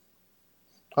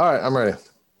All right, I'm ready.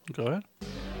 Go ahead.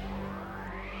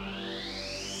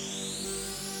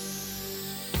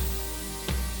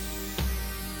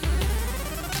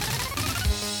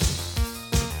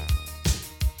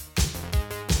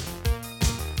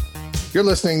 You're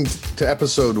listening to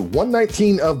episode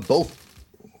 119 of both.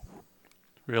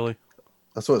 Really?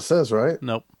 That's what it says, right?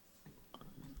 Nope.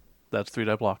 That's 3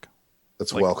 Die Block.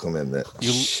 It's Like, welcome, isn't it?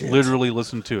 You Shit. literally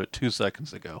listened to it 2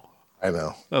 seconds ago. I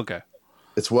know. Okay.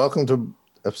 It's welcome to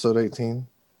episode 18.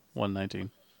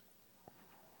 119.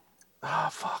 Ah,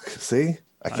 fuck. See?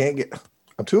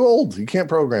 I'm too old. You can't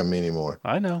program me anymore.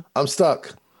 I know. I'm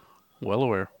stuck. Well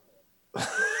aware.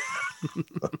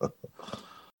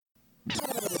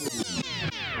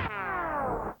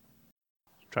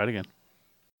 Try it again.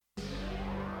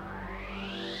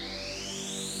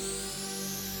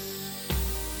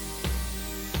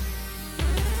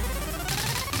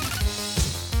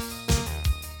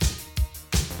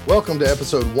 Welcome to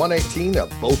episode 118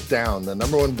 of Both Down, the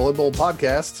number one Blood Bowl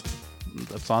podcast.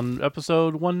 That's on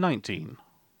episode 119.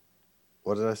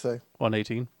 What did I say?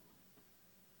 118.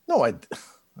 No,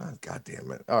 God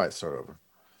damn it. All right, start over.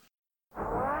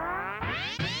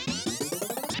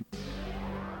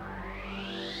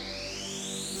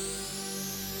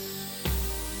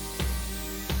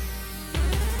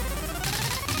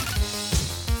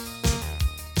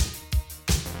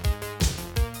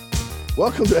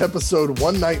 Welcome to episode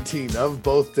 119 of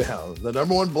Both Down, the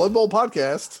number one Blood Bowl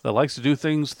podcast. That likes to do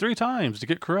things 3 times to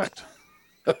get correct.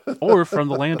 Or from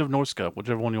the land of Norska,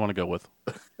 whichever one you want to go with.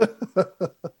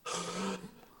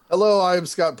 Hello, I'm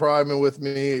Scott Prime, and with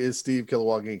me is Steve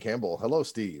Kilowoggy Campbell. Hello,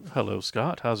 Steve. Hello,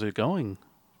 Scott. How's it going?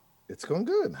 It's going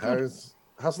good.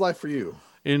 How's life for you?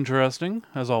 Interesting,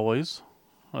 as always.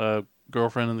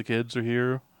 Girlfriend and the kids are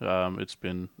here. It's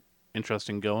been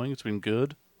interesting going. It's been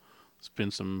good. It's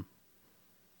been some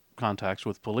contacts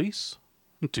with police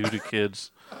due to kids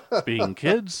being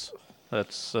kids.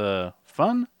 That's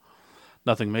fun.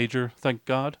 Nothing major, thank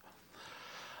God.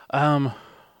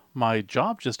 My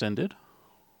job just ended,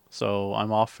 so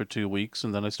I'm off for 2 weeks,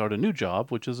 and then I start a new job,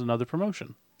 which is another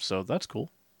promotion. So that's cool.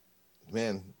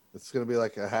 Man, it's going to be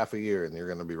like a half a year, and you're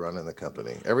going to be running the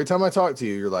company. Every time I talk to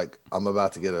you, you're like, I'm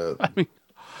about to get a... I mean,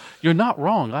 you're not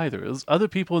wrong either. Other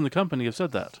people in the company have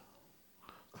said that.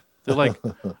 They're like,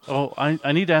 oh,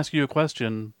 I need to ask you a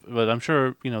question, but I'm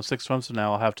sure, 6 months from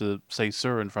now I'll have to say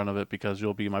sir in front of it because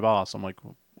you'll be my boss. I'm like,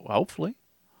 well, hopefully.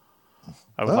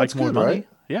 I would like more good, money. Right?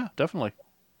 Yeah, definitely.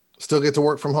 Still get to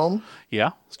work from home?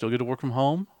 Yeah, still get to work from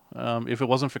home. If it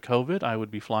wasn't for COVID, I would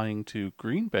be flying to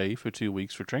Green Bay for 2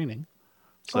 weeks for training.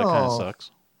 So that kind of sucks.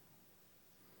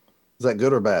 Is that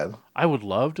good or bad? I would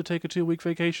love to take a 2-week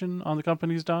vacation on the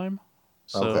company's dime.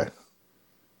 So, okay.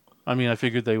 I mean, I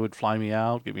figured they would fly me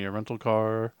out, give me a rental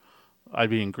car.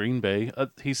 I'd be in Green Bay.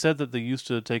 He said that they used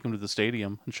to take him to the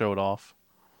stadium and show it off.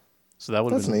 So that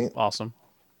would have been neat. Awesome.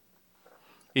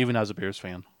 Even as a Bears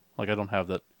fan. Like, I don't have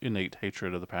that innate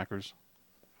hatred of the Packers.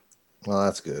 Well,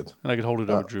 that's good. And I could hold it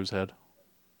over Drew's head.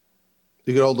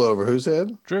 You could hold it over whose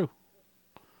head? Drew.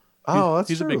 Oh, that's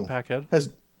He's true. a big Packhead.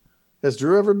 Has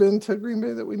Drew ever been to Green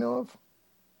Bay that we know of?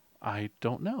 I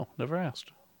don't know. Never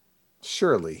asked.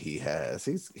 Surely he has.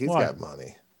 He's got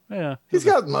money. Yeah. He's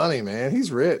got money, man.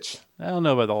 He's rich. I don't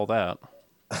know about all that.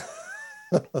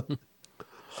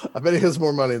 I bet he has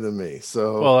more money than me.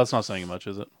 So, well, that's not saying much,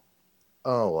 is it?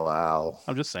 Oh, wow.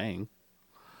 I'm just saying.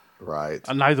 Right.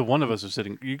 Neither one of us are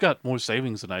sitting. You got more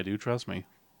savings than I do, trust me.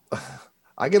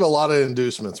 I get a lot of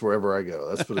inducements wherever I go.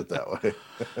 Let's put it that way.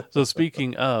 So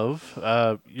speaking of,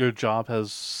 your job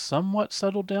has somewhat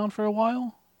settled down for a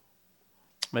while?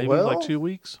 Maybe like 2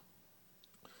 weeks?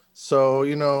 So,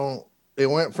 it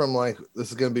went from like, this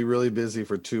is going to be really busy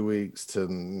for 2 weeks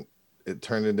to it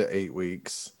turned into 8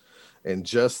 weeks. And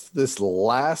just this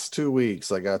last 2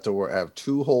 weeks, I got to have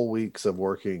 2 whole weeks of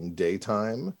working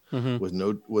daytime with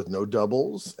no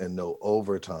doubles and no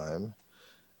overtime.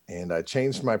 And I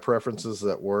changed my preferences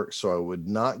at work so I would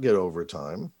not get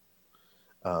overtime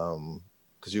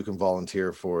because you can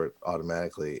volunteer for it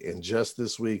automatically. And just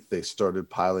this week, they started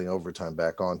piling overtime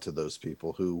back onto those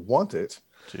people who want it.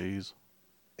 Jeez.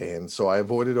 And so I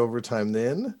avoided overtime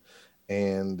then.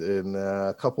 And in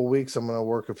a couple weeks, I'm going to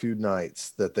work a few nights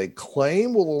that they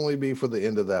claim will only be for the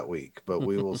end of that week. But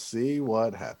we will see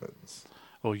what happens.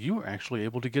 Well, you were actually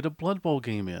able to get a Blood Bowl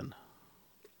game in.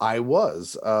 I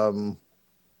was.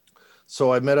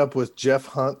 So I met up with Jeff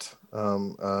Hunt,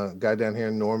 a guy down here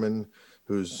in Norman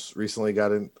who's recently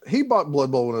got in. He bought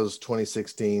Blood Bowl when it was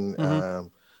 2016.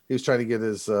 He was trying to get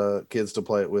his kids to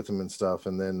play it with him and stuff.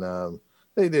 And then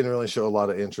they didn't really show a lot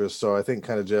of interest. So I think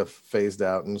kind of Jeff phased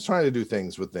out and was trying to do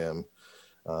things with them.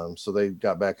 So they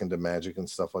got back into Magic and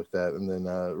stuff like that. And then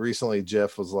recently,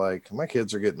 Jeff was like, "My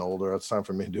kids are getting older. It's time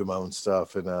for me to do my own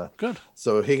stuff." And Good.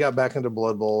 so he got back into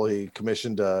Blood Bowl. He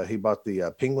commissioned. He bought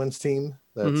the Penguins team.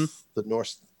 Mm-hmm. That's the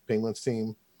Norse Penguins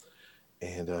team,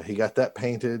 and he got that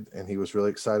painted. And he was really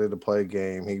excited to play a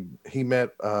game. He met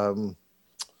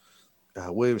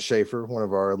William Schaefer, one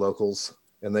of our locals,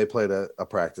 and they played a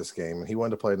practice game. And he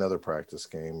wanted to play another practice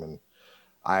game. And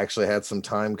I actually had some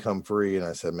time come free, and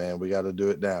I said, "Man, we got to do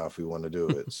it now if we want to do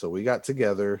it." So we got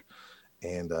together,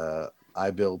 and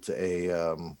I built a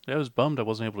Yeah, I was bummed I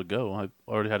wasn't able to go. I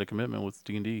already had a commitment with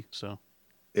D&D, so.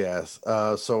 yes.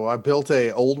 So I built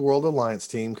a Old World Alliance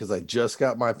team because I just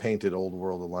got my painted Old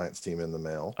World Alliance team in the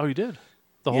mail. Oh, you did?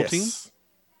 The whole team? Yes.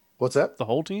 What's that? The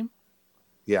whole team?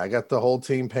 Yeah, I got the whole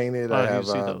team painted. Oh, I I need have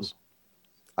to see those.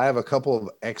 I have a couple of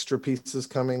extra pieces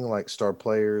coming, like star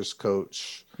players,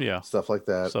 coach, Yeah. stuff like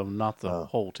that. So not the Uh,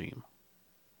 whole team.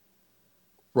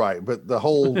 right, but the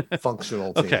whole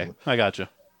functional Okay, team. I got you.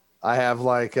 I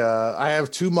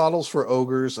have two models for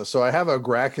ogres. So I have a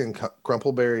Grack and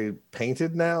Crumpleberry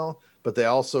painted now, but they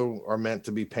also are meant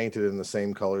to be painted in the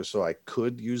same color, so I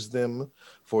could use them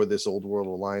for this Old World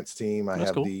Alliance team. I That's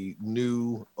have cool. the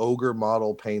new ogre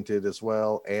model painted as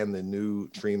well, and the new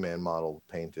Tree Man model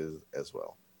painted as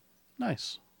well.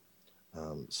 Nice.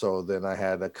 So then I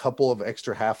had a couple of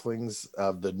extra halflings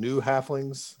of the new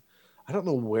halflings. I don't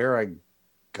know where I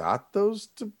got those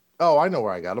to. Oh, I know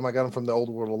where I got them. I got them from the Old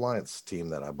World Alliance team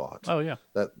that I bought. Oh, yeah.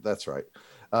 That's right.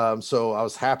 So I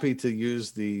was happy to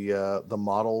use the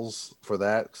models for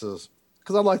that because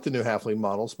I like the new halfling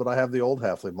models, but I have the old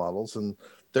halfling models and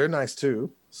they're nice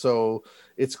too. So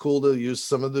it's cool to use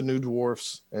some of the new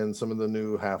dwarfs and some of the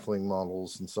new halfling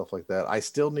models and stuff like that. I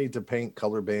still need to paint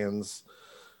color bands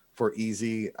for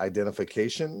easy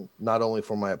identification, not only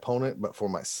for my opponent but for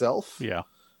myself. Yeah.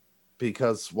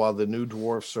 Because while the new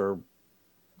dwarfs are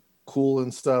cool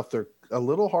and stuff, they're a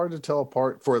little hard to tell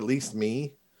apart for at least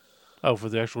me. Oh, for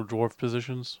the actual dwarf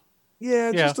positions?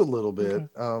 Yeah, Yeah. just a little bit.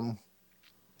 Okay.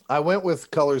 I went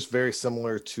with colors very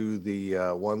similar to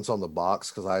the ones on the box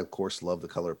because I, of course, love the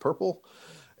color purple.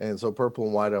 And so purple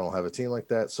and white, I don't have a team like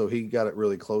that. So he got it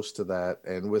really close to that.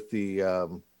 And with the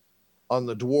on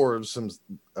the dwarves,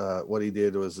 what he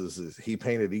did is he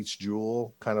painted each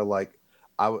jewel kind of like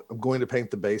I'm going to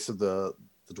paint the base of the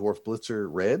dwarf blitzer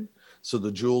red. So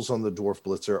the jewels on the dwarf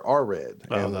blitzer are red.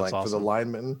 Oh, And that's like for the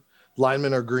awesome.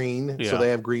 linemen are green. So Yeah. they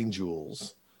have green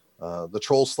jewels. The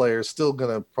Troll Slayer is still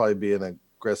going to probably be an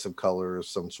aggressive color of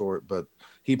some sort, but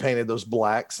he painted those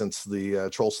black since the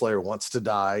Troll Slayer wants to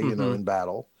die, Mm-hmm. in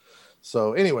battle.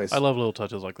 So, I anyways, love little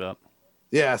touches like that.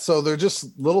 yeah, so they're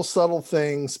just little subtle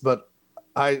things, but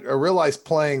I realized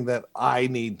playing that I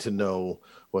need to know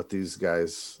what these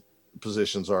guys'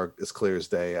 positions are as clear as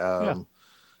day. Yeah.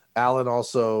 Alan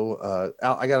also,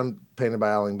 I got him painted by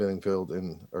Alan Benningfield,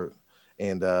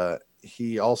 and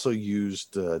he also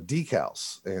used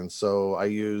decals, and so I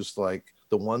used like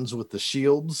the ones with the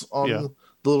shields on Yeah.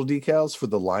 the little decals for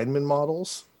the lineman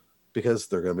models because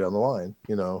they're going to be on the line,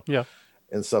 Yeah.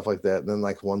 and stuff like that. And then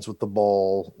like ones with the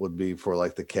ball would be for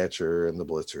like the catcher and the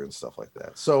blitzer and stuff like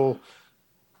that. So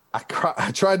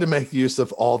I tried to make use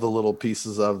of all the little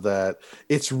pieces of that.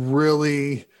 It's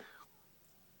really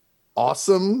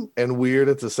awesome and weird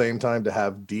at the same time to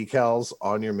have decals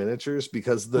on your miniatures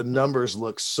because the numbers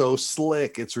look so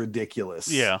slick. It's ridiculous.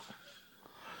 Yeah.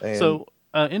 And So,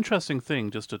 interesting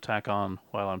thing just to tack on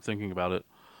while I'm thinking about it.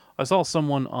 I saw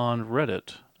someone on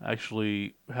Reddit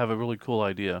actually have a really cool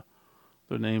idea.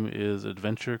 Their name is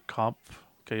Adventure Kopf,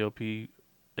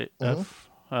 Kopf.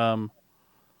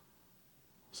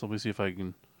 So let me see if I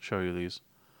can show you these.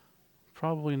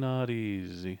 Probably not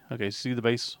easy. Okay, see the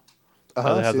base?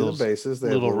 How they have see the those bases. They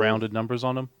have little rounded numbers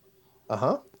on them?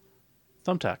 Uh-huh.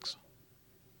 Thumbtacks.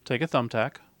 Take a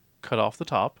thumbtack, cut off the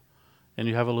top, and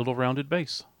you have a little rounded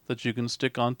base that you can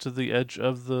stick onto the edge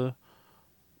of the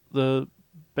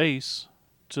base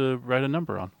to write a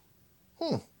number on.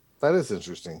 That is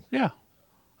interesting. Yeah.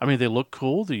 I mean, they look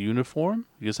cool, the uniform.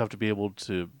 You just have to be able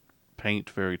to paint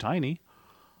very tiny.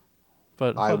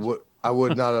 But I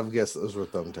would not have guessed those were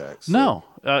thumbtacks. no,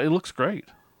 it looks great.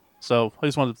 So I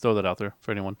just wanted to throw that out there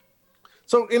for anyone.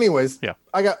 So, anyways, Yeah.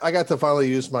 I got to finally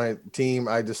use my team.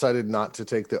 I decided not to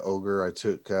take the ogre. I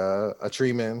took a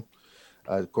tree man.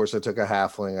 Of course, I took a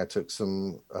halfling. I took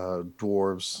some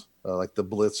dwarves, like the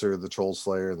blitzer, the troll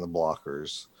slayer, and the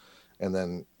blockers. And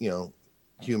then,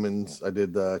 humans. I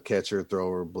did the catcher,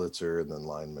 thrower, blitzer, and then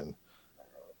lineman.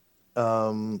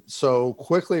 So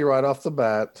quickly, right off the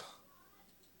bat,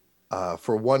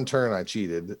 for one turn, I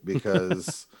cheated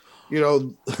because, you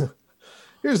know,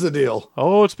 Here's the deal.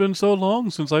 Oh, it's been so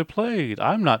long since I played.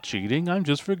 I'm not cheating. I'm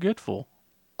just forgetful.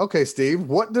 Okay, Steve,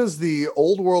 what does the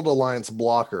Old World Alliance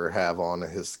blocker have on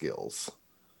his skills?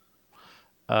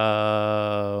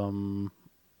 Um,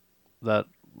 that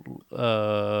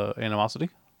animosity.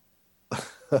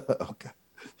 Okay.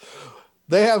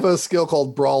 They have a skill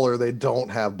called Brawler. They don't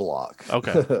have block.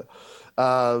 Okay.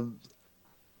 uh,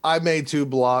 I made two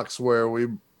blocks where we,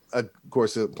 of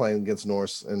course, playing against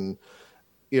Norse, and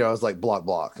I was like block,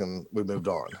 block, and we moved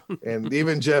on. And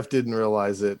even Jeff didn't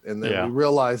realize it, and then we Yeah.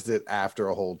 realized it after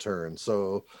a whole turn.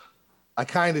 So I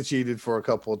kind of cheated for a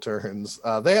couple of turns.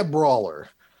 They have Brawler,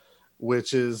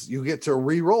 which is you get to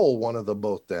re-roll one of the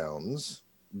both downs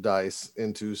dice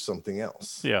into something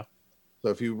else. Yeah. So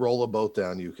if you roll a both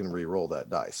down, you can re-roll that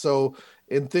dice. So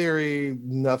in theory,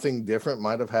 nothing different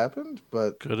might have happened,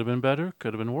 but Could have been better.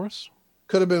 Could have been worse.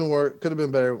 could have been worse. Could have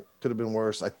been better. Could have been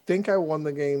worse. I think I won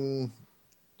the game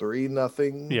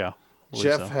 3-0. Yeah.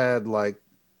 Jeff So. had like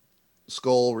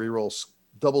skull re-roll,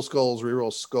 double skulls,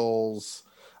 re-roll skulls.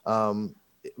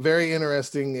 Very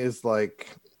interesting is like,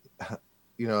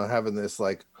 having this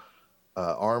like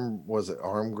arm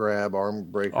grab, arm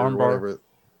breaker, Armbar. whatever,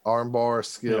 arm bar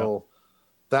skill.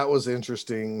 That was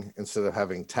interesting instead of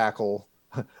having tackle.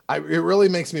 It really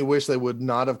makes me wish they would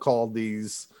not have called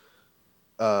these,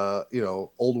 Old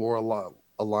War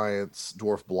Alliance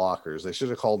dwarf blockers. They should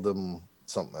have called them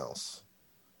something else.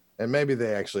 And maybe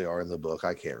they actually are in the book.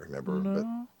 I can't remember, but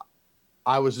No.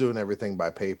 I was doing everything by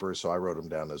paper, so I wrote them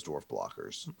down as dwarf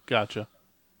blockers. Gotcha.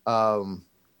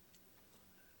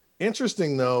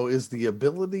 Interesting, though, is the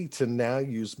ability to now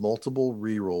use multiple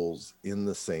rerolls in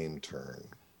the same turn.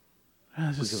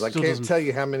 Because I can't tell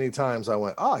you how many times I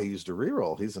went, he used a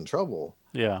reroll. He's in trouble.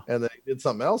 Yeah. And then he did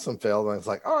something else and failed. And I was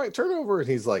like, all right, turn over. And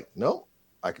he's like, no,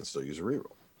 I can still use a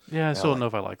reroll. Yeah, I still don't know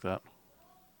if I like that.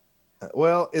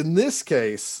 Well, in this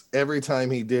case, every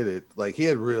time he did it, like he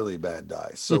had really bad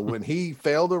dice. So when he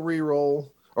failed a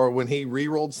reroll or when he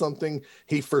rerolled something,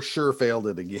 he for sure failed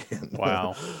it again.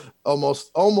 Wow.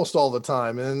 almost all the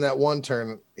time. And in that one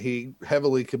turn, he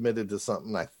heavily committed to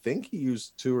something. I think he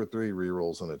used 2 or 3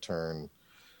 rerolls in a turn.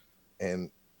 And,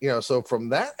 so from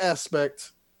that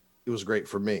aspect, it was great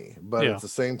for me. But at the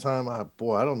same time, I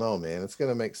don't know, man. It's going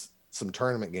to make some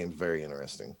tournament games very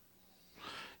interesting.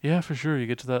 Yeah, for sure. You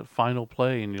get to that final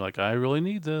play and you're like, I really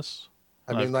need this.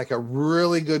 I mean, like a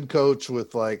really good coach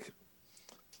with like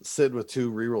sit with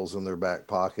 2 rerolls in their back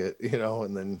pocket,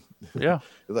 and then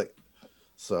like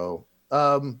so.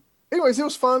 Anyways, it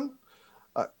was fun.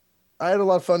 I had a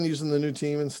lot of fun using the new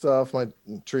team and stuff. My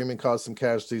treatment caused some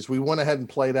casualties. We went ahead and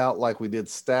played out like we did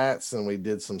stats and we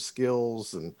did some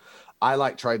skills, and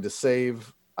I tried to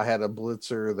save. I had a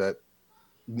blitzer that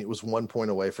it was 1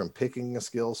 point away from picking a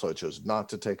skill, so I chose not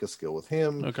to take a skill with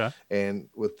him. Okay. And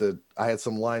I had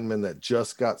some linemen that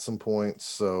just got some points,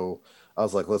 so I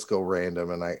was like, let's go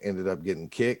random, and I ended up getting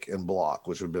kick and block,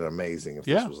 which would have been amazing if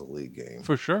this was a league game.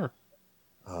 For sure.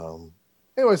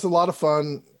 Anyways, a lot of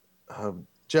fun.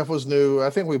 Jeff was new. I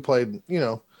think we played,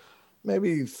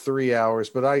 maybe 3 hours,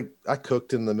 but I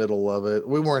cooked in the middle of it.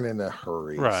 We weren't in a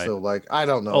hurry. Right. So I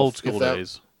don't know. Old school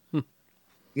days.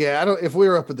 Yeah, if we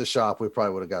were up at the shop, we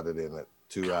probably would have got it in at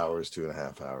 2 hours,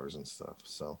 2.5 hours and stuff.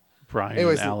 So Brian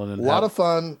anyways, and Alan and a lot of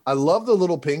fun. I love the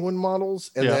little penguin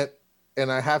models, and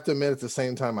I have to admit at the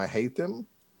same time I hate them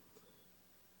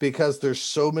because there's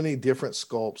so many different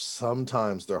sculpts.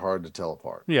 Sometimes they're hard to tell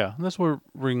apart. Yeah, that's where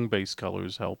ring-based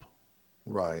colors help.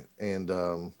 Right. And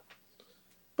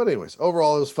but anyways,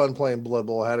 overall it was fun playing Blood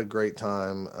Bowl. I had a great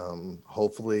time.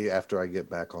 Hopefully after I get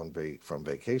back from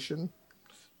vacation,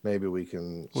 maybe we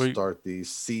can start the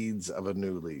seeds of a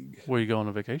new league. Where are you going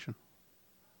on vacation?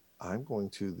 I'm going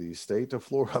to the state of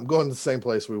Florida. I'm going to the same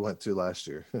place we went to last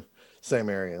year. Same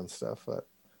area and stuff.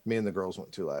 Me and the girls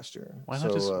went to last year.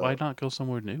 Why not go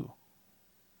somewhere new?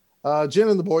 Jen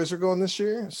and the boys are going this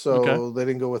year, so they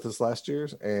didn't go with us last year.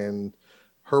 And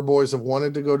her boys have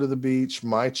wanted to go to the beach.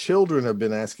 My children have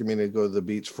been asking me to go to the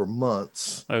beach for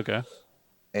months. Okay.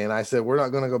 And I said, we're not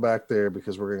going to go back there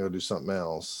because we're going to go do something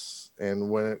else.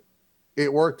 And when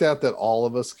it worked out that all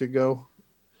of us could go.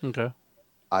 Okay.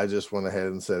 I just went ahead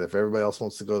and said, if everybody else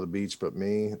wants to go to the beach but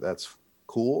me, that's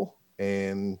cool.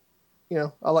 And,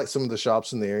 I like some of the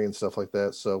shops in the area and stuff like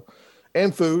that. So,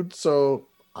 and food. So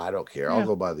I don't care. I'll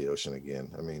go by the ocean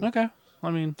again. I mean, okay.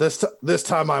 This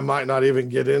time I might not even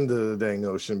get into the dang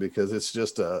ocean because it's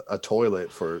just a toilet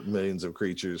for millions of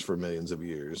creatures for millions of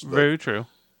years. But, very true.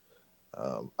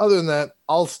 Other than that,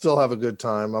 I'll still have a good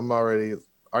time.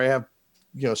 I have,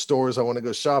 stores I want to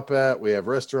go shop at. We have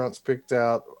restaurants picked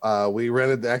out. We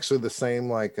rented actually the same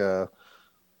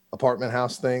apartment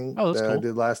house thing Oh, that's that I cool.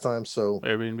 did last time. So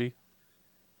Airbnb.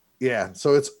 yeah,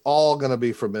 so it's all going to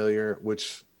be familiar,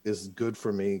 which is good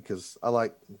for me because I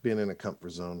like being in a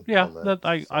comfort zone Yeah, on that. that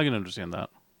I So, can understand that.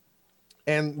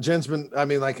 and Jen's been, I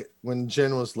mean, like when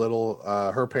Jen was little,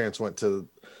 her parents went to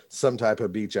some type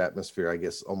of beach atmosphere, I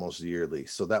guess almost yearly.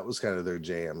 So that was kind of their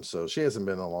jam. So she hasn't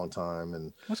been in a long time.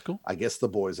 And That's cool. I guess the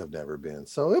boys have never been.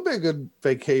 So it'll be a good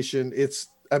vacation.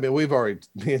 I mean,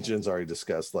 me and Jen's already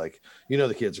discussed, like,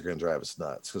 the kids are going to drive us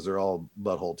nuts because they're all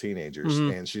butthole teenagers. Hmm.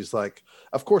 And she's like,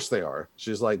 of course they are.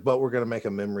 She's like, but we're going to make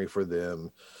a memory for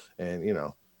them. And,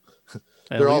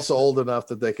 At they're also least, old enough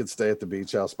that they could stay at the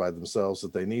beach house by themselves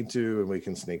if they need to. And we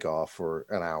can sneak off for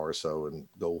an hour or so and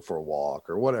go for a walk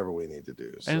or whatever we need to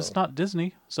do. and it's So not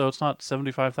Disney, so it's not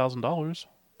 $75,000.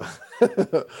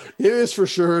 it is for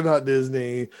sure not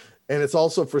Disney. And it's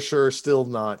also for sure still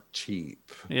not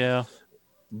cheap. Yeah.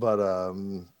 But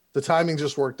the timing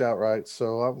just worked out right.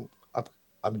 So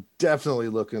I'm definitely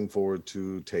looking forward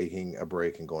to taking a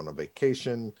break and going on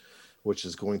vacation, which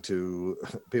is going to.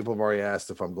 People have already asked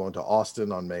if I'm going to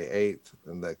Austin on May 8th,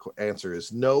 and the answer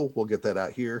is no. We'll get that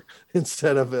out here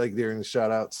instead of like during the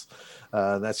shout outs.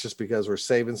 That's just because we're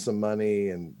saving some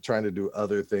money and trying to do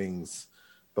other things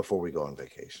before we go on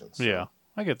vacation. Yeah, So,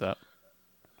 I get that.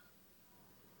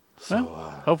 so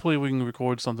Well, hopefully we can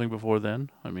record something before then.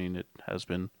 I mean, it has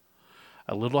been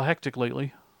a little hectic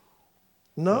lately,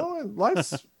 but no,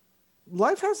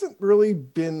 life hasn't really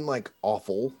been like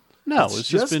awful. no, It's it's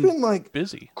just just been been like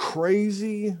busy.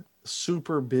 crazy,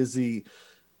 super busy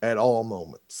at all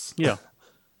moments. Yeah,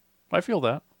 I feel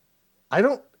that. I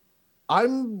don't,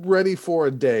 I'm ready for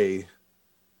a day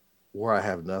where I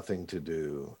have nothing to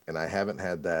do. And I haven't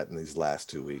had that in these last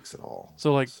 2 weeks at all.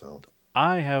 So, like, So,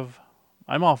 I have,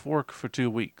 I'm off work for 2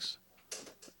 weeks.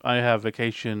 I have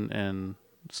vacation and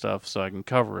stuff, so I can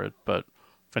cover it. But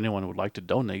if anyone would like to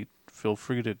donate, feel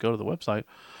free to go to the website.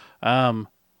 Um,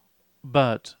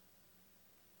 but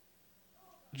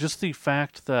just the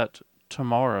fact that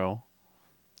tomorrow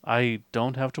I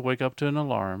don't have to wake up to an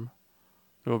alarm,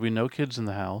 there will be no kids in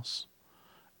the house,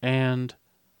 and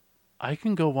I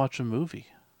can go watch a movie.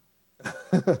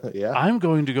 yeah, I'm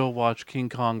going to go watch King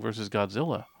Kong versus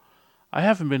Godzilla. I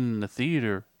haven't been in the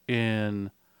theater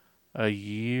in a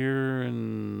year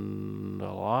and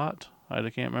a lot. I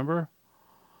can't remember.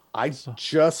 I So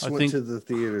just I went think to the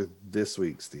theater this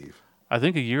week, Steve. I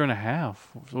think a year and a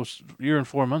half. It was a year and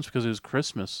 4 months because it was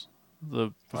Christmas,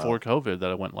 the before Wow. COVID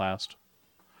that I went last.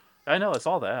 I know, I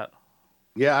saw that.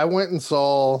 Yeah, I went and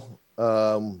saw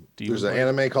Demon there's an Slayer.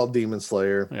 anime called Demon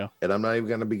Slayer, Yeah. and I'm not even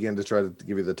going to begin to try to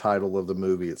give you the title of the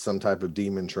movie. It's some type of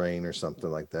demon train or something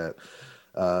like that.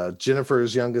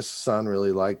 Jennifer's youngest son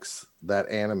really likes that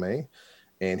anime,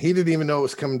 and he didn't even know it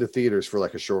was coming to theaters for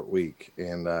like a short week.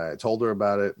 And I told her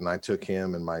about it, and I took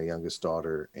him and my youngest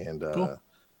daughter, and Cool.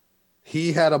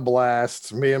 he had a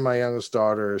blast. Me and my youngest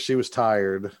daughter, she was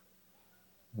tired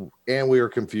and we were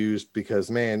confused because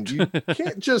man, you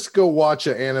can't just go watch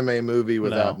an anime movie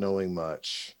without No. knowing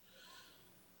much.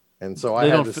 And so I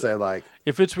They had don't to say like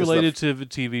if it's it's the related to the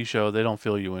TV show, they don't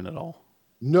fill you in at all.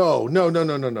 no, no, no,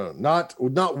 no, no, no,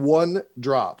 not one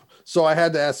drop. So I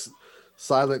had to ask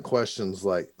silent questions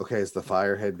like, okay, is the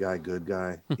firehead guy good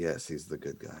guy? Yes, he's the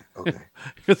good guy. Okay.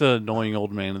 You're the annoying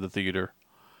old man in the theater.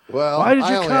 Why Well, did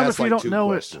I you only come asked if you like don't two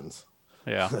know it? questions,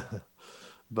 Yeah.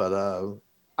 but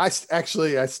I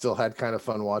still had kind of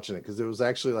fun watching it because it was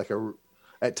actually like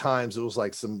at times it was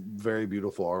like some very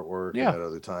beautiful artwork, and Yeah. at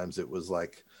other times it was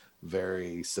like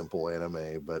very simple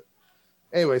anime. But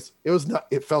anyways, it was not.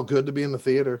 It felt good to be in the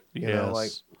theater. Like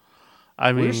Yes.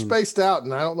 I we were mean, spaced out,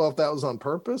 and I don't know if that was on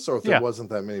purpose or if there yeah. wasn't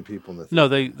that many people in the No,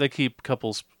 theater. they keep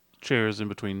couples chairs in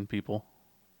between people.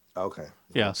 Okay,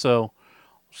 Yeah, so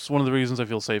it's one of the reasons I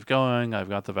feel safe going. I've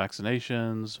got the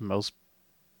vaccinations. Most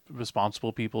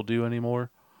responsible people do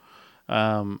anymore.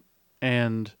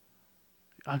 And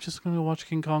I'm just going to watch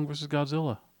King Kong versus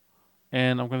Godzilla.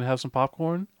 And I'm going to have some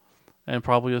popcorn and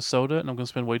probably a soda, and I'm going to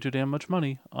spend way too damn much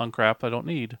money on crap I don't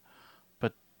need.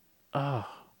 But, I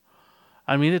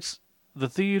mean, the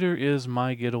theater is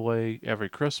my getaway every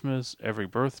Christmas, every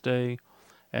birthday,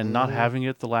 and not hmm having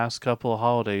it the last couple of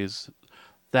holidays,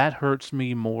 that hurts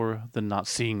me more than not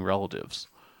seeing relatives.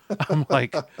 I'm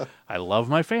like, I love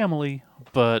my family,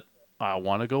 but I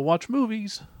want to go watch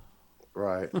movies.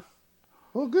 right.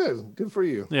 Well, good for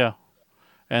you. Yeah.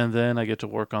 And then I get to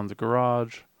work on the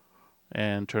garage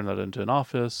and turn that into an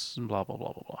office and blah, blah,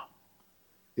 blah, blah, blah.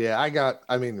 Yeah,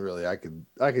 I mean, really, I could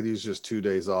use just 2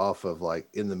 days off of like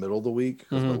in the middle of the week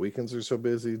because my Hmm. weekends are so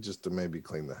busy just to maybe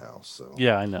clean the house. So,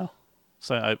 Yeah, I know.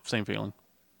 Same feeling.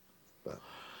 but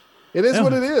It is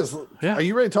what Yeah, it is. yeah. Are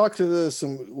you ready to talk to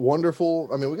some wonderful?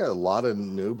 I mean, we got a lot of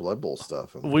new Blood Bowl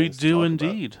stuff and We things to do talk about.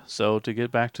 indeed. So, to get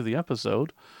back to the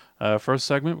episode, first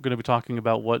segment, we're going to be talking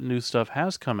about what new stuff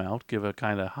has come out, give a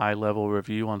kind of high level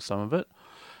review on some of it.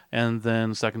 And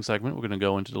then, second segment, we're going to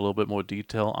go into a little bit more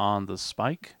detail on the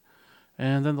Spike.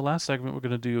 And then, the last segment, we're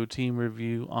going to do a team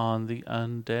review on the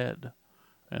Undead.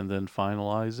 And then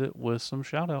finalize it with some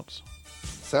shout outs.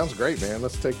 Sounds great, man.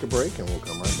 Let's take a break and we'll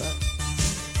come right back.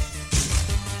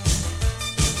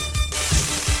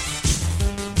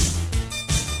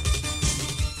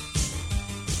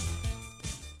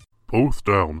 Both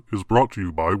Down is brought to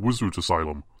you by Wizards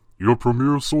Asylum, your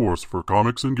premier source for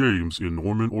comics and games in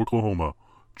Norman, Oklahoma.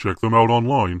 Check them out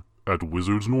online at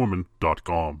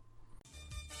wizardsnorman.com.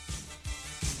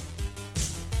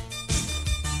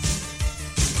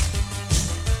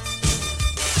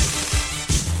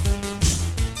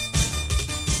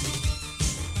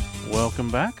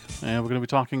 Welcome back, and we're going to be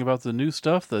talking about the new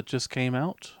stuff that just came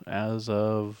out as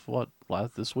of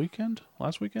this weekend?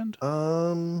 Last weekend?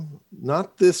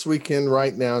 Not this weekend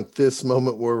right now at this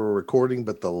moment where we're recording,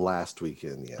 but the last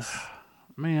weekend, yes.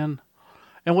 Man.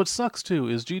 And what sucks too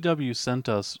is GW sent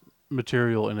us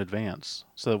material in advance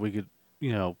so that we could,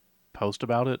 post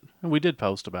about it. And we did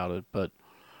post about it, but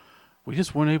we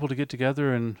just weren't able to get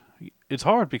together, and it's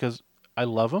hard because I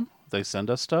love them. They send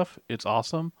us stuff. It's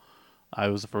awesome. I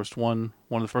was one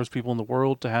of the first people in the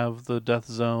world to have the Death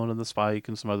Zone and the Spike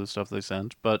and some other stuff they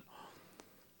sent. But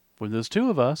when there's two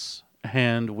of us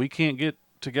and we can't get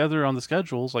together on the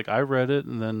schedules, like I read it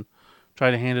and then try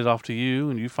to hand it off to you,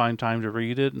 and you find time to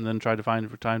read it and then try to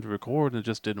find time to record, and it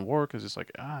just didn't work. It's just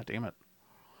like, damn it.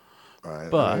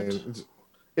 Right. But I mean,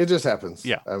 it just happens.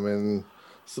 Yeah. I mean,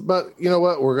 but you know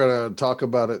what? We're going to talk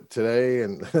about it today,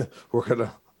 and we're going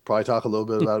to probably talk a little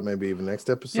bit about it maybe even next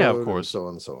episode. Yeah, of course.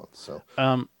 And so on and so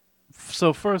on.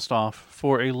 So first off,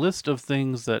 for a list of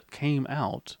things that came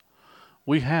out,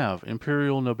 we have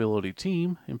Imperial Nobility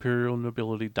Team, Imperial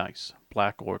Nobility Dice,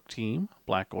 Black Orc Team,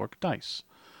 Black Orc Dice,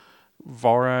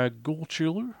 Varag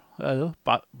Gulchuler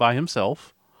by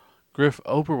himself, Griff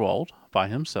Oberwald by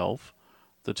himself,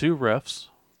 the two refs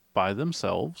by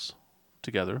themselves,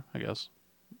 together, I guess.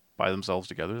 By themselves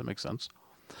together, that makes sense.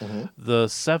 Mm-hmm. The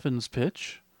Sevens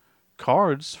pitch,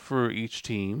 cards for each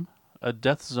team, a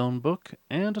Death Zone book,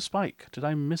 and a Spike. Did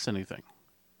I miss anything?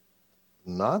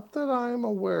 Not that I'm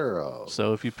aware of.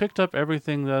 So if you picked up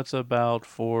everything, that's about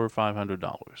 $400 or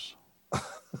 $500.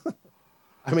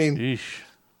 I mean, Eesh.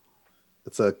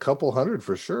 it's a couple hundred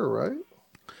for sure, right?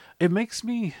 It makes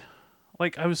me...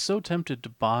 Like, I was so tempted to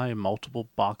buy multiple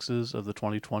boxes of the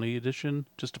 2020 edition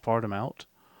just to part them out.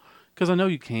 Because I know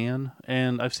you can,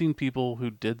 and I've seen people who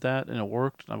did that and it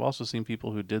worked. I've also seen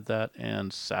people who did that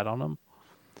and sat on them.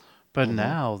 But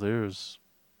now there's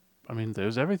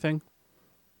everything.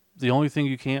 The only thing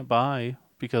you can't buy,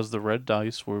 because the red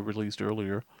dice were released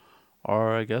earlier,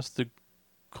 are, I guess, the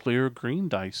clear green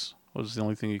dice was the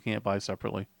only thing you can't buy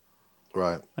separately.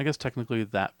 Right. I guess technically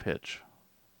that pitch.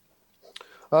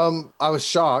 I was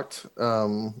shocked.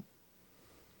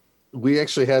 We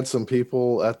actually had some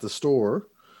people at the store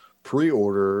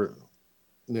pre-order,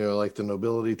 like the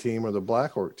Nobility Team or the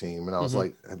Black Orc Team, and I was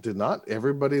like, did not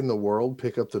everybody in the world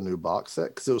pick up the new box set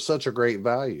because it was such a great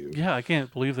value? Yeah, I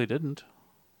can't believe they didn't.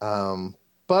 But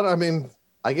I mean,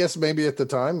 I guess maybe at the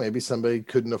time, maybe somebody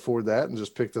couldn't afford that and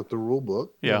just picked up the rule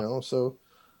book. Yeah. So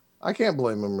I can't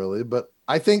blame them really. But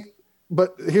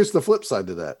here's the flip side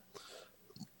to that.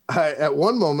 At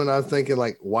one moment, I'm thinking,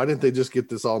 like, why didn't they just get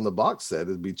this all in the box set?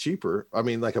 It'd be cheaper. I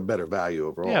mean, like a better value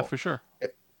overall. Yeah, for sure.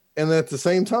 And at the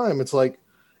same time, it's like,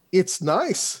 it's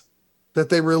nice that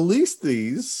they released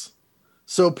these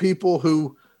so people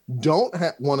who don't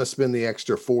want to spend the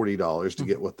extra $40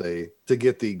 to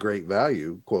get the great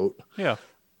value quote. Yeah.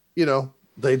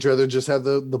 They'd rather just have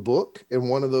the book and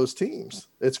one of those teams.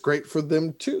 It's great for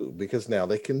them too, because now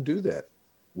they can do that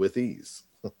with ease.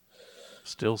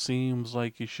 Still seems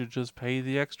like you should just pay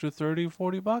the extra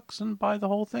 $30-$40 and buy the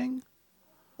whole thing.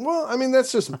 Well, I mean,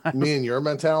 that's just me and your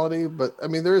mentality, but I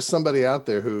mean, there is somebody out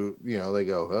there who, they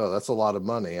go, oh, that's a lot of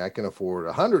money. I can afford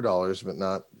 $100, but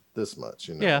not this much,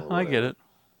 Yeah, I get it.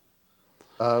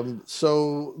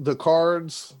 So the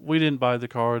cards, we didn't buy the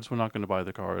cards. We're not going to buy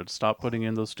the cards. Stop putting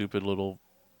in those stupid little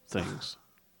things.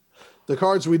 The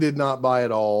cards we did not buy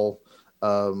at all.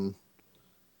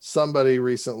 Somebody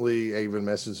recently even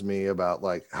messaged me about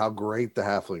like how great the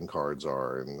halfling cards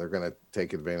are, and they're going to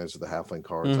take advantage of the halfling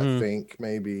cards. I think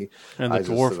maybe. And the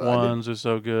dwarf ones are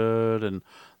so good. And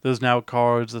there's now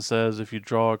cards that says if you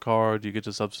draw a card, you get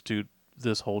to substitute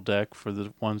this whole deck for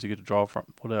the ones you get to draw from.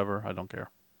 Whatever. I don't care.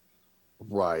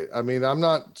 Right. I mean, I'm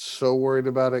not so worried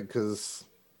about it because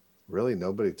really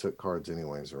nobody took cards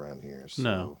anyways around here.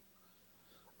 No.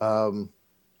 So,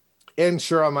 and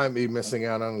sure, I might be missing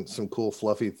out on some cool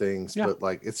fluffy things, Yeah. but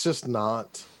like, it's just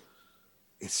not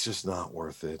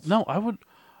worth it. No,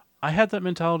 I had that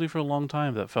mentality for a long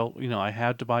time that felt, I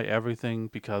had to buy everything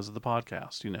because of the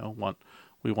podcast.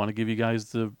 We want to give you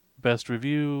guys the best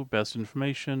review, best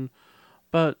information,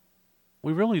 but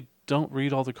we really don't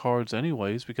read all the cards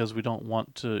anyways because we don't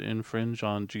want to infringe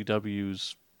on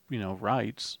GW's,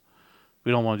 rights.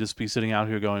 We don't want to just be sitting out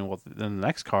here going, well, then the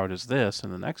next card is this,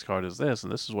 and the next card is this,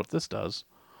 and this is what this does.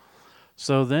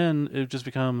 So then it just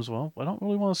becomes, well, I don't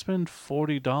really want to spend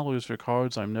 $40 for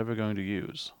cards I'm never going to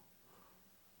use.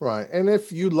 Right. And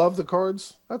if you love the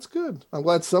cards, that's good. I'm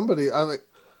glad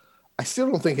I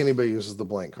still don't think anybody uses the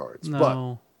blank cards.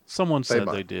 No, someone said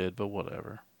might. they did, but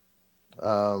whatever.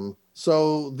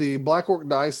 So the Black Orc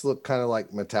dice look kind of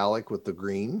like metallic with the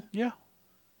green. Yeah.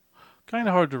 Kind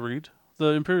of hard to read. The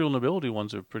Imperial Nobility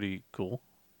ones are pretty cool.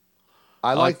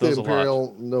 I like the those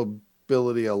Imperial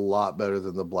Nobility a lot better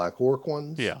than the Black Orc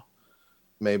ones. Yeah.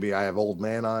 Maybe I have old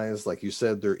man eyes. Like you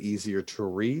said, they're easier to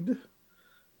read.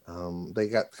 They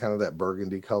got kind of that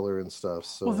burgundy color and stuff.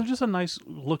 So Well, they're just a nice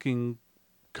looking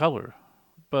color.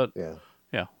 But yeah.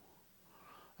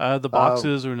 The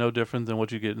boxes are no different than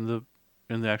what you get in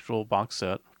the actual box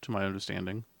set, to my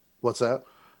understanding. What's that?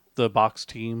 The box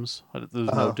teams,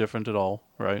 there's no different at all,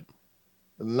 right?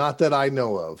 Not that I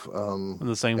know of. And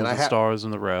the same with the stars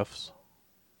and the refs.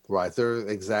 Right, they're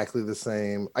exactly the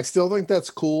same. I still think that's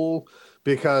cool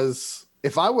because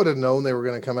if I would have known they were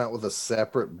going to come out with a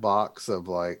separate box of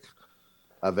like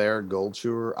a Eric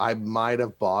Goldschur, I might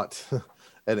have bought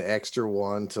an extra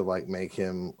one to like make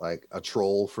him like a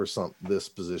troll for this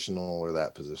positional or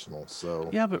that positional. So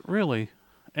yeah, but really,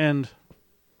 and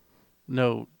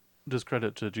no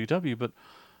discredit to GW, but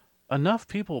enough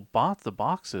people bought the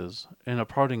boxes and are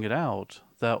parting it out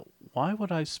that why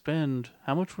would I spend,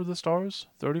 how much were the stars?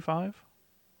 35?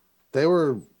 They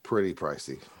were pretty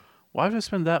pricey. Why would I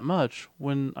spend that much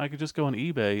when I could just go on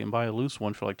eBay and buy a loose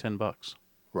one for like $10?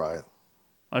 Right.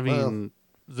 I mean,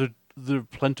 they're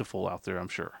plentiful out there, I'm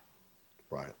sure.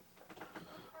 Right.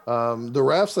 The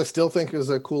refs I still think is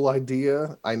a cool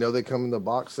idea. I know they come in the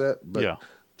box set, but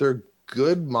they're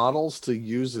good models to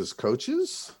use as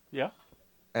coaches. Yeah.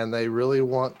 And they really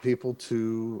want people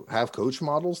to have coach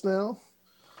models now.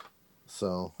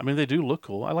 So I mean, they do look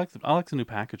cool. I like the new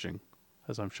packaging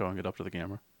as I'm showing it up to the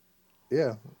camera.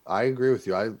 Yeah, I agree with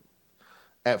you.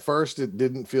 At first it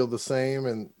didn't feel the same,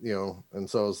 and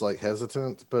so I was like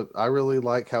hesitant, but I really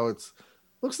like how looks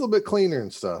a little bit cleaner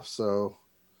and stuff. So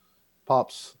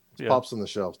pops on the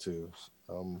shelf too.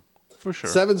 For sure.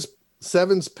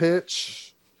 Seven's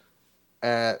pitch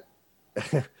at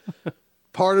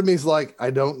part of me's like,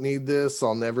 I don't need this.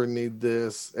 I'll never need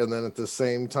this. And then at the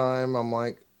same time, I'm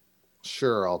like,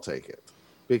 sure, I'll take it.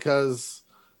 Because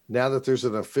now that there's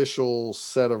an official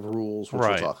set of rules, which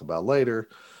we'll talk about later,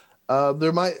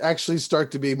 there might actually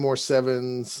start to be more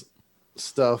sevens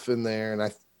stuff in there.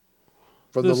 And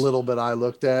the little bit I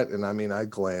looked at, and I mean, I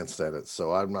glanced at it.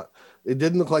 So it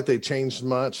didn't look like they changed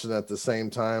much. And at the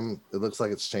same time, it looks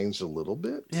like it's changed a little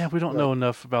bit. Yeah, we don't know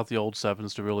enough about the old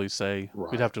sevens to really say.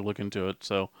 Right. We'd have to look into it.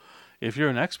 So if you're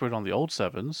an expert on the old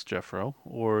sevens, Jeffro,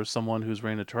 or someone who's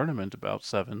ran a tournament about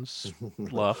sevens,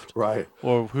 Luft, right,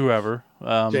 or whoever,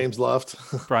 James Luft,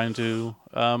 Brian too,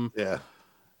 yeah.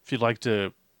 If you'd like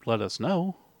to let us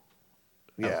know,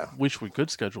 yeah. I wish we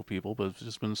could schedule people, but it's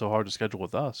just been so hard to schedule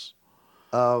with us.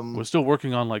 We're still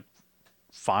working on like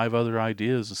 5 other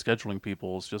ideas of scheduling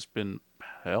people. It's just been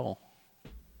hell.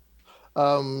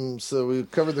 So we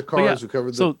covered the cars. We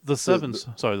covered the sevens.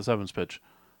 Sorry, the sevens pitch.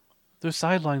 Their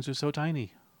sidelines are so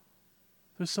tiny.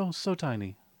 They're so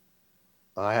tiny.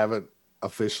 I haven't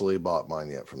officially bought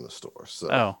mine yet from the store.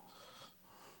 So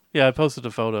yeah, I posted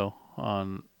a photo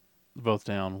on Both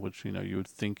Down, which you would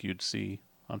think you'd see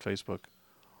on Facebook.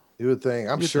 You would think.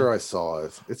 I'm sure I saw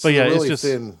it. It's really it's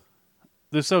thin.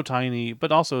 They're so tiny,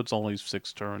 but also it's only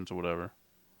 6 turns or whatever.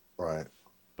 Right.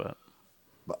 But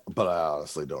I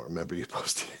honestly don't remember you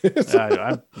posting it.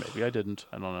 Maybe I didn't.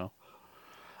 I don't know.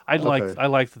 I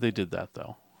like that they did that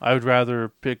though. I would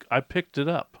rather I picked it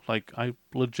up. Like I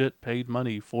legit paid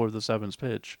money for the sevens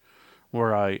pitch,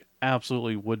 where I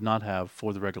absolutely would not have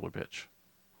for the regular pitch.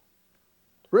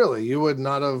 Really, you would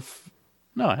not have?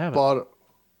 No, I haven't. Bought.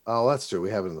 Oh, that's true. We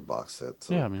have it in the box set.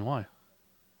 So. Yeah, I mean, why?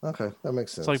 Okay, that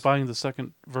makes sense. It's like buying the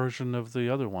second version of the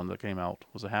other one that came out.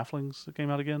 Was it Halflings that came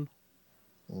out again?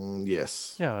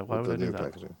 Yes. Yeah, why would I do that?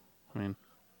 Packaging. I mean,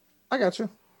 I got you.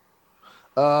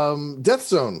 Death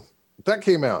Zone that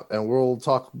came out, and we'll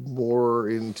talk more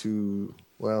into,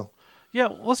 well, Yeah,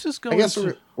 let's just go I guess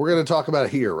into... we're going to talk about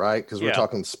it here, right? Because we're Yeah.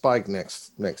 talking Spike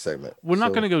next segment. We're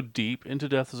not going to go deep into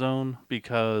Death Zone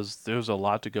because there's a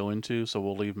lot to go into, so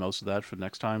we'll leave most of that for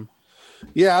next time.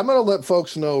 Yeah, I'm going to let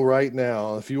folks know right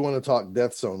now, if you want to talk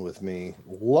Death Zone with me,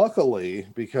 luckily,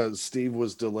 because Steve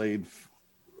was delayed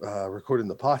recording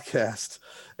the podcast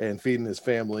and feeding his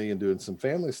family and doing some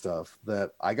family stuff,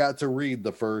 that I got to read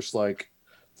the first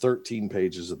 13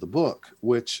 pages of the book,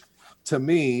 which to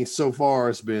me so far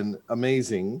has been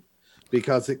amazing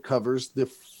because it covers the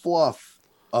fluff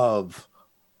of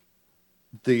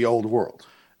the old world,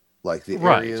 like the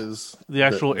areas, the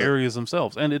actual areas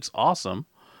themselves. And it's awesome.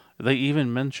 They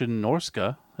even mentioned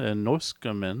Norska and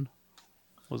Norskamen.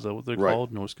 Was that what they're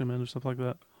called? Norskamen or something like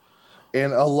that?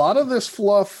 And a lot of this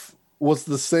fluff was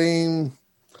the same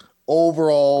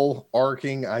overall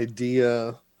arcing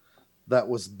idea that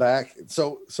was back.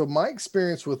 So my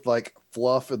experience with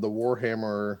fluff in the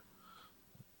Warhammer,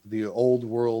 the old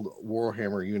world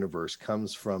Warhammer universe,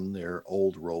 comes from their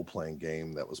old role-playing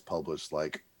game that was published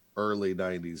early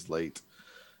 90s, late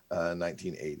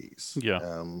 1980s.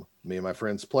 Yeah. Me and my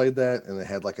friends played that, and it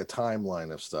had a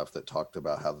timeline of stuff that talked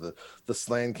about how the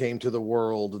Slann came to the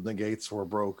world and the gates were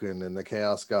broken and the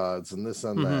Chaos Gods and this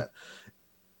and that.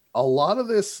 A lot of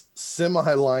this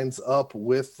semi lines up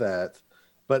with that,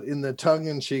 but in the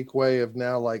tongue-in-cheek way of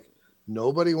now,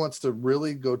 nobody wants to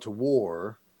really go to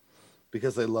war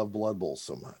because they love Blood Bowl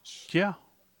so much. Yeah.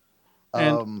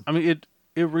 And I mean,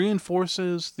 it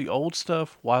reinforces the old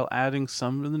stuff while adding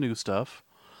some of the new stuff.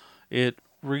 It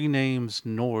renames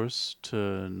Norse to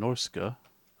Norska,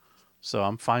 so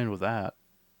I'm fine with that.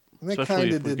 And they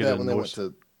kind of did that when they went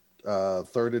to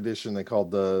third edition. They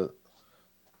called the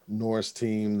Norse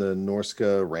team the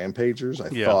Norska Rampagers, I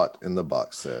thought, in the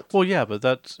box set. Well, yeah, but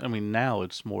now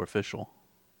it's more official.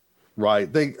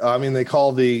 Right. They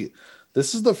call this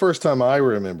is the first time I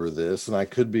remember this, and I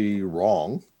could be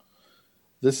wrong.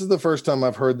 This is the first time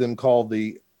I've heard them call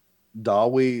the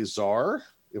Dawi Zar,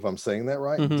 if I'm saying that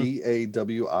right,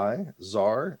 Dawi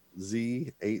Zar,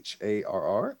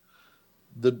 Zharr,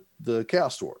 the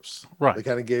Chaos Dwarfs. Right. They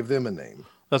kind of gave them a name.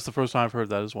 That's the first time I've heard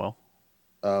that as well.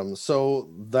 So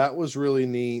that was really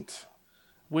neat.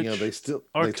 Which they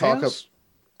are talk up.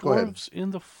 Go ahead.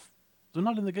 They're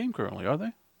not in the game currently, are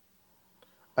they?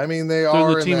 I mean, they're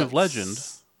are the team of legend.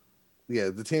 Yeah,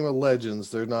 the team of legends.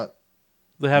 They're not.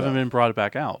 They haven't been brought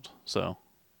back out, so.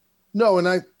 No, and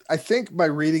I think by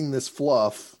reading this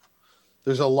fluff,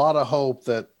 there's a lot of hope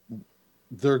that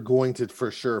they're going to for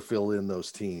sure fill in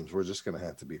those teams. We're just going to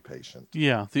have to be patient.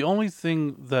 Yeah, the only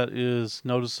thing that is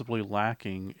noticeably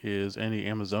lacking is any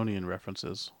Amazonian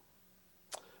references.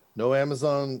 No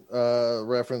Amazon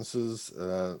references.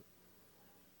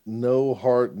 No,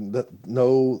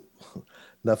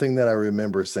 nothing that I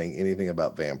remember saying anything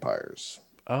about vampires.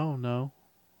 Oh, no.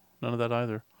 None of that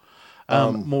either.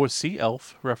 More sea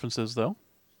elf references, though.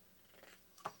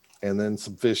 And then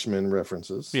some fishmen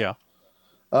references. Yeah.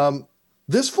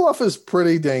 This fluff is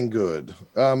pretty dang good.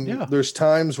 There's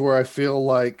times where I feel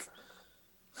like,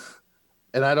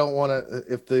 and I don't want to,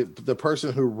 if the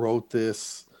person who wrote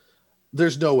this,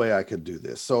 there's no way I could do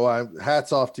this. So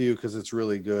hats off to you because it's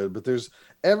really good. But there's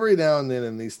every now and then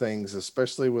in these things,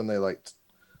 especially when they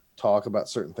talk about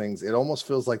certain things, it almost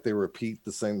feels like they repeat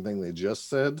the same thing they just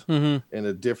said in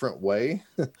a different way.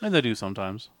 And they do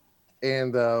sometimes.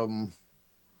 And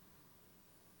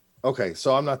okay,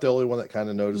 so I'm not the only one that kind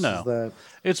of notices that.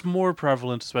 It's more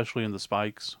prevalent, especially in the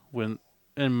spikes.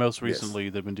 And most recently,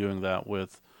 they've been doing that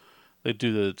with, they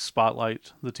do the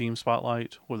spotlight, the team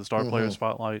spotlight, or the star player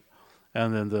spotlight,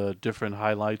 and then the different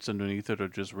highlights underneath it are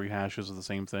just rehashes of the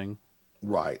same thing.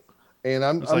 Right. And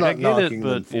I'm not knocking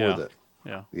them for that.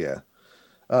 Yeah. Yeah.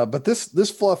 But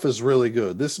this fluff is really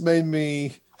good. This made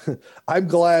me... I'm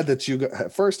glad that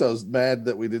at first I was mad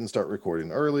that we didn't start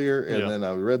recording earlier, and then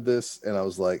I read this and I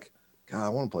was like, God, I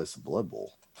want to play some Blood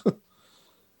Bowl.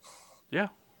 Yeah.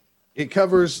 It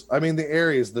covers, the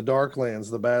areas, the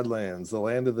Darklands, the Badlands, the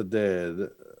Land of the Dead,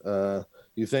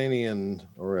 Euthanian,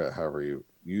 or however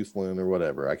Youthlin or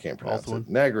whatever, I can't pronounce it.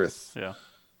 Nagrith. Yeah.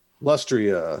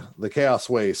 Lustria, the Chaos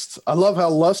Wastes. I love how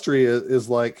Lustria is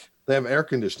they have air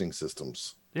conditioning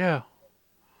systems. Yeah.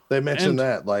 They mentioned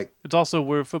that, it's also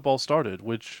where football started,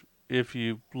 which if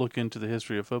you look into the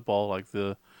history of football,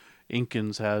 the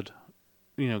Incans had,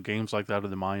 games like that, or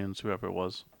the Mayans, whoever it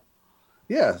was.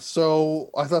 Yeah, so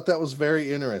I thought that was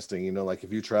very interesting.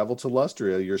 If you travel to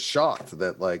Lustria, you're shocked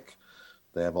that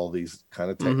they have all these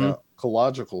kind of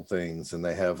technological things, and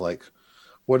they have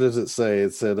What does it say?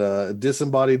 It said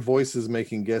disembodied voices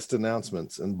making guest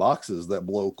announcements and boxes that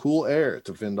blow cool air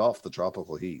to fend off the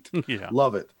tropical heat. Yeah.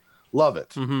 Love it. Love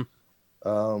it.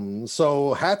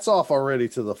 So hats off already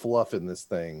to the fluff in this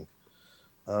thing.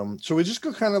 Should we just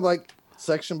go kind of like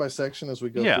section by section as we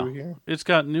go through here? It's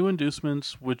got new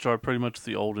inducements, which are pretty much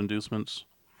the old inducements.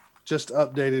 Just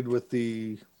updated with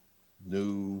the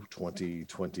new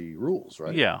 2020 rules,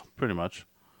 right? Yeah, pretty much.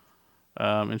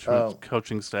 Instrument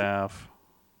coaching staff.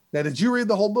 Now, did you read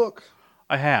the whole book?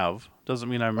 I have. Doesn't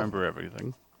mean I remember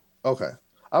everything. Okay.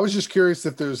 I was just curious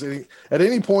if there's at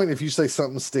any point, if you say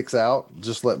something sticks out,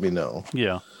 just let me know.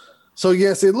 Yeah. So,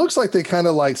 yes, it looks like they kind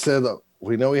of like said,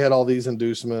 we know we had all these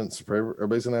inducements.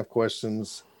 Everybody's going to have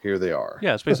questions. Here they are.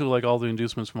 Yeah, it's basically like all the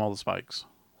inducements from all the spikes.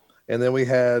 And then we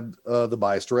had the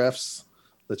biased refs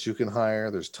that you can hire.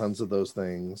 There's tons of those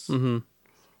things.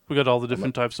 We got all the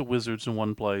different types of wizards in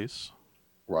one place.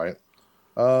 Right.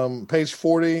 Page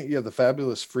 40, you have the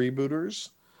fabulous freebooters.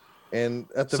 And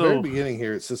at the very beginning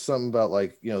here, it says something about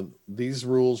like, these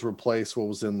rules replace what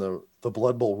was in the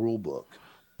Blood Bowl rule book.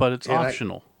 But it's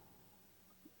optional.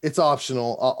 It's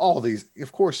optional. All these,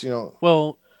 of course,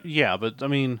 Well, yeah, but I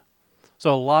mean,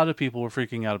 so a lot of people were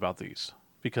freaking out about these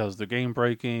because they're game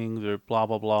breaking, they're blah,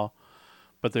 blah, blah.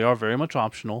 But they are very much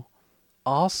optional.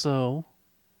 Also,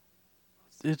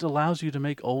 it allows you to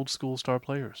make old school star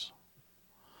players.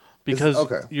 Because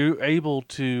you're able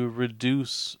to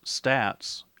reduce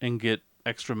stats and get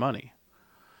extra money.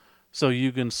 So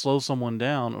you can slow someone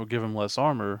down or give them less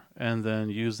armor and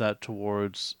then use that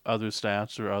towards other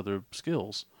stats or other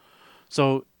skills.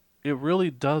 So it really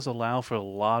does allow for a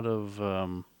lot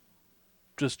of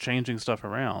just changing stuff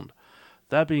around.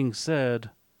 That being said,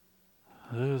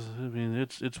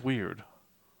 it's weird.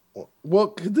 Well,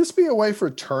 could this be a way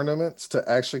for tournaments to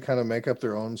actually kind of make up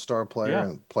their own star player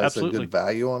and place a good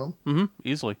value on them? Mm-hmm.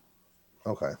 Easily.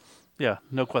 Okay. Yeah,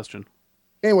 no question.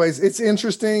 Anyways, it's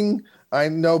interesting. I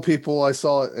know people, I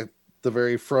saw it at the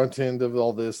very front end of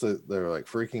all this, that they're like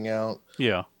freaking out.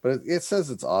 Yeah. But it says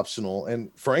it's optional. And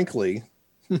frankly,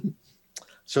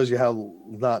 shows you how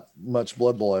not much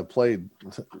Blood Bowl I've played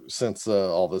since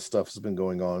all this stuff has been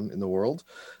going on in the world,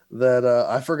 that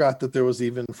I forgot that there was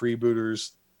even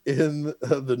freebooters in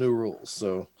the new rules.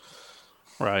 So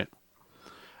right.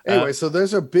 Anyway, so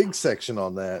there's a big section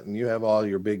on that, and you have all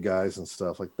your big guys and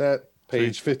stuff like that.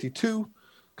 Page 52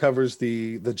 covers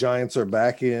the Giants are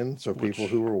back in, so people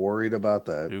who were worried about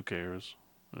that. Who cares?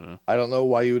 I don't know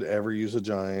why you would ever use a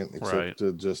Giant except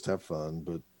to just have fun,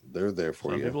 but they're there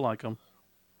for you. Some people like them.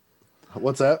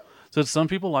 What's that? So some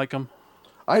people like them.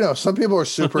 I know. Some people are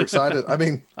super excited. I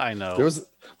mean, I know.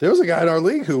 There was a guy in our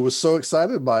league who was so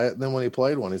excited by it. And then when he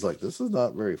played one, he's like, this is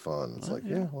not very fun. It's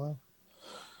well.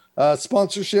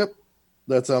 Sponsorship,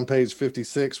 that's on page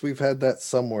 56. We've had that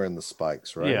somewhere in the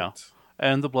spikes, right? Yeah.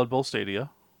 And the Blood Bowl Stadia.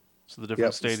 So the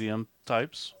different stadium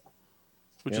types,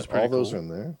 which is pretty cool. All those are in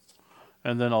there.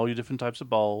 And then all your different types of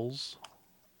balls.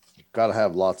 Got to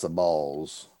have lots of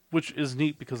balls. Which is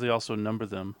neat because they also number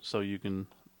them, so you can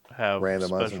have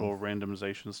special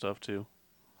randomization stuff too.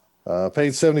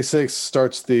 Page 76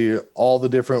 starts all the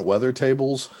different weather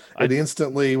tables. And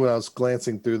instantly, when I was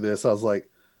glancing through this, I was like,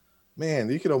 man,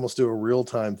 you could almost do a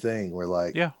real-time thing where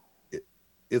like,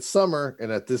 it's summer,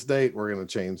 and at this date, we're going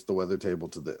to change the weather table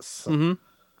to this. Mm-hmm.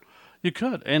 You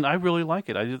could, and I really like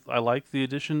it. I like the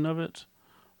addition of it.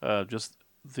 Just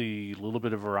the little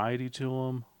bit of variety to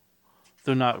them.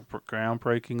 They're not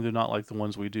groundbreaking. They're not like the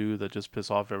ones we do that just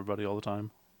piss off everybody all the time.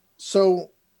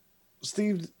 So,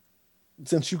 Steve,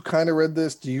 since you kind of read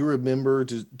this, do you remember,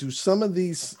 do some of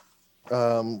these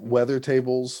weather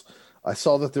tables, I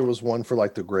saw that there was one for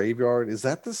like the graveyard. Is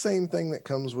that the same thing that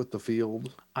comes with the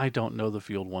field? I don't know the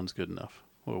field one's good enough.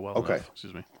 Or well enough.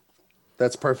 Excuse me.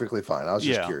 That's perfectly fine. I was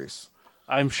just curious.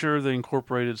 I'm sure they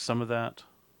incorporated some of that.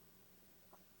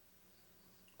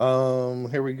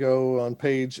 Here we go on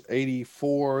page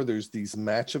 84. There's these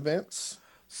match events.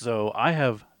 So I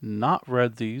have not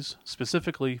read these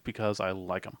specifically because I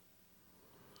like them.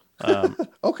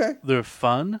 Okay. They're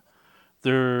fun.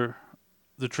 They're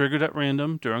triggered at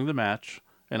random during the match,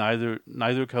 and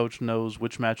neither coach knows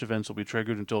which match events will be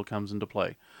triggered until it comes into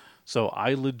play. So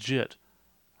I legit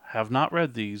have not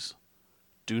read these,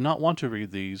 do not want to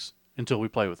read these until we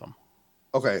play with them.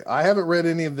 Okay, I haven't read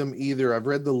any of them either. I've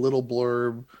read the little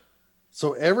blurb.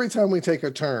 So every time we take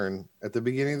a turn at the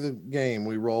beginning of the game,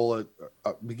 we roll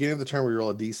beginning of the turn we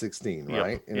roll a D16,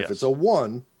 right? And if it's a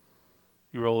 1,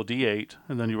 you roll a D8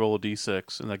 and then you roll a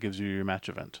D6, and that gives you your match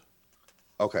event.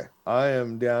 Okay, I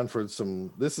am down for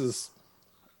some. This is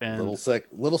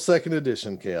little second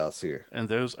edition chaos here, and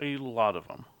there's a lot of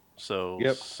them. So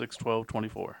 6, 12,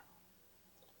 24.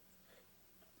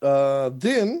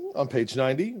 Then on page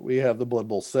 90, we have the Blood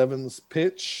Bowl 7's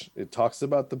pitch. It talks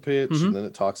about the pitch, and then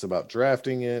it talks about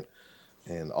drafting it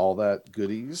and all that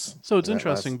goodies. So it's And that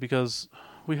interesting because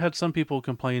we had some people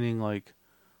complaining like,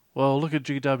 well, look at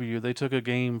GW. They took a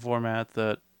game format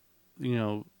that,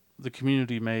 the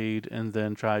community made and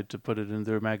then tried to put it in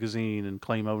their magazine and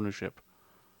claim ownership.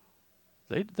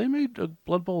 They made a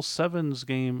Blood Bowl 7's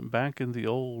game back in the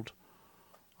old,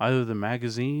 either the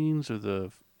magazines or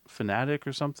the Fanatic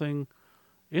or something.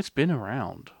 It's been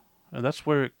around, and that's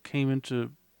where it came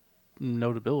into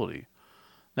notability.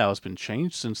 Now it's been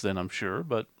changed since then, I'm sure,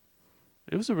 but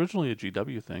it was originally a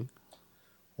GW thing.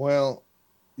 Well,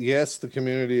 yes, the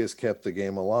community has kept the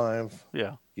game alive.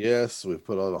 Yeah. Yes, we've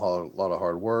put out a lot of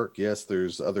hard work. Yes,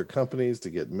 there's other companies to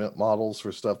get models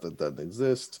for stuff that doesn't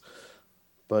exist.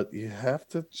 But you have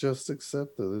to just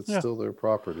accept that it's still their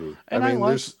property. And I mean,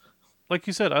 there's... Like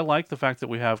you said, I like the fact that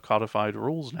we have codified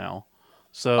rules now.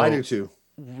 So I do too.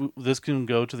 This can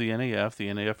go to the NAF. The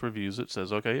NAF reviews it,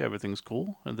 says, okay, everything's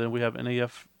cool. And then we have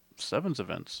NAF 7's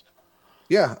events.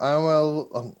 Yeah,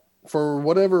 for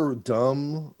whatever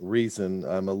dumb reason,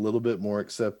 I'm a little bit more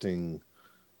accepting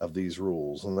of these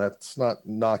rules. And that's not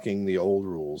knocking the old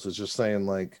rules. It's just saying,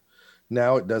 like,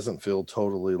 now it doesn't feel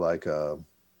totally like a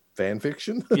fan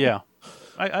fiction. Yeah,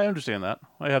 I understand that.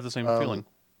 I have the same feeling.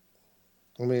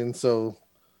 I mean, so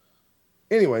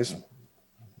anyways,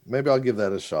 maybe I'll give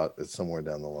that a shot at somewhere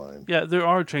down the line. Yeah, there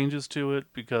are changes to it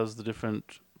because the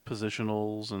different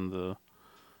positionals and the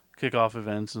kickoff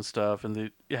events and stuff, and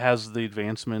it has the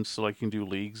advancements, so like you can do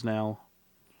leagues now.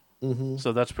 Mm-hmm.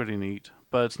 So that's pretty neat.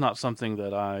 But it's not something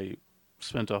that I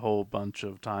spent a whole bunch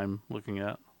of time looking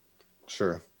at.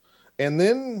 Sure. And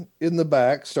then in the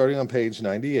back, starting on page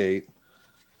 98,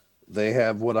 they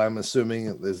have what I'm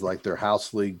assuming is like their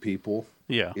house league people.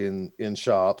 Yeah. In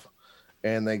shop,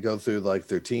 and they go through like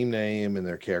their team name and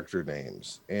their character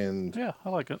names. And yeah, I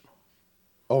like it.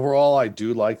 Overall, I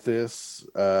do like this.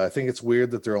 I think it's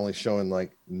weird that they're only showing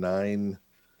like 9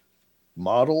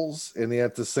 models, and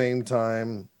at the same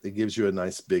time, it gives you a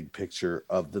nice big picture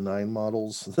of the 9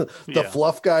 models. The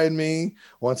fluff guy in me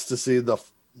wants to see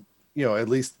at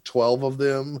least 12 of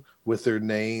them with their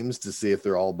names to see if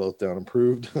they're all both down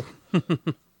approved.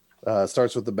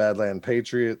 Starts with the Badland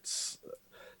Patriots.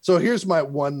 So here's my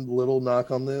one little knock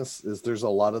on this is there's a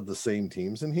lot of the same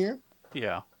teams in here.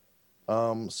 Yeah.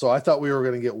 So I thought we were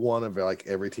going to get one of like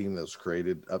every team that was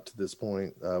created up to this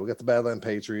point. We got the Badland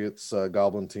Patriots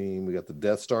Goblin team. We got the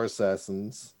Death Star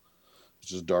Assassins,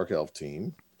 which is a Dark Elf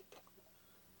team.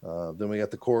 Then we got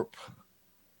the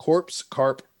Corpse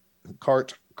Cart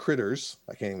Critters.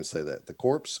 I can't even say that. The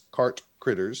Corpse Cart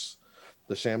Critters,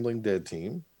 the Shambling Dead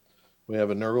team. We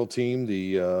have a Nurgle team,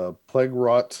 the Plague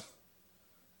Rot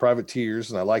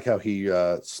Privateers, and I like how he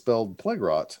spelled Plague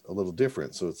Rot a little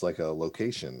different, so it's like a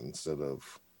location instead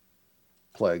of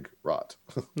Plague Rot.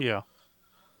 Yeah.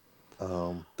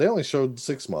 They only showed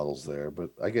 6 models there, but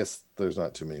I guess there's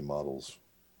not too many models.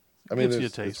 I mean,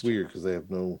 it's weird because they have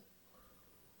no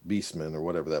beastmen or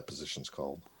whatever that position's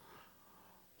called.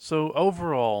 So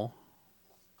overall,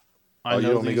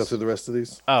 you want me to go through the rest of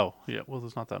these? Oh, yeah. Well,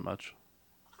 there's not that much.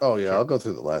 Oh, yeah, sure. I'll go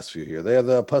through the last few here. They have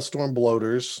the Puststorm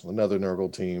Bloaters, another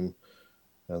Nurgle team.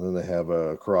 And then they have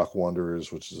Karok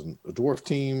Wanderers, which is a dwarf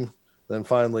team. Then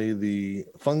finally the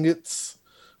Fungits,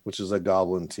 which is a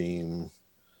goblin team.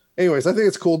 Anyways, I think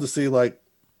it's cool to see like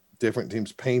different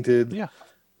teams painted. Yeah.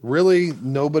 Really,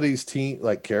 nobody's team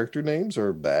like character names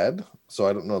are bad. So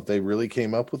I don't know if they really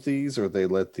came up with these or they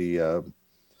let the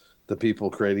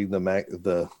people creating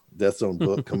the Death Zone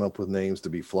book come up with names to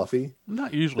be fluffy.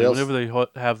 Not usually. Whenever they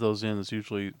have those in, it's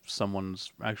usually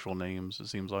someone's actual names, it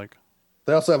seems like.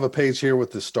 They also have a page here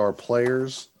with the star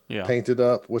players painted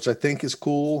up, which I think is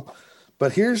cool.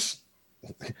 But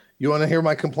you want to hear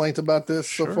my complaint about this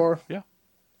so far? Yeah.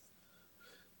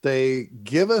 They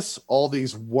give us all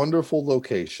these wonderful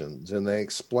locations and they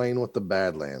explain what the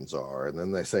Badlands are. And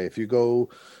then they say, if you go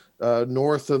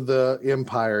north of the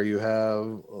Empire, you have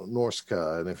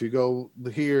Norska. And if you go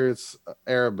here, it's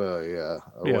Araba,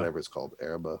 whatever it's called.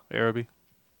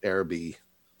 Araby.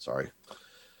 Sorry.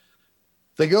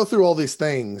 They go through all these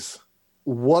things.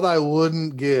 What I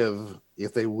wouldn't give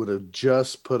if they would have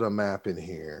just put a map in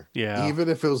here. Yeah. Even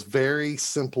if it was very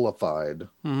simplified.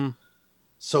 Mm-hmm.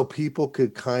 So people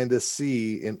could kind of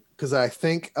see, because I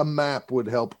think a map would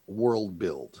help world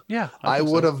build. Yeah. I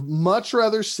would have much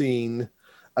rather seen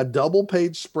a double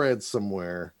page spread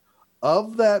somewhere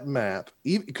of that map.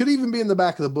 It could even be in the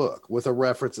back of the book with a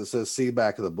reference that says see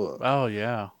back of the book. Oh,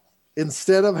 yeah.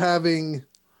 Instead of having...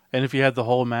 And if you had the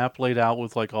whole map laid out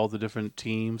with like all the different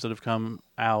teams that have come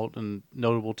out and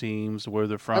notable teams, where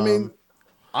they're from. I mean,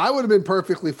 I would have been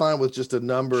perfectly fine with just a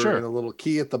number Sure. and a little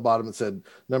key at the bottom that said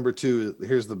number 2.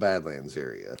 Here's the Badlands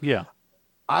area. Yeah.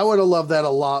 I would have loved that a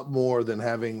lot more than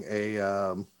having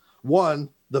a one.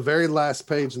 The very last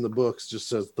page in the books just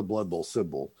says the Blood Bowl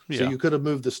symbol. So Yeah. you could have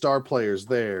moved the star players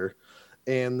there,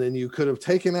 and then you could have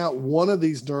taken out one of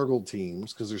these Nurgle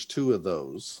teams because there's 2 of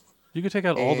those. You could take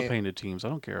out all the And- painted teams. I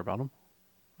don't care about them.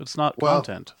 It's not Well-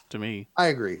 content to me. I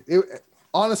agree.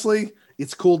 Honestly,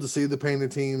 it's cool to see the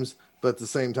painted teams, but at the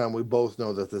same time, we both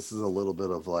know that this is a little bit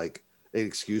of like an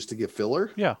excuse to get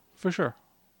filler. Yeah, for sure.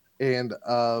 And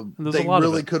there's they a lot of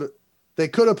really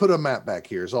it. could have put a map back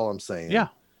here. Is all I'm saying. Yeah.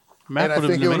 Map And I would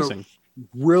have think been it would've- amazing.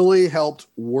 Really helped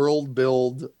world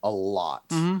build a lot.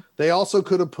 Mhm. They also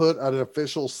could have put an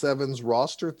official Sevens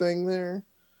roster thing there,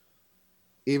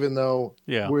 even though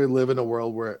Yeah. we live in a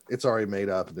world where it's already made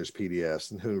up and there's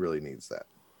PDFs, and who really needs that?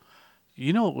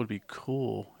 You know what would be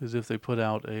cool is if they put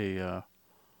out a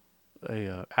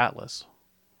atlas.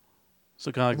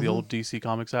 So kind of like the Mhm. old DC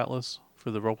Comics atlas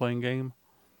for the role playing game.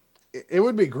 It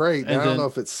would be great. And And I don't then- know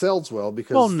if it sells well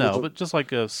because Well, no, but just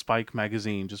like a Spike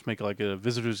magazine, just make it like a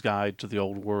visitor's guide to the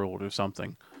old world or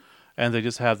something. And they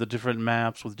just have the different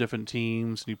maps with different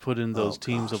teams, and you put in those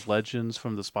teams of legends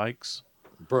from the Spikes.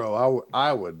 bro,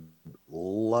 I would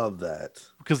love that.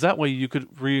 Because that way you could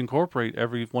reincorporate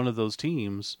every one of those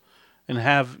teams and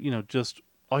have, just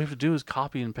all you have to do is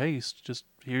copy and paste. Just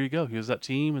here you go. Here's that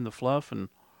team and the fluff, and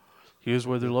here's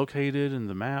where they're located and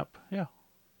the map. Yeah.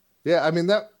 Yeah, I mean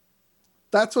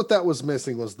that's what that was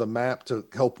missing was the map to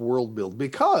help world build.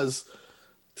 Because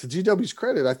to GW's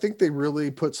credit, I think they really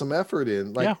put some effort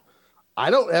in. Like Yeah. I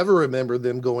don't ever remember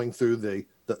them going through the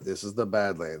this is the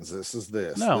Badlands, this is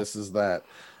this, No. this is that,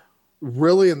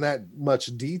 really in that much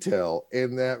detail,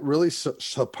 and that really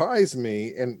surprised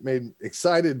me and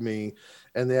excited me,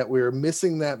 and that we were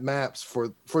missing that maps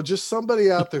for just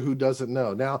somebody out there who doesn't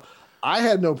know. Now, I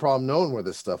had no problem knowing where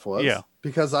this stuff was, Yeah.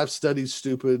 because I've studied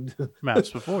stupid. Maps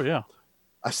before, yeah.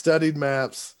 I studied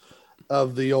maps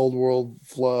of the old world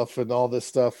fluff and all this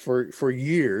stuff for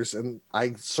years, and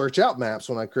I search out maps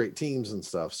when I create teams and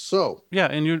stuff. So Yeah,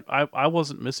 and I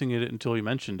wasn't missing it until you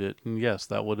mentioned it. And yes,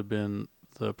 that would have been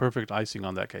the perfect icing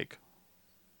on that cake.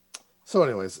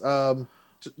 anyways,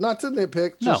 not to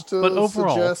nitpick, No, just to but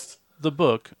overall, suggest. the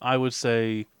book, I would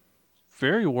say,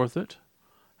 very worth it.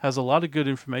 Has a lot of good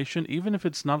information, even if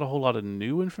it's not a whole lot of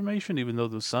new information, even though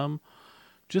there's some.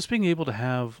 Just being able to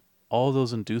have all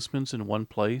those inducements in one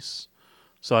place.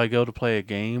 So I go to play a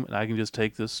game, and I can just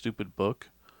take this stupid book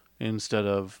instead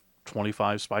of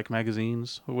 25 Spike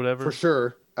magazines or whatever. For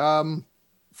sure.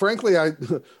 Frankly,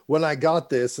 when I got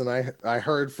this and I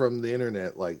heard from the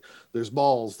internet, like there's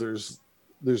balls, there's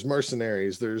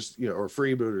mercenaries, there's or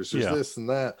freebooters, there's Yeah. this and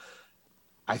that.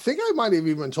 I think I might have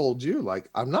even told you, like,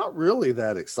 I'm not really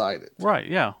that excited. Right,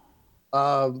 yeah.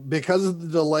 Because of the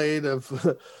delay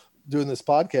of doing this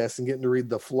podcast and getting to read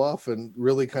the fluff and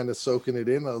really kind of soaking it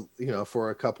in, for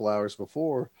a couple hours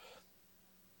before.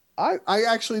 I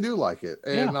actually do like it,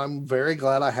 and I'm very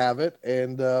glad I have it.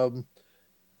 And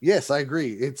yes, I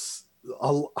agree.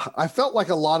 I felt like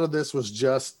a lot of this was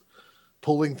just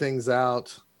pulling things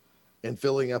out and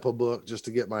filling up a book just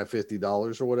to get my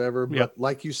 $50 or whatever. But Yep.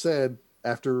 like you said,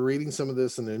 after reading some of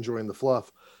this and enjoying the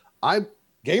fluff,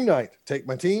 game night, take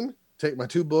my team, take my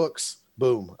 2 books,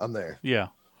 boom, I'm there. Yeah.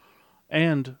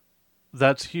 And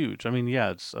that's huge. I mean, yeah,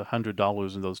 it's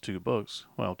 $100 in those 2 books.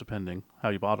 Well, depending how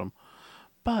you bought them.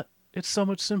 But it's so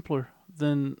much simpler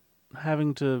than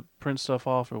having to print stuff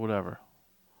off or whatever.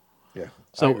 Yeah. I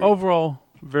So agree. overall,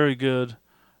 very good.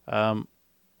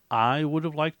 I would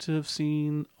have liked to have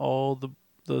seen all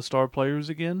the star players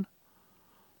again.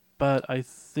 But I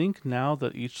think now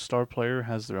that each star player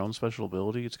has their own special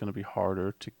ability, it's going to be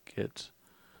harder to get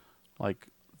like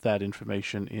that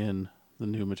information in the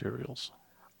new materials.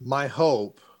 My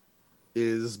hope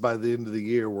is by the end of the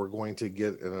year, we're going to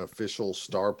get an official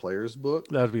star players book,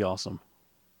 That'd be awesome.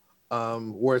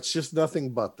 where it's just nothing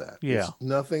but that. Yeah. It's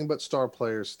nothing but star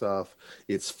player stuff.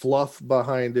 It's fluff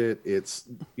behind it. It's,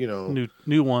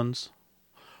 New ones.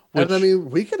 and I mean,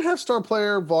 we could have Star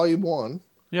Player Volume 1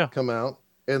 Yeah. come out,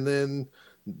 and then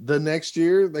the next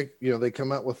year they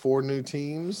come out with 4 new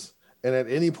teams, and at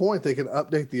any point they can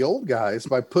update the old guys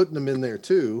by putting them in there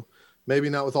too. Maybe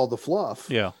not with all the fluff.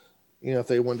 Yeah. If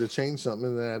they wanted to change something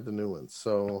and then add the new ones.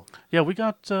 So Yeah, we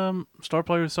got star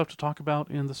player stuff to talk about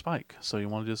in the Spike. So you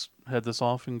want to just head this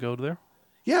off and go to there?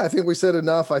 yeah, I think we said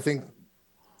enough. I think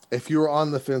if you were on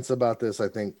the fence about this, I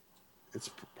think it's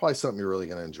probably something you're really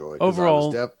going to enjoy. 'Cause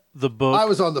Overall, the book. I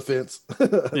was on the fence,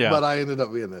 Yeah. but I ended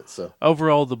up being it. So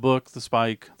Overall, the book, the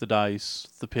Spike, the dice,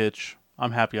 the pitch.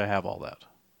 I'm happy I have all that.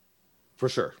 for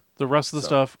sure. The rest of the So.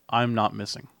 stuff I'm not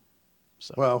missing.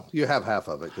 So Well, you have half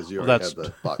of it because you well, already had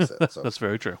the box set. So. that's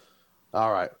very true.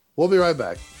 All right. We'll be right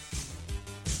back.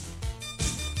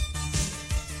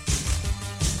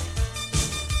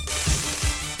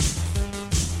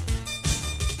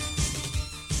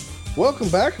 Welcome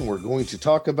back, and we're going to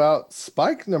talk about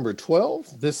Spike number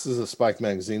 12. This is a Spike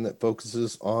magazine that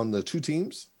focuses on the two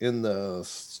teams in the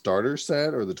starter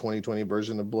set or the 2020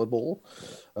 version of Blood Bowl,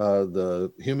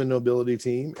 the Human Nobility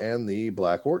team and the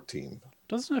Black Orc team.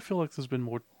 Doesn't it feel like there's been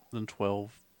more than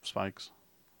 12 Spikes?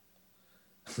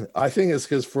 I think it's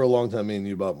because for a long time, me and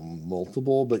you bought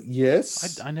multiple, but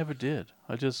yes. I never did.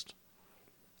 I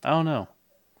don't know.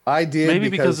 I did. Maybe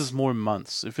because it's more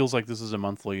months. It feels like this is a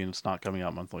monthly and it's not coming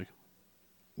out monthly.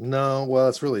 No, well,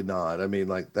 it's really not. I mean,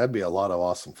 like, that'd be a lot of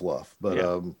awesome fluff, but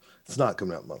Yeah. It's not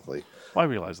coming out monthly. Well, I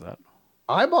realize that.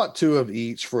 I bought two of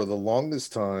each for the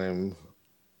longest time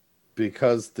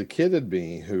because the kid in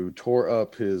me who tore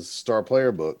up his star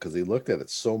player book because he looked at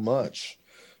it so much,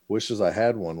 wishes I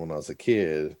had one when I was a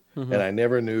kid. Mm-hmm. And I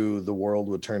never knew the world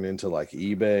would turn into like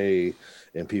eBay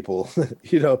and people,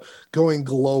 going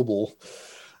global.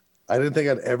 I didn't think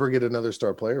I'd ever get another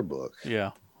star player book.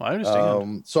 Yeah, I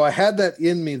understand. So I had that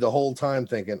in me the whole time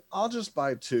thinking, I'll just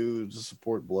buy two to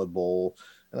support Blood Bowl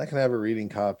and I can have a reading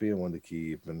copy and one to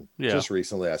keep. And just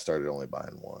recently I started only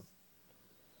buying one.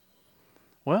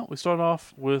 Well, we start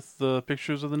off with the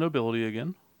pictures of the nobility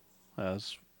again,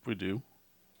 as we do.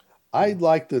 I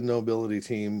like the nobility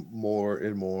team more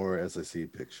and more as I see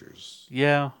pictures.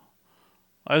 Yeah.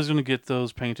 I was going to get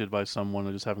those painted by someone.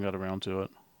 I just haven't got around to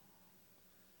it.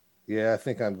 Yeah, I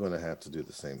think I'm going to have to do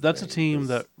the same That's thing. a team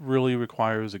that really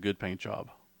requires a good paint job.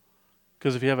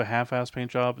 Because if you have a half-assed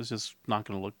paint job, it's just not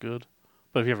going to look good.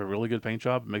 But if you have a really good paint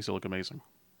job, it makes it look amazing.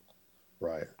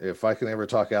 Right. If I can ever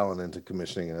talk Alan into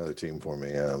commissioning another team for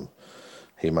me,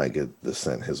 he might get this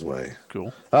sent his way.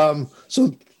 Cool.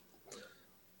 So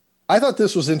I thought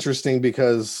this was interesting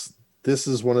because this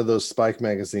is one of those Spike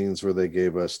magazines where they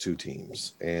gave us two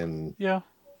teams. And yeah,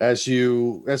 as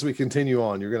we continue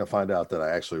on, you're going to find out that I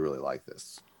actually really like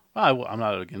this. I'm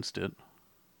not against it.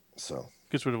 So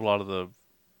gets rid of a lot of the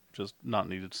just not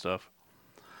needed stuff.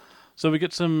 So we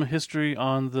get some history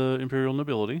on the Imperial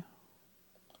Nobility.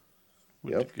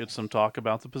 We get some talk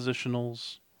about the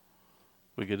positionals.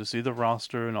 We get to see the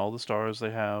roster and all the stars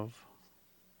they have.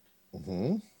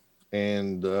 Mm-hmm.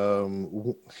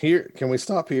 And here, can we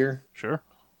stop here? Sure.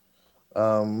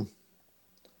 I'm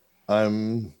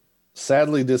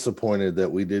sadly disappointed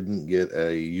that we didn't get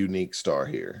a unique star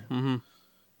here. Mm-hmm.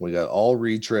 We got all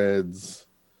retreads.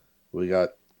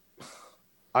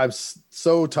 I'm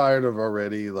so tired of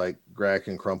already like Grack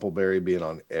and Crumpleberry being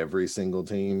on every single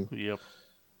team. Yep.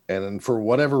 And then for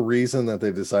whatever reason that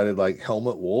they decided like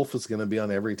Helmut Wolf is going to be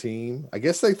on every team. I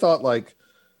guess they thought like,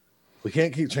 we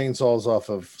can't keep chainsaws off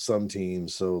of some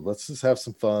teams, so let's just have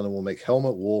some fun and we'll make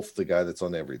Helmut Wolf the guy that's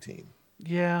on every team.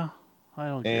 Yeah, I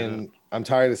don't get it. And I'm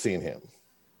tired of seeing him.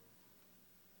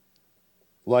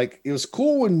 Like, it was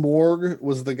cool when Morg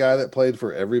was the guy that played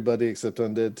for everybody except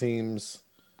undead teams.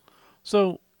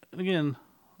 So, again,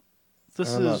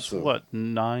 this is,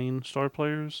 9 star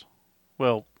players?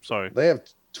 Well, sorry. They have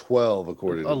 12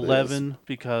 according to 11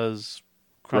 because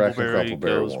Crumpleberry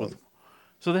goes with...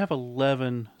 So they have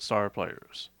 11 star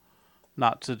players.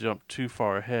 Not to jump too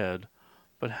far ahead,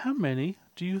 but how many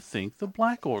do you think the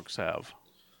Black Orcs have?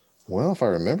 Well, if I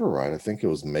remember right, I think it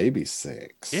was maybe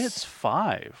 6. It's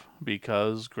 5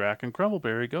 because Grack and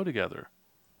Crumpleberry go together.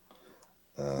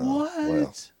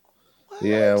 What? Well,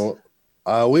 yeah,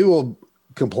 well, we will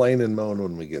complain and moan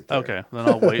when we get there. Okay, then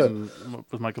I'll wait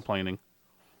with my complaining.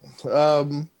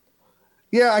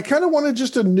 Yeah, I kind of wanted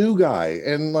just a new guy,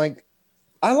 and like,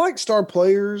 I like star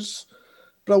players,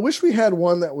 but I wish we had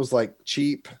one that was like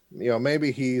cheap.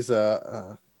 Maybe he's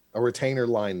a retainer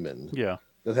lineman. Yeah.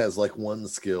 That has like one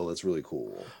skill that's really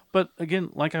cool. But again,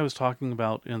 like I was talking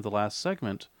about in the last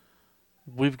segment,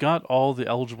 we've got all the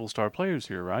eligible star players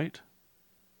here, right?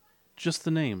 Just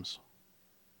the names.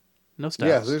 No stats.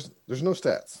 Yeah, there's no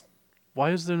stats.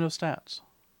 Why is there no stats?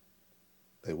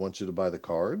 They want you to buy the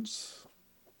cards?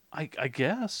 I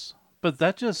guess. But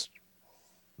that just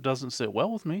doesn't sit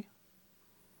well with me.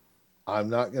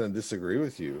 I'm not going to disagree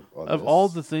with you on Of this. all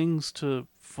the things to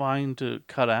find to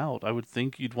cut out, I would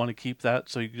think you'd want to keep that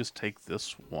so you just take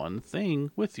this one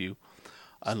thing with you.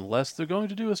 Unless they're going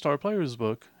to do a star players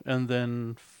book, and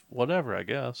then whatever, I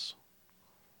guess.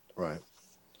 Right.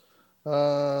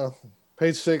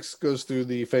 Page 6 goes through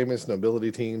the famous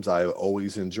nobility teams. I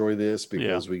always enjoy this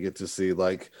because we get to see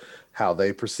like how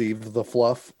they perceive the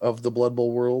fluff of the Blood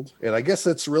Bowl world. And I guess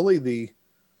it's really the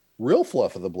real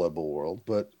fluff of the Blood Bowl world,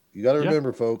 but You got to Yeah.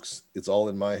 remember, folks, it's all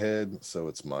in my head, so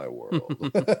it's my world.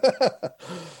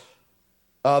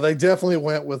 They definitely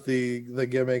went with the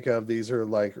gimmick of these are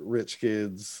like rich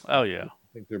kids. Oh yeah.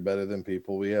 I think they're better than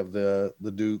people. We have the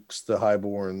dukes, the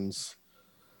highborns,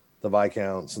 the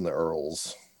viscounts, and the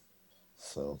earls.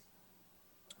 So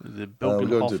The we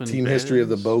go into Bogenhofen team history of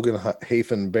the Bears.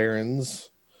 Bogenhafen Barons,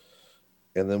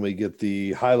 and then we get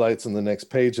the highlights on the next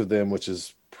page of them, which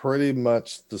is pretty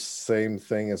much the same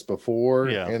thing as before.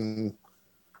 Yeah. And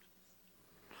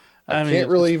I I mean, can't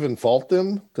really even fault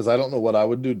them because I don't know what I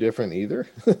would do different either.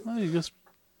 well, you just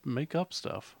make up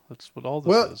stuff. That's what all this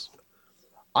Well, is.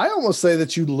 I almost say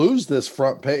that you lose this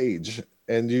front page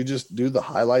and you just do the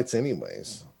highlights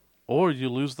anyways. Or you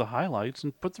lose the highlights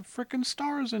and put the frickin'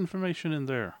 stars information in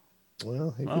there.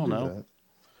 Well, you I could don't do know.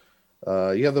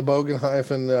 that. You have the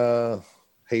Bogenhafen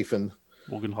Hafen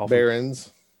Bogenhofen.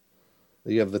 Barons.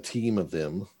 You have the team of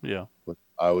them. Yeah.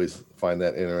 I always find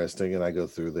that interesting, and I go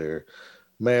through there.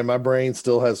 Man, my brain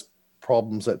still has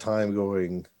problems at time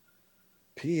going,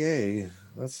 PA?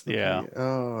 That's the Yeah. PA.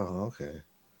 Oh, okay.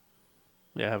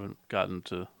 Yeah, I haven't gotten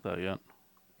to that yet.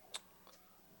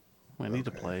 We need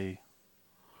to play.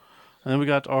 And then we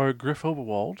got our Griff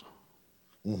Oberwald,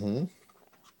 Mm-hmm.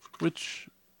 which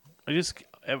I just,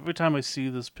 every time I see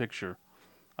this picture,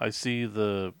 I see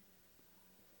the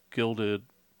gilded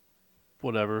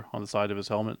whatever on the side of his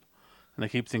helmet, and I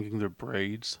keep thinking they're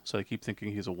braids, so I keep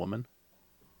thinking he's a woman.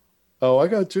 Oh, I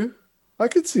got you. I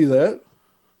could see that.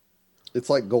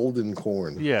 It's like golden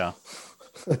corn. Yeah.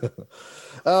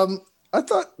 I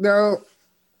thought, now,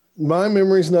 my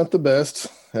memory's not the best,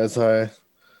 as I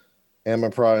am a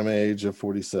prime age of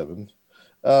 47.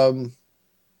 To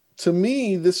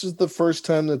me, this is the first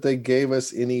time that they gave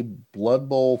us any Blood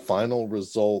Bowl final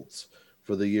results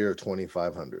for the year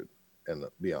 2500 and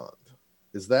beyond.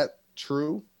 Is that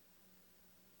true?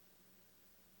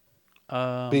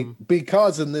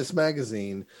 Because in this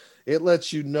magazine, it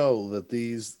lets you know that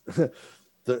these,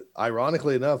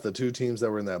 ironically enough, the two teams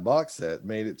that were in that box set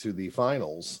made it to the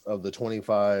finals of the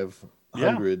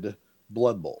 2500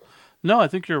 Blood Bowl. No, I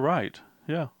think you're right.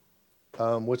 Yeah.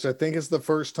 Which I think is the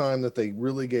first time that they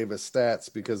really gave us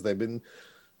stats, because they've been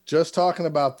just talking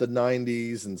about the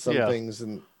 90s and some things,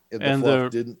 and the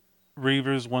fluff didn't.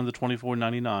 Reavers won the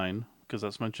 24.99 because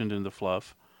that's mentioned in the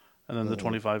fluff, and then the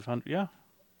 2500. Yeah.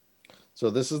 So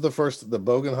this is the first. The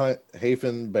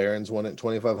Bogenhafen Barons won it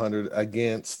 2500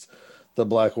 against the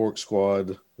Black Orc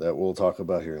squad that we'll talk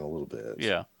about here in a little bit.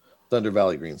 Yeah. Thunder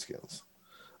Valley Greenskins.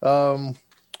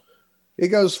 It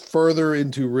goes further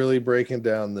into really breaking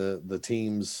down the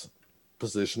team's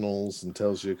positionals and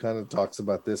tells you, kind of talks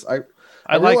about this. I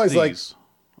like realize, these.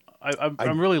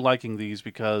 I'm really liking these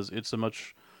because it's a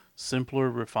much simpler,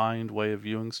 refined way of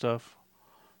viewing stuff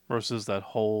versus that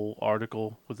whole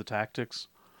article with the tactics,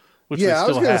 which they still I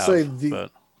was going to say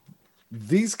but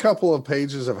these couple of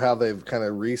pages of how they've kind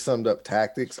of re-summed up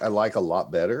tactics, I like a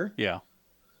lot better. Yeah.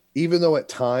 Even though at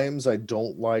times I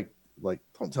don't like,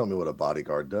 don't tell me what a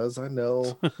bodyguard does. I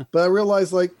know, but I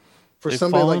realize, like, for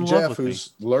somebody like Jeff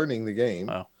who's learning the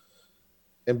game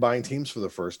and buying teams for the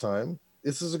first time,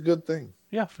 this is a good thing.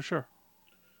 Yeah, for sure.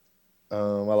 I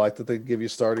like that they give you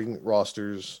starting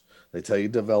rosters. They tell you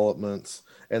developments,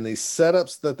 and the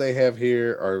setups that they have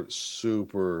here are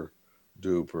super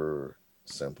duper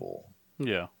simple.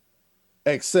 Yeah.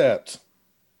 Except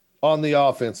on the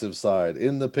offensive side,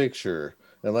 in the picture,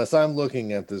 unless I'm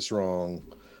looking at this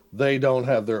wrong, they don't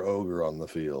have their ogre on the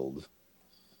field.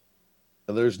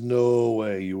 There's no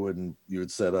way you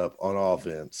would set up on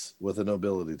offense with a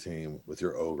nobility team with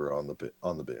your ogre on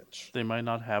the bench. They might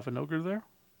not have an ogre there.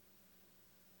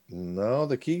 No,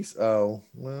 the keys. Oh,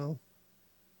 well,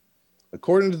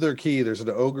 according to their key, there's an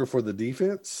ogre for the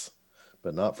defense,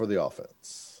 but not for the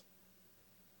offense.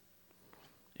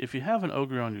 If you have an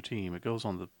ogre on your team, it goes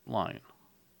on the line.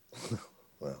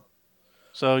 Well,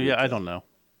 so yeah, I don't know.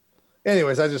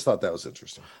 Anyways, I just thought that was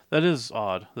interesting. That is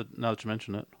odd. Now that you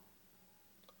mention it.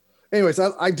 Anyways,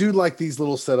 I do like these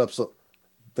little setups. So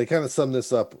they kind of sum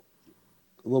this up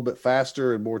a little bit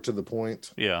faster and more to the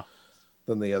point. Yeah.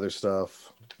 Than the other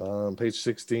stuff. Page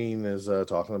 16 is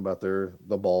talking about the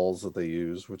balls that they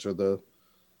use, which are the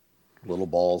little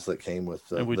balls that came with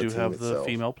the and we the do team have itself.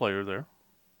 the female player there.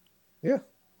 Yeah.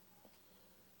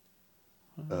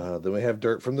 Then we have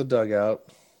Dirt from the Dugout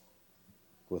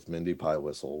with Mindy Pie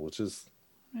Whistle, which is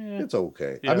it's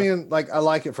okay. Yeah. I mean, like, I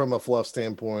like it from a fluff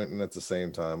standpoint, and at the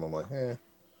same time, I'm like,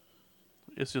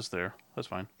 It's just there. That's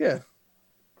fine. Yeah.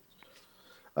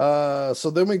 So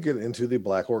then we get into the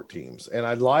Black Orc teams, and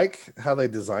I like how they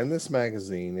designed this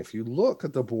magazine. If you look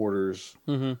at the borders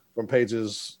from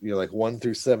pages, like 1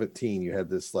 through 17, you had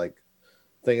this like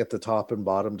thing at the top and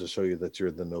bottom to show you that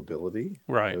you're the nobility,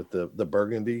 Right. with the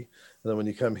burgundy. And then when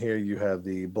you come here, you have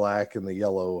the black and the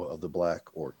yellow of the black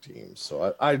orc team.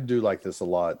 So I do like this a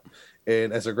lot.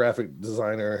 And as a graphic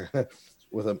designer,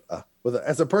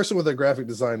 as a person with a graphic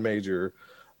design major,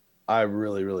 I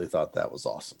really, really thought that was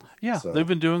awesome. Yeah, So, they've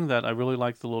been doing that. I really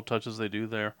like the little touches they do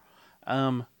there.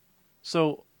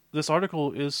 So this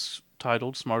article is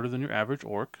titled "Smarter Than Your Average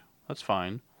Orc." That's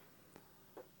fine.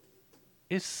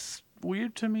 It's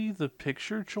weird to me the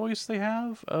picture choice they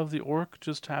have of the orc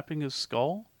just tapping his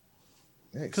skull.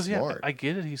 yeah, he's Because smart. I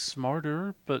get it. He's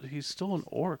smarter, but he's still an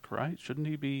orc, right? Shouldn't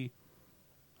he be?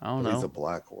 I don't But know. he's a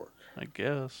black orc. I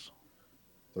guess.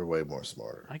 They're way more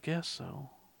smarter. I guess so.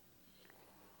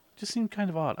 Just seemed kind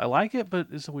of odd. I like it, but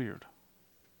it's weird.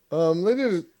 They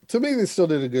did, to me, they still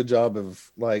did a good job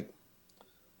of, like,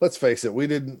 let's face it, we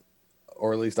didn't,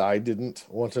 or at least I didn't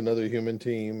want another human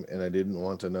team, and I didn't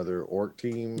want another orc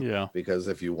team. Yeah. Because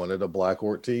if you wanted a black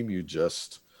orc team, you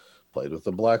just played with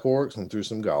the black orcs and threw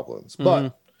some goblins. Mhm.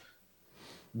 But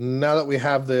now that we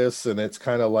have this, and it's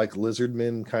kind of like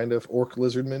lizardmen, kind of orc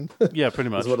lizardmen, Yeah, pretty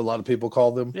much. is what a lot of people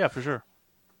call them. Yeah, for sure.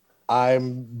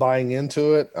 I'm buying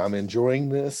into it. I'm enjoying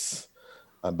this.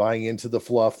 I'm buying into the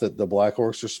fluff that the black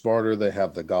orcs are smarter. They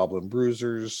have the goblin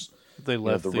bruisers. They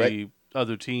left the the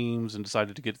other teams and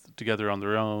decided to get together on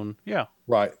their own. Yeah.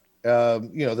 Right.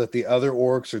 That the other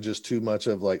orcs are just too much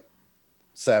of like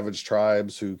savage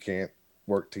tribes who can't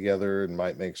work together, and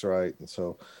might makes right. And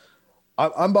so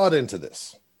I'm bought into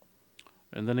this.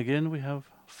 And then again, we have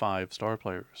 5 star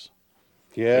players.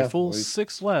 Yeah. A full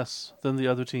 6 less than the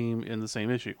other team in the same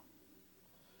issue.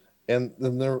 And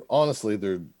then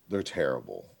they're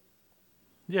terrible.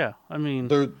 Yeah, I mean,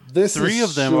 This 3 is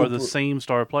of them are the super- same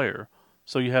star player.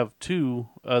 So you have 2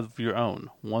 of your own.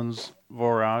 One's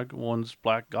Vorag, one's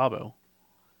Black Gobbo.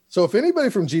 So if anybody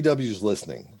from GW is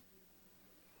listening,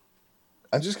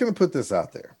 I'm just going to put this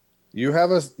out there. You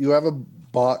have a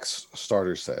box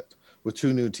starter set with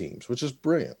 2 new teams, which is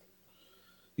brilliant.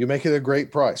 You make it a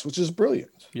great price, which is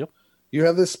brilliant. Yep. You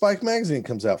have this Spike magazine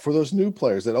comes out for those new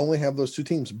players that only have those 2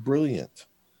 teams. Brilliant.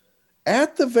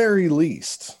 At the very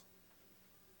least,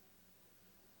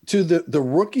 to the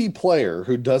rookie player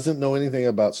who doesn't know anything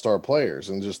about star players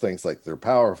and just thinks like they're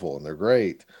powerful and they're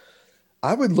great,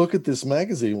 I would look at this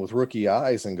magazine with rookie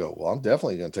eyes and go, well, I'm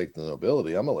definitely going to take the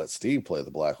nobility. I'm going to let Steve play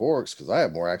the Black Orcs because I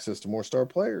have more access to more star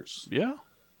players. Yeah,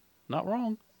 not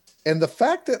wrong. And the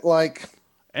fact that, like...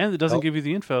 And it doesn't give you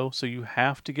the info, so you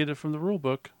have to get it from the rule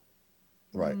book.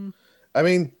 Right. I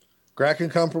mean, Grack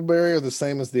and Crumpleberry are the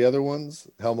same as the other ones.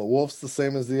 Helmut Wolf's the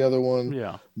same as the other one.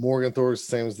 Yeah. Morgenthor's the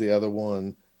same as the other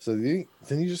one. So then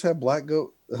you just have Black Black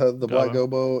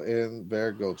Gobo and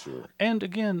Bear Gochu. And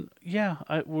again, yeah,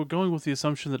 we're going with the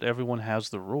assumption that everyone has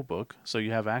the rule book, so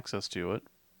you have access to it.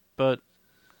 But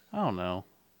I don't know.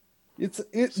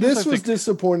 This was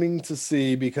disappointing to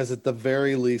see because at the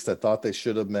very least, I thought they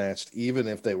should have matched, even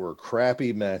if they were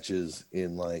crappy matches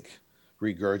in like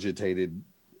regurgitated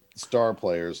star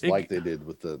players like they did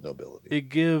with the nobility. It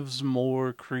gives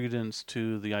more credence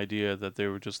to the idea that they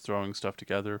were just throwing stuff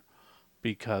together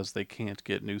because they can't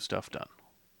get new stuff done.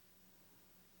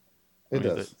 It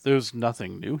does. There's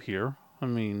nothing new here. I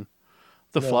mean,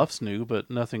 the fluff's new, but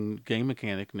nothing game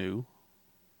mechanic new.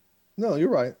 No, you're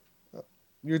right.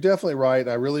 You're definitely right.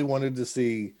 I really wanted to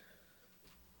see.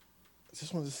 I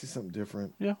just wanted to see something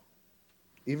different. Yeah.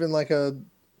 Even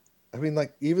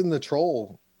even the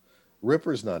troll,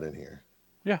 Ripper's not in here.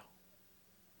 Yeah.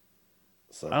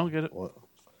 So I don't get it.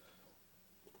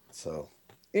 So,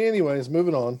 anyways,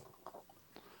 moving on.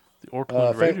 The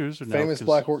Orkland Raiders are now famous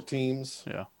Black Orc teams.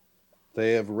 Yeah.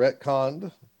 They have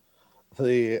retconned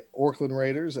the Orkland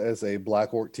Raiders as a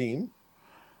Black Orc team.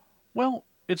 Well,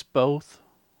 it's both.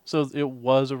 So it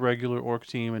was a regular orc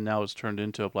team, and now it's turned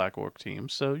into a black orc team.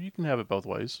 So you can have it both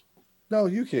ways. No,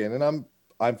 you can, and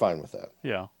I'm fine with that.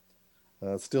 Yeah.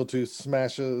 Steel Tooth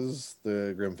Smashes,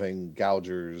 the Grimfang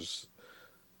Gougers,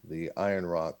 the Iron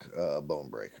Rock Bone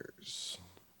Breakers,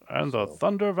 and the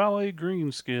Thunder Valley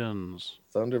Greenskins.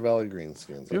 Thunder Valley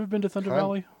Greenskins. Have you ever been to Thunder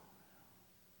Valley?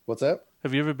 What's that?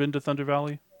 Have you ever been to Thunder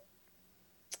Valley?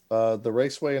 The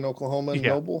Raceway in Oklahoma in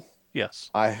Noble? Yes.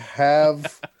 I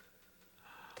have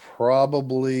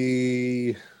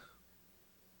probably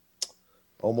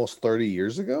almost 30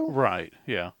 years ago. Right,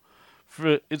 yeah.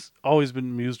 It's always been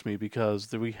amused me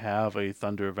because we have a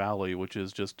Thunder Valley, which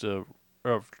is just a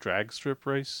drag strip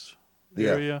race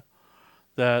area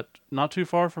that not too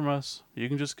far from us. You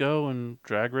can just go and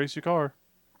drag race your car.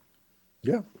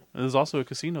 Yeah. And there's also a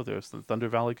casino there. It's the Thunder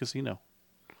Valley Casino.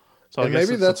 So and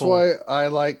maybe that's why I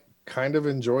like kind of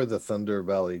enjoy the Thunder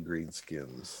Valley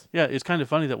Greenskins. Yeah, it's kind of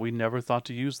funny that we never thought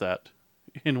to use that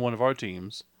in one of our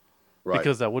teams Right.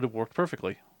 because that would have worked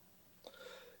perfectly.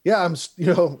 Yeah,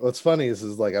 what's funny is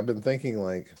like I've been thinking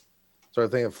like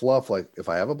started thinking fluff like if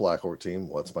I have a Black Orc team,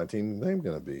 what's my team name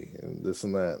gonna be? And this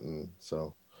and that. And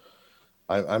so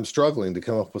I'm struggling to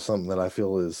come up with something that I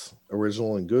feel is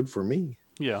original and good for me.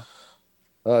 Yeah.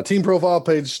 Team profile,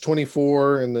 page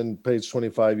 24, and then page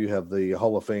 25, you have the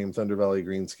Hall of Fame Thunder Valley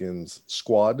Greenskins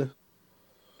squad.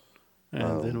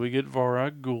 And then we get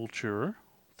Varag Gulcher,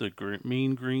 the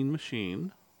mean green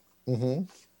machine. Mm-hmm.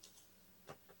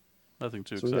 Nothing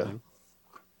too exciting.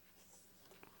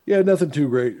 Yeah, nothing too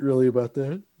great really about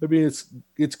that. I mean,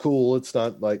 it's cool. It's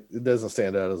not like it doesn't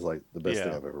stand out as like the best thing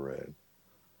I've ever read.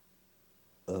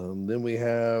 Then we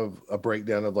have a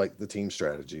breakdown of like the team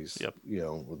strategies. Yep.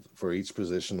 For each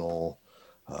positional,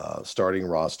 starting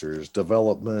rosters,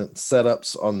 development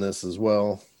setups on this as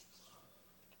well.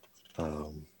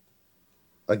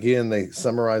 Again, they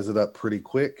summarize it up pretty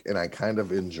quick, and I kind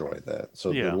of enjoy that.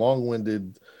 So the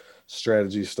long-winded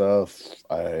strategy stuff,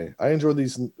 I enjoy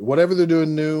these. Whatever they're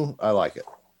doing new, I like it.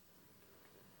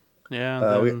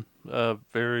 Yeah, and then a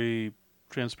very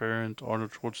transparent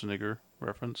Arnold Schwarzenegger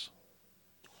reference.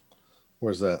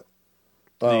 Where's that?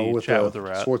 With the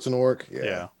rat. Schwarzenegger.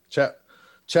 Yeah.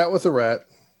 Chat with the rat.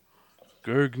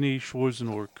 Gurgny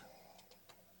Schwarzenegger.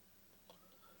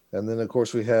 And then, of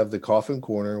course, we have the coffin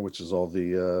corner, which is all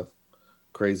the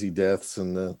crazy deaths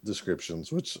and the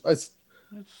descriptions, which it's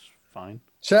fine.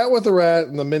 Chat with the rat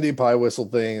and the Mindy Pie whistle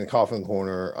thing, the coffin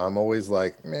corner. I'm always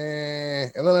like, meh.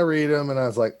 And then I read them, and I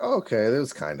was like, oh, okay, that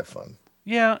was kind of fun.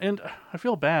 Yeah, and I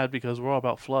feel bad because we're all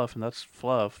about fluff, and that's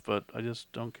fluff, but I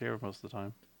just don't care most of the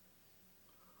time.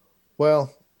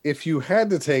 Well, if you had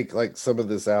to take like some of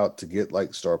this out to get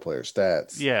like star player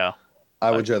stats, yeah,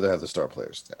 I would rather have the star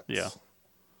player stats. Yeah.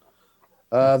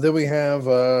 Then we have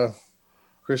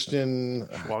Christian.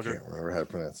 Schwager. I can't remember how to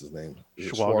pronounce his name.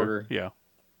 Schwager. Yeah.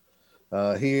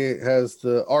 He has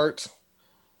the art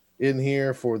in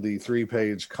here for the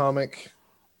 3-page comic.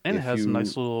 And it has a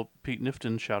nice little Pete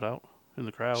Nifton shout out in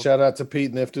the crowd. Shout out to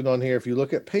Pete Nifton on here. If you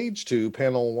look at page 2,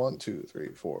 panel 1, 2,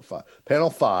 3, 4, 5, panel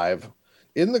 5,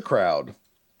 in the crowd,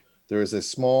 there is a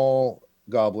small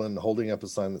goblin holding up a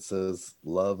sign that says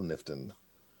 "Love Nifton."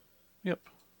 Yep.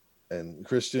 And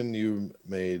Christian, you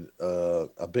made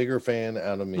a bigger fan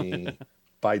out of me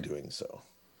by doing so.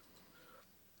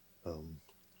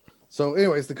 So,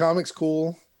 anyways, the comic's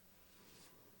cool.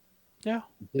 Yeah.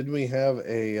 Didn't we have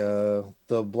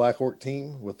the Black Orc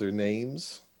team with their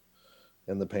names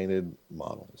and the painted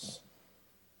models?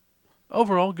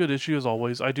 Overall, good issue as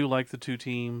always. I do like the 2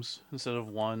 teams instead of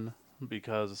 1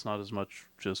 because it's not as much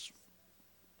just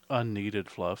unneeded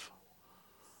fluff.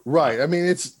 Right. I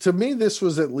mean, to me, this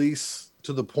was at least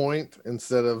to the point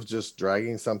instead of just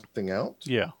dragging something out.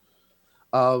 Yeah.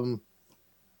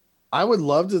 I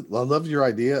love your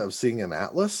idea of seeing an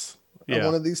atlas of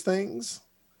one of these things.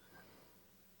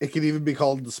 It could even be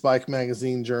called the Spike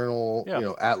Magazine Journal,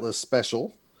 Atlas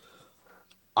Special.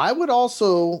 I would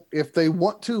also, if they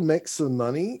want to make some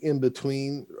money in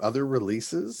between other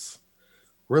releases,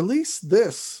 release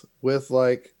this with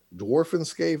like Dwarf and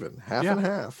Skaven, half and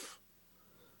half.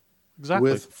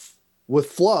 Exactly. With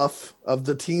fluff of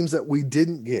the teams that we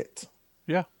didn't get.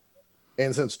 Yeah.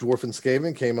 And since Dwarf and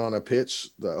Skaven came on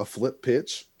a flip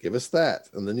pitch, give us that.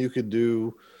 And then you could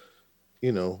do,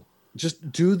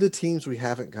 just do the teams we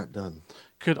haven't got done.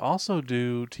 Could also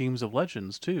do Teams of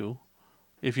Legends too.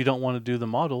 If you don't want to do the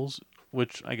models,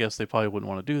 which I guess they probably wouldn't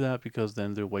want to do that because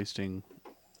then they're wasting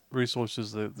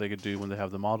resources that they could do when they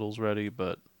have the models ready.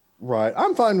 But right.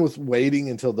 I'm fine with waiting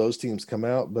until those teams come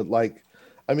out. But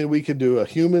we could do a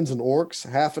humans and orcs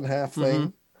half and half thing. Mm-hmm.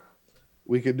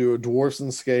 We could do a dwarfs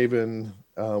and Skaven.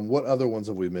 What other ones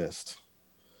have we missed?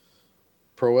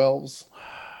 Pro elves?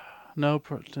 No,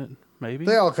 maybe.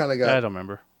 They all kind of got. I don't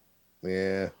remember.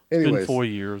 Yeah. Anyways, it's been 4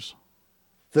 years.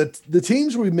 The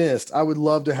teams we missed, I would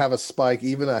love to have a spike,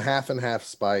 even a half and half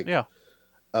spike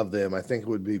of them. I think it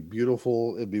would be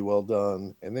beautiful. It'd be well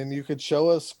done. And then you could show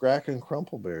us Scrack and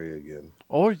Crumpleberry again.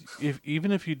 Or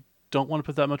even if you don't want to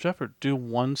put that much effort, do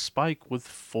one spike with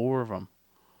 4 of them.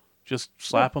 Just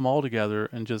slap them all together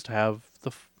and just have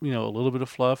a little bit of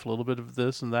fluff, a little bit of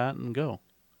this and that, and go.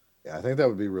 Yeah, I think that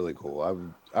would be really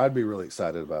cool. I'd be really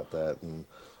excited about that, and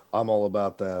I'm all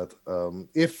about that.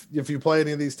 If you play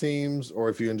any of these teams or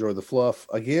if you enjoy the fluff,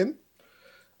 again,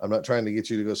 I'm not trying to get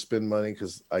you to go spend money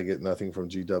because I get nothing from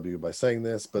GW by saying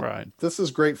this, but This is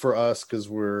great for us because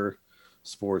we're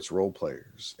sports role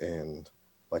players, and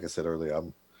like I said earlier,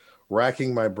 I'm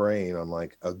racking my brain on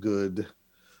like a good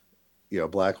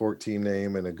Black Orc team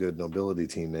name and a good nobility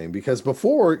team name. Because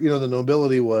before, the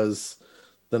nobility was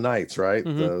the knights, right?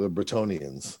 Mm-hmm. The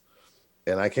Bretonnians.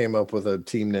 And I came up with a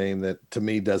team name that to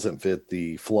me doesn't fit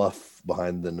the fluff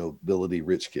behind the nobility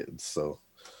rich kids. So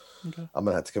Okay. I'm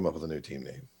going to have to come up with a new team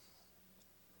name.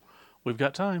 We've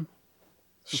got time.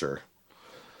 Sure.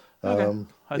 Okay.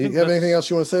 You have anything else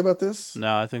you want to say about this?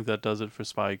 No, I think that does it for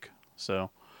Spike. So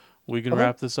we can Okay.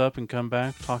 wrap this up and come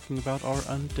back talking about our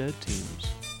undead teams.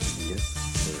 Yes,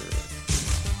 sir.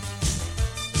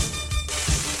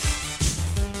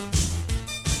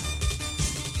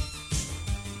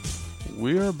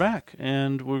 We are back,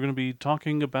 and we're going to be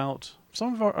talking about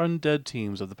some of our undead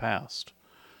teams of the past.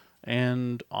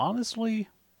 And honestly,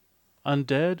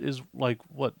 undead is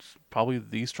probably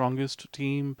the strongest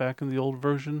team back in the old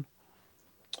version.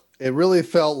 It really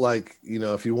felt like,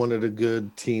 if you wanted a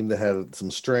good team that had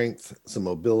some strength, some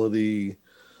mobility,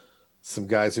 some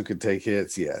guys who could take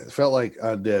hits, it felt like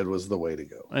undead was the way to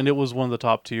go. And it was one of the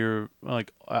top tier,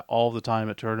 all the time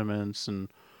at tournaments, and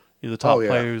the top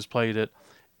players played it.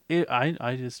 I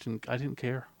didn't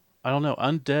care. I don't know.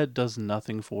 Undead does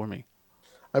nothing for me.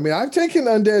 I mean, I've taken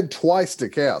undead twice to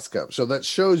Chaos Cup, so that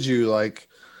shows you, I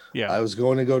was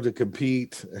going to go to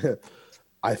compete.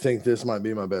 I think this might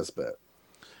be my best bet.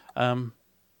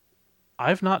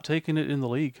 I've not taken it in the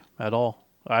league at all.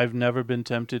 I've never been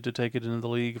tempted to take it in the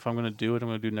league. If I'm going to do it, I'm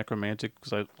going to do Necromantic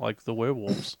because I like the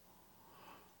werewolves.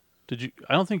 Did you?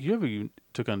 I don't think you ever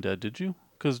took undead, did you?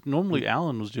 Because normally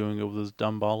Alan was doing it with his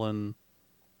Dumbalin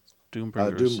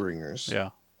Doombringers. Doombringers. Yeah.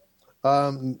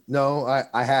 No,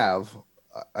 I have.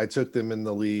 I took them in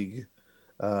the league.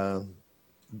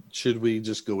 Should we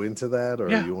just go into that, or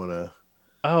you want to?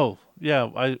 Oh, yeah.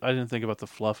 I didn't think about the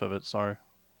fluff of it. Sorry.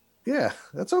 Yeah,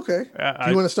 that's okay. Do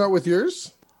you want to start with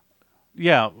yours?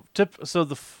 Yeah. So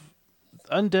the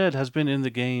undead has been in the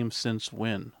game since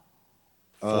when?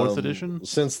 4th edition?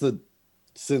 Since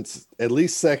at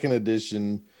least 2nd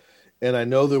edition, and I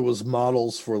know there was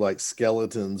models for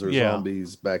skeletons or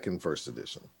zombies back in 1st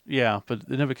edition. Yeah, but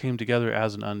it never came together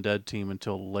as an undead team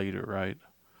until later, right?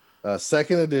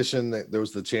 2nd edition, there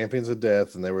was the Champions of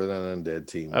Death, and they were an undead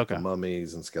team with the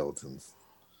mummies and skeletons.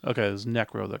 Okay, it was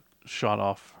Necro that shot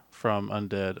off from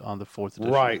undead on the 4th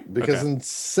edition. Right, because in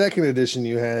 2nd edition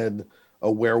you had a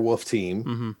werewolf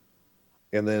team,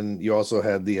 and then you also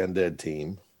had the undead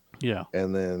team. Yeah.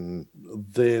 And then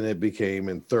it became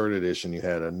in 3rd edition you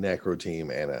had a necro team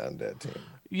and an undead team.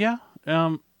 Yeah.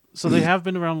 So they have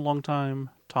been around a long time.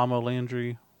 Tom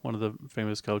O'Landry, one of the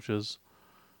famous coaches.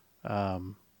 But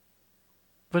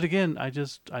again, I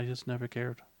just never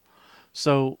cared.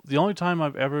 So the only time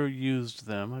I've ever used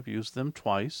them, I've used them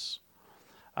twice.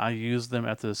 I used them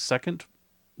at the 2nd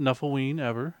Nuffleween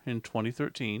ever in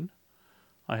 2013.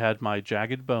 I had my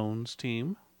Jagged Bones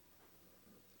team.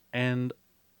 And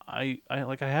I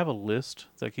have a list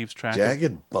that keeps track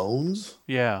Jagged Bones?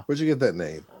 Yeah. Where'd you get that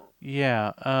name?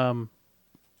 Yeah.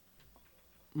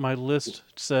 My list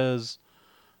says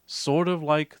sort of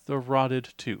like the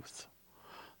Rotted Tooth.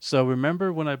 So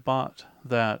remember when I bought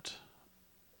that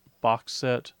box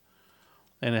set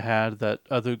and it had that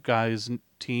other guy's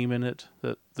team in it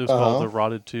that was called the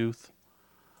Rotted Tooth?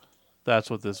 That's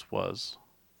what this was.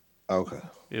 Okay.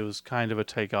 It was kind of a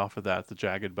takeoff of that, the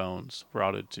Jagged Bones,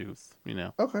 Rotted Tooth,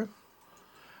 Okay.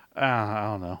 I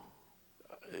don't know.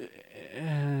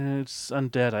 It's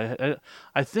undead.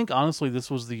 I think, honestly, this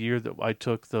was the year that I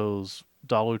took those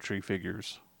Dollar Tree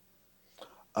figures.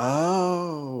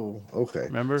 Oh, okay.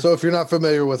 Remember? So if you're not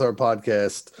familiar with our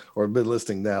podcast or been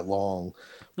listening that long,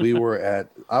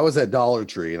 I was at Dollar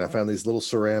Tree and I found these little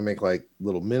ceramic,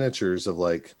 little miniatures of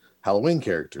Halloween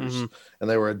characters, and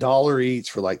they were $1 each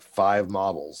for 5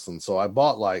 models. And so I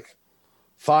bought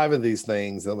 5 of these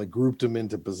things, and we grouped them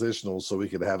into positionals so we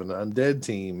could have an undead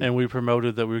team. And we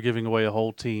promoted that we were giving away a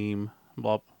whole team.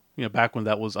 Well, back when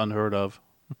that was unheard of.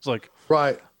 It's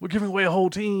right, we're giving away a whole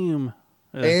team.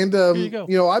 And here you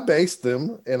go. I based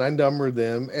them and I numbered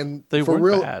them, and they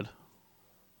weren't bad.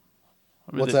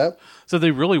 What's that? So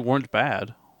they really weren't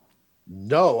bad.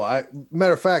 No,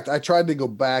 matter of fact, I tried to go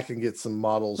back and get some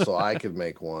models so I could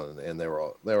make one, and they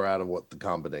were out of what the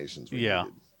combinations we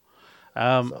needed.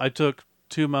 I took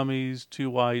 2 mummies, 2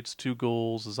 whites, 2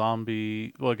 ghouls, a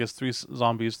zombie. Well, I guess 3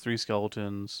 zombies, 3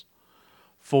 skeletons,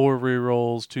 4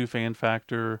 rerolls, 2 fan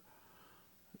factor,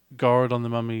 guard on the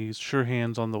mummies, sure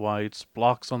hands on the whites,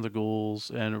 blocks on the ghouls,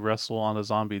 and wrestle on a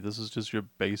zombie. This is just your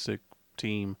basic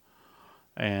team,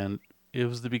 and it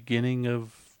was the beginning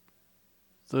of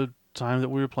the time that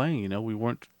we were playing. We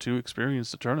weren't too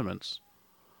experienced at tournaments.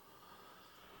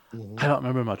 I don't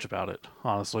remember much about it,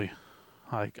 honestly.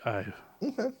 I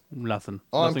Okay. nothing.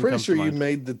 Oh, I'm Nothing pretty comes to sure you mind.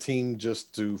 made the team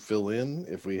just to fill in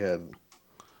if we had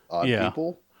odd Yeah,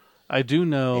 people. I do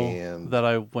know And that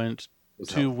I went was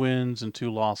how 2 wins and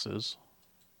 2 losses,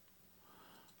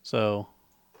 so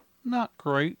not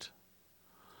great.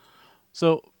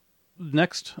 So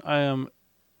next, I am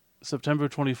September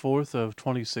 24th of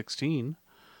 2016.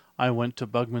 I went to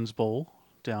Bugman's Bowl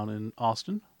down in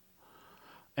Austin,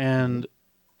 hmm and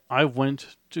I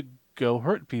went to go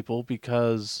hurt people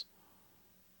because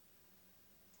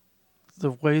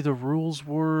the way the rules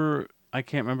were, I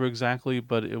can't remember exactly,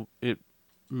 but it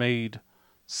made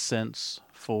sense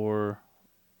for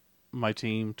my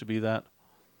team to be that.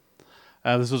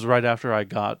 This was right after I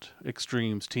got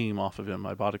Extreme's team off of him.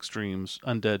 I bought Extreme's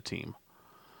Undead team.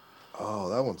 Oh,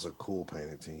 that one's a cool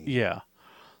painted team. Yeah.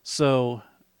 So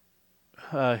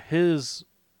his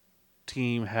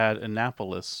team had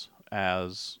Annapolis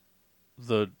as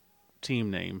the team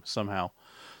name somehow.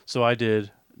 So I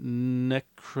did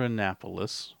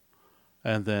Necronapolis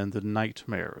and then the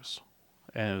Nightmares.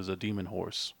 And it was a demon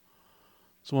horse.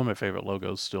 It's one of my favorite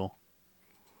logos still.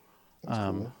 That's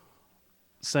Um, cool.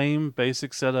 Same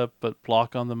basic setup, but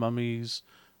block on the mummies.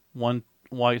 One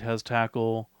white has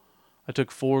tackle. I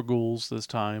took 4 ghouls this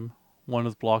time. One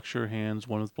with block sure hands,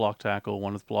 one with block tackle,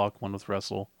 one with block, one with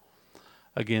wrestle.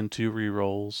 Again, 2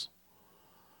 rerolls.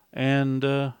 And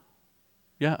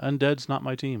yeah, Undead's not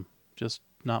my team. Just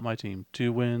not my team.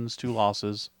 2 wins, 2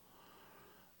 losses.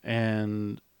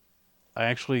 And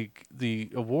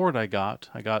the award I got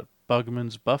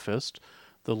Bugman's Buffest,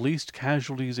 the least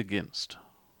casualties against.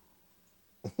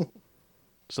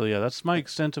 So yeah, that's my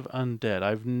extent of Undead.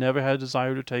 I've never had a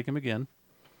desire to take him again.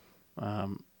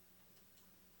 Um,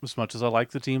 as much as I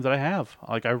like the team that I have.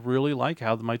 Like, I really like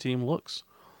how my team looks.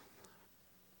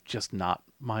 Just not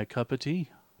my cup of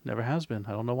tea. Never has been.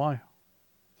 I don't know why.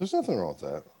 There's nothing wrong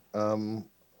with that.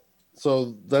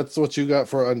 So that's what you got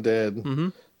for Undead. Mm-hmm.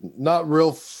 Not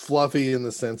real fluffy in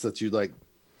the sense that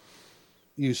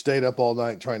you stayed up all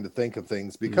night trying to think of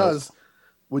things Nope. because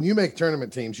when you make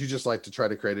tournament teams, you just like to try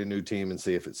to create a new team and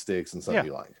see if it sticks and something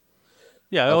Yeah. you like.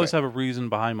 Yeah, I always Okay, have a reason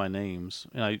behind my names.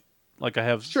 And I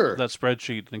have sure. that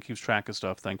spreadsheet and it keeps track of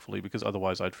stuff, thankfully, because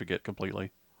otherwise I'd forget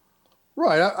completely.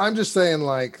 Right. I'm just saying,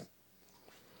 like,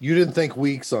 you didn't think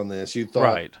weeks on this. You thought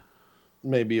Right.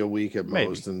 maybe a week at Maybe.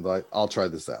 most, and like, I'll try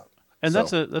this out. And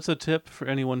So, that's a tip for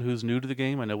anyone who's new to the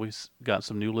game. I know we've got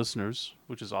some new listeners,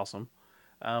 which is awesome.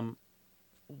 Um,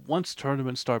 Once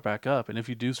tournaments start back up, and if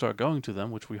you do start going to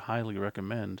them, which we highly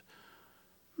recommend,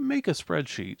 make a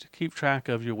spreadsheet. Keep track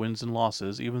of your wins and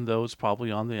losses, even though it's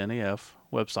probably on the NAF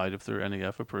website if they're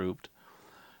NAF approved.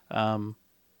 Um,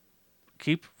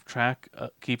 keep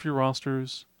your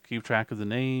rosters, keep track of the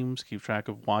names, keep track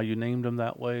of why you named them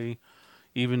that way.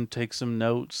 Even take some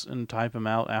notes and type them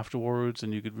out afterwards,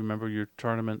 and you could remember your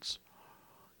tournaments.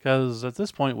 Because at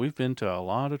this point, we've been to a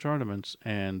lot of tournaments,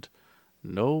 and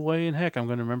no way in heck I'm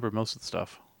going to remember most of the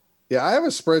stuff. yeah, I have a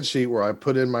spreadsheet where I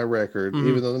put in my record, Mm-hmm.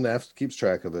 even though the NAF keeps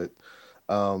track of it.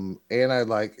 And I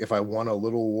like if I won a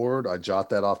little award, I jot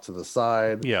that off to the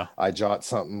side. Yeah. I jot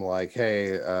something like,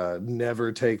 "Hey,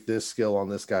 never take this skill on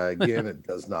this guy again. It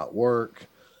does not work."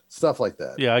 Stuff like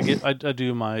that. Yeah, I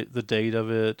do the date of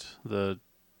it, the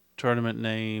tournament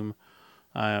name.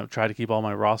 I try to keep all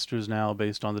my rosters now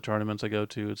based on the tournaments I go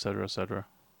to, et cetera, et cetera.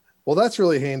 Well, that's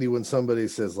really handy when somebody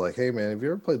says like, "Hey, man, have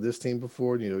you ever played this team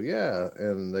before?" And you go, "Yeah,"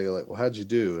 and they go like, "Well, how'd you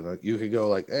do?" And you could go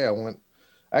like, "Hey,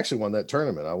 actually won that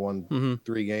tournament. I won Mm-hmm.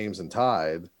 3 games and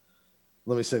tied.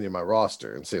 Let me send you my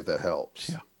roster and see if that helps."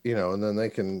 Yeah. And then they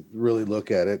can really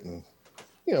look at it and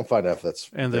find out if that's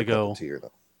And their they cup of go, tea or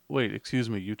not. wait, excuse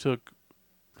me, you took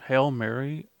Hail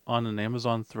Mary on an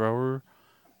Amazon thrower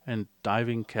and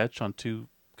diving catch on 2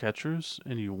 catchers,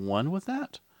 and you won with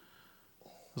that? I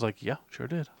was like, yeah, sure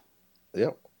did.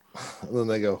 Yep. And then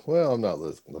they go, "Well, I'm not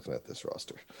looking at this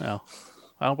roster." No,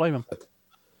 I don't blame him.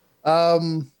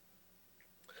 Um,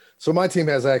 so my team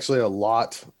has actually a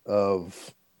lot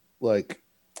of like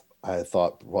I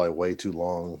thought probably way too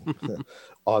long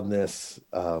on this.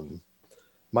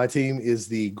 My team is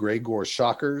the Grey Gore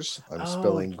Shockers. I'm Oh,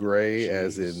 spelling Gray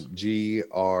as jeez. in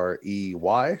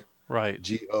Grey,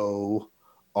 Right, Gore,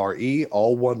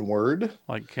 all one word.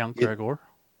 like Count It Gregor.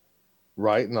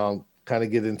 right, and I'll kind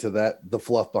of get into the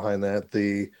fluff behind that.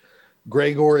 The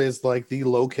Grey Gore is like the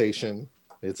location.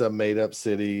 It's a made up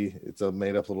city. It's a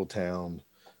made up little town.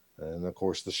 And of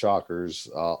course, the Shockers.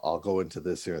 I'll go into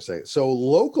this here in a second. So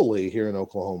locally here in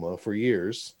Oklahoma for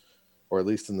years, or at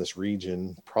least in this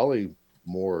region, probably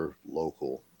more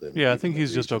local than Yeah, I even think the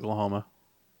he's just region. Oklahoma.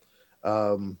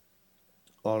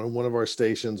 On one of our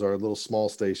stations, our little small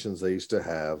stations, they used to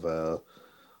have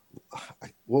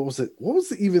what was it? What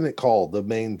was even it called? The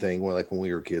main thing when like when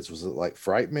we were kids, was it like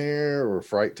Frightmare or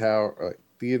Fright Tower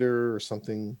Theater or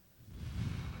something?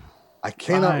 I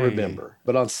cannot I remember.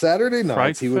 But on Saturday Fright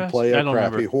nights, he would Fest. play I a don't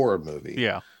crappy remember. horror movie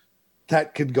Yeah.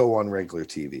 that could go on regular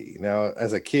TV. Now,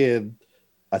 as a kid,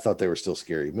 I thought they were still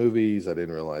scary movies. I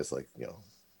didn't realize, like,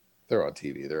 they're on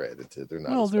TV, they're edited, they're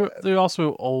not Well, as they're bad. they're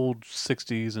also old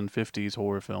 '60s and '50s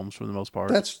horror films for the most part.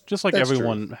 That's Just like that's true.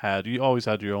 everyone had, you always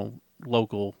had your own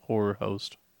local horror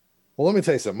host. Well, let me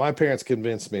tell you something. My parents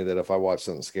convinced me that if I watched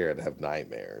something scary, I'd have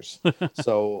nightmares.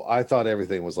 So I thought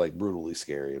everything was like brutally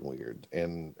scary and weird.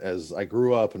 And as I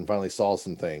grew up and finally saw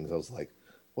some things, I was like,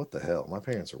 what the hell? My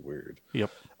parents are weird.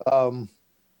 Yep. Um,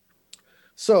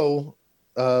 so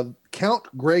Count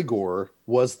Gregor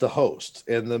was the host,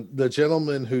 and the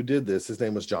gentleman who did this, his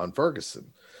name was John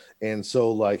Ferguson. And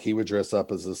so like he would dress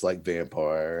up as this like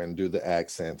vampire and do the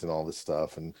accent and all this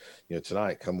stuff. And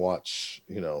tonight come watch,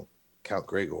 Count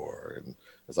Gregor and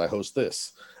as I host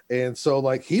this. And so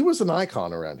like he was an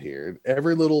icon around here.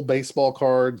 Every little baseball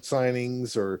card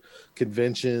signings or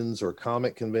conventions or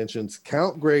comic conventions,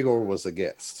 Count Gregor was a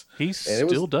guest. He And it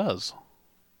was still does.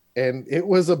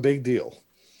 a big deal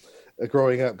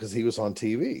growing up because he was on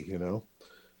TV.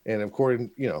 And according,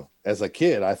 as a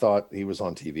kid, I thought he was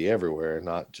on TV everywhere,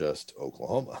 not just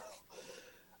Oklahoma.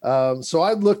 So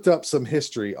I looked up some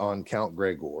history on Count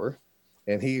Gregor,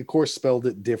 and he, of course, spelled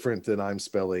it different than I'm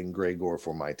spelling Gregor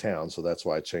for my town. So that's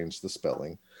why I changed the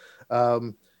spelling.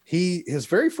 His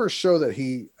very first show that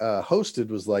he hosted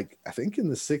was like, I think in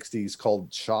the 60s,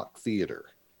 called Shock Theater.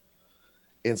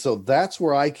 And so that's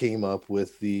where I came up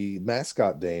with the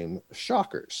mascot name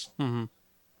Shockers. Mm-hmm.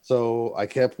 So I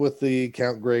kept with the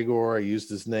Count Gregor. I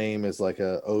used his name as like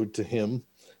a ode to him,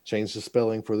 changed the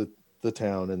spelling for the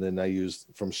town. And then I used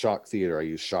from Shock Theater, I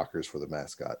used Shockers for the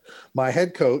mascot. My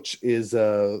head coach is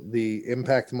the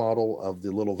impact model of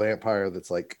the little vampire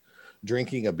that's like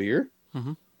drinking a beer.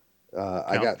 Mm-hmm.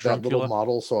 I got that little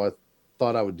model. So I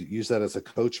thought I would use that as a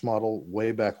coach model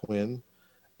way back when.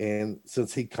 And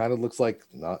since he kind of looks like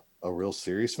not a real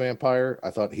serious vampire, I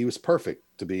thought he was perfect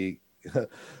to be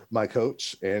my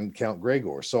coach and Count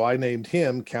Gregor. So I named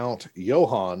him Count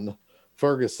Johann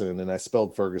Ferguson, and I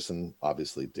spelled Ferguson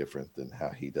obviously different than how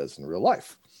he does in real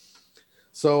life.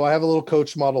 So I have a little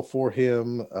coach model for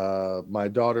him. My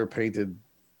daughter painted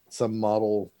some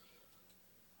model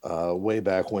way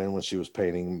back when she was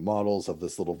painting models of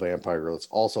this little vampire girl that's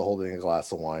also holding a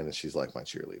glass of wine, and she's like my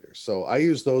cheerleader. So I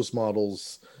use those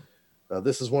models.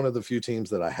 This is one of the few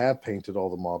teams that I have painted all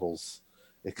the models.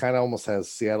 It kind of almost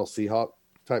has Seattle Seahawk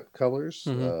type colors,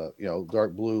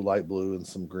 dark blue, light blue, and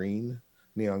some green,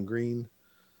 neon green.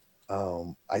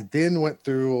 I then went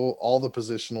through all the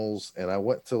positionals, and I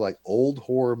went to like old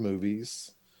horror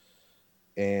movies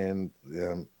and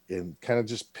kind of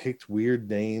just picked weird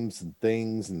names and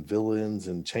things and villains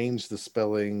and changed the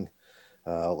spelling.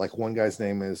 Like one guy's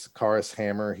name is Karis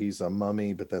Hammer. He's a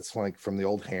mummy, but that's like from the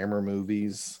old Hammer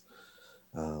movies.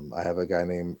 I have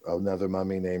another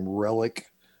mummy named Relic,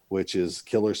 which is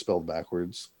killer spelled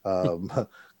backwards.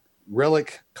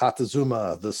 Relic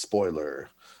Katazuma, the spoiler.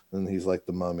 And he's like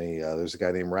the mummy. There's a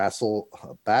guy named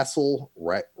Basil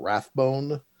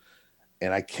Rathbone.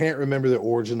 And I can't remember the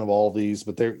origin of all these,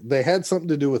 but they had something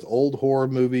to do with old horror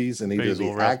movies and either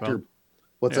Basil the actor. Rathbone.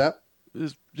 What's that?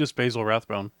 It's just Basil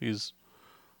Rathbone. He's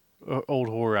an old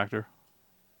horror actor.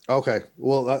 Okay.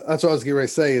 Well, that's what I was getting ready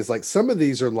to say is like some of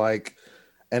these are like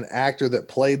an actor that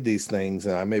played these things,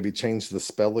 and I maybe changed the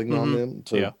spelling on them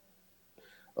to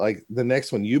like the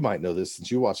next one. You might know this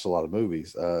since you watched a lot of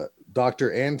movies.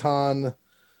 Dr. Anton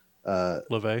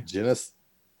LaVey.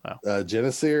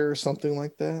 Genesir or something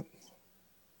like that.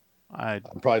 I'm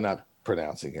probably not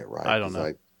pronouncing it right. I don't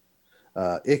know.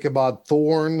 Ichabod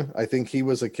Thorne. I think he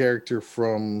was a character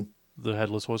from The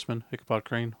Headless Horseman, Ichabod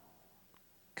Crane.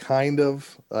 Kind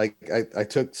of like I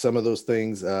took some of those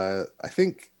things. I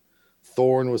think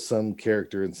Thorne was some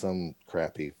character in some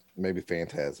crappy, maybe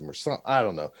Phantasm or something. I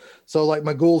don't know. So like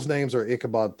my ghouls' names are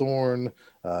Ichabod Thorne,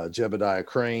 Jebediah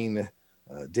Crane,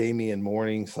 Damian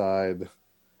Morningside.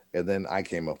 And then I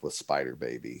came up with Spider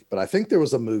Baby. But I think there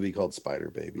was a movie called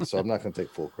Spider Baby. So I'm not going to take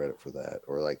full credit for that.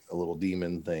 Or like a little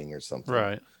demon thing or something.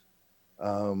 Right.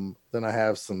 Then I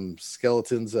have some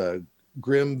skeletons.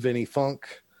 Grim Vinnie Funk,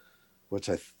 which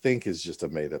I think is just a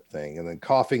made up thing. And then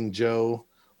Coughing Joe,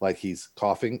 like he's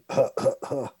coughing.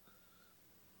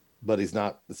 But he's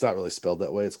not. It's not really spelled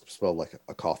that way. It's spelled like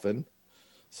a coffin.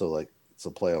 So like it's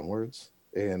a play on words.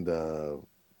 And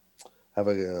have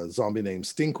a zombie named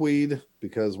Stinkweed,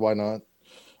 because why not?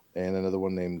 And another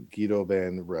one named Guido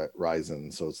Van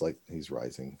Ryzen. So it's like he's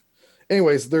rising.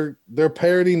 anyways, they're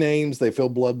parody names. They feel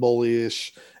Blood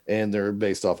Bowl-ish, and they're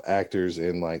based off actors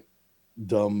and like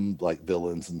dumb like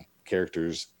villains and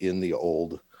characters in the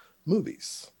old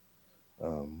movies.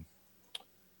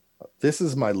 This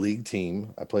is my league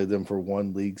team. I played them for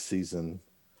one league season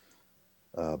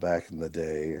back in the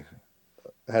day.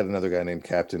 I had another guy named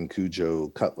Captain Cujo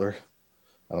Cutler.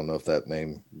 I don't know if that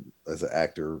name as an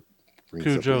actor brings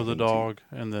Cujo up the anything to you. dog,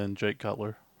 and then Jake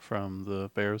Cutler from the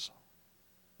Bears.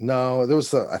 No, there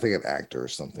was I think an actor or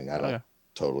something. I don't yeah.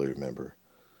 totally remember.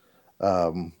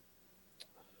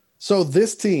 So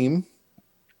this team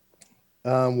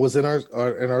was in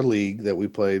our league that we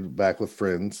played back with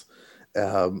friends.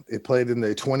 It played in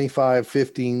the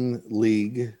 25-15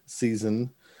 league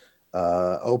season.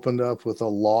 Opened up with a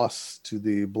loss to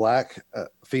the Black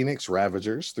Phoenix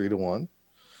Ravagers 3-1.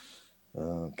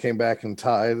 Came back and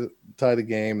tied a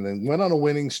game, and then went on a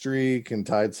winning streak and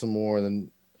tied some more, and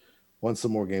then won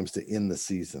some more games to end the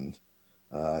season.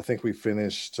 I think we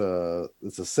finished.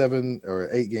 It's a 7 or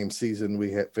 8 game season.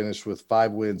 We had finished with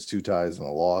 5 wins, 2 ties, and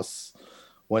a loss.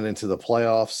 Went into the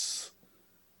playoffs,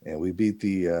 and we beat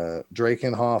the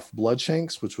Drakenhoff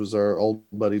Bloodshanks, which was our old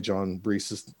buddy John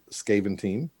Brees's Skaven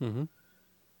team. Mm-hmm.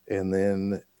 And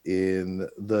then in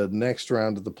the next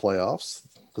round of the playoffs,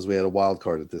 because we had a wild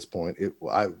card at this point,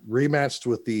 I rematched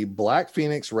with the Black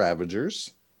Phoenix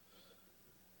Ravagers.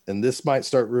 And this might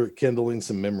start rekindling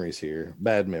some memories here,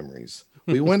 bad memories.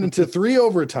 We went into 3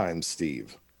 overtimes,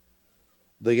 Steve.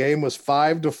 The game was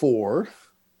 5-4.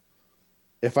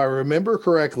 If I remember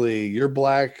correctly, your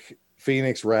Black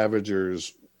Phoenix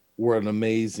Ravagers were an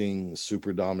amazing,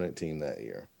 super dominant team that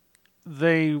year.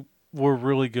 They were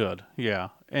really good, yeah.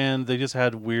 And they just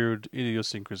had weird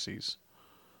idiosyncrasies.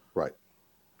 Right.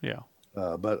 Yeah.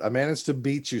 But I managed to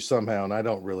beat you somehow, and I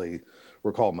don't really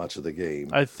recall much of the game.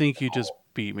 I think you just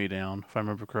beat me down, if I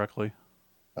remember correctly.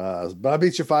 But I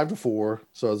beat you 5-4,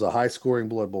 so it was a high-scoring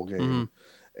Blood Bowl game.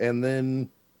 Mm-hmm. And then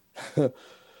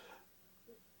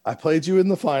I played you in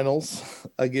the finals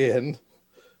again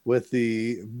with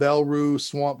the Belru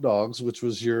Swamp Dogs, which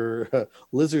was your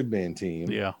Lizard Man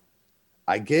team. Yeah.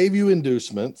 I gave you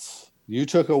inducements. You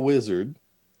took a wizard,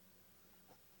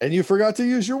 and you forgot to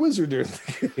use your wizard during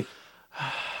the game.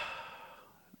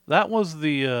 That was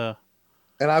the...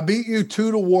 And I beat you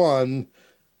 2-1.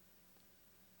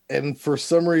 And for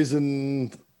some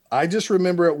reason, I just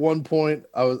remember at one point,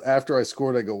 after I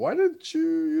scored, I go, "Why didn't you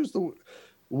use the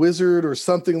wizard or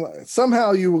something?"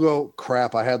 Somehow you will go,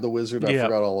 "Crap, I had the wizard. I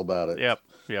forgot all about it."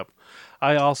 Yep.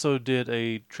 I also did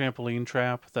a trampoline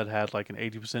trap that had like an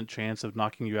 80% chance of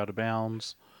knocking you out of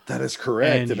bounds. That is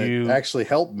correct, and it actually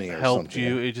helped me. Helped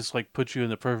you. It just like put you in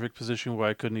the perfect position where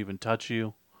I couldn't even touch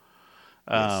you.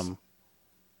 Yes.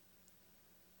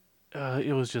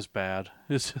 It was just bad.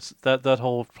 It's just that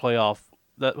whole playoff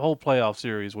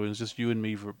series where it was just you and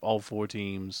me for all 4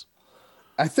 teams.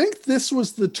 I think this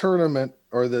was the tournament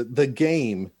or the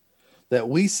game that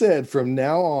we said from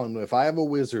now on, if I have a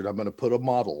wizard, I'm going to put a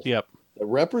model that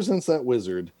represents that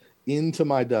wizard into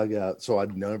my dugout so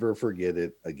I'd never forget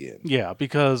it again. Yeah,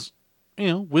 because,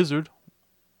 wizard,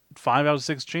 5 out of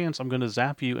 6 chance I'm going to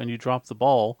zap you and you drop the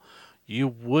ball. You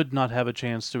would not have a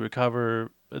chance to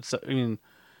recover.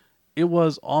 It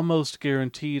was almost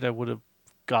guaranteed I would have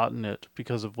gotten it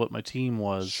because of what my team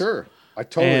was. Sure. I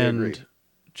totally agree. And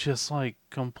just like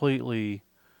completely,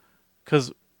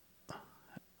 because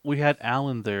we had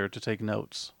Alan there to take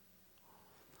notes.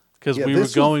 Because we were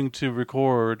going to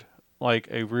record like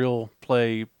a real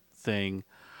play thing,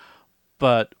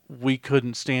 but we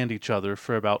couldn't stand each other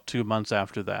for about 2 months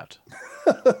after that.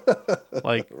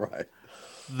 Like, right.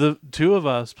 The 2 of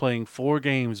us playing 4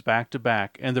 games back to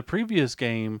back, and the previous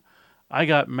game, I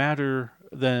got madder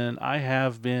than I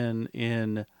have been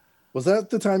in. Was that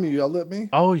the time you yelled at me?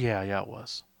 Oh, yeah, it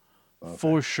was. Okay.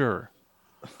 For sure.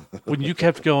 When you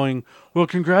kept going, well,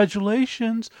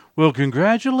 congratulations. Well,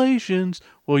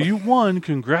 you won.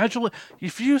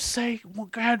 If you say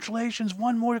congratulations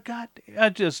one more,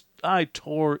 I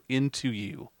tore into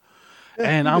you.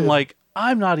 And I'm like,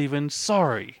 I'm not even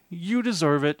sorry. You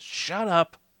deserve it. Shut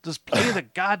up. Just play the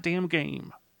goddamn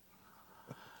game.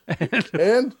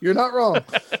 And you're not wrong.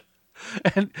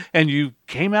 And you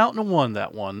came out and won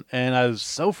that one. And I was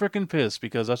so freaking pissed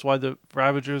because that's why the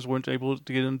Ravagers weren't able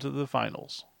to get into the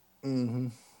finals. Mm-hmm.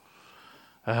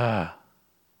 But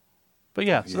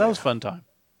yeah, so that was a fun time.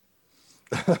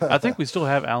 I think we still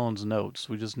have Alan's notes.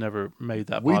 We just never made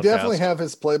that We podcast. definitely have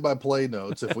his play-by-play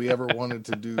notes if we ever wanted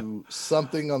to do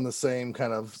something on the same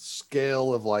kind of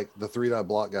scale of like the 3-Dot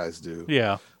Block guys do.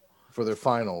 Yeah. For their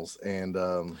finals. And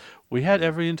we had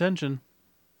every intention.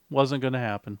 Wasn't going to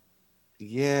happen.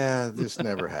 Yeah, this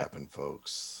never happened,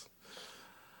 folks.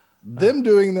 them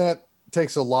doing that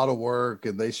takes a lot of work,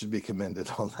 and they should be commended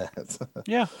on that.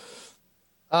 Yeah.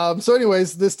 So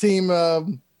anyways, this team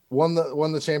won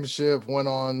the championship, went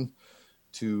on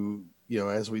to,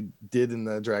 as we did in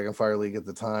the Dragonfire League at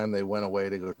the time, they went away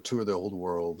to go tour the old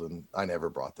world, and I never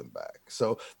brought them back.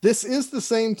 So this is the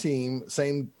same team,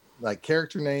 same like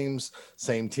character names,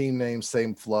 same team names,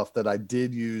 same fluff that I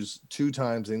did use 2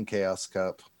 times in Chaos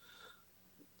Cup,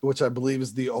 which I believe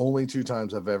is the only 2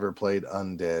 times I've ever played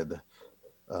Undead.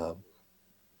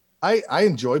 I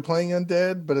enjoy playing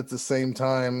Undead, but at the same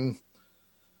time,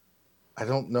 I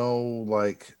don't know,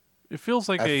 like... It feels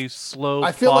like a slow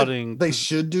I feel plotting... like they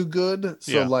should do good,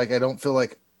 so like I don't feel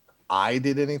like I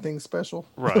did anything special.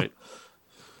 Right.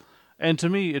 And to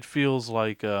me, it feels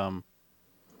like a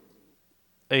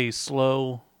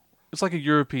slow... It's like a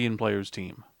European player's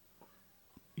team.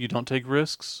 You don't take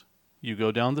risks. You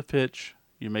go down the pitch.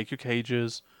 You make your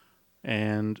cages.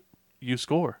 And you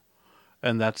score.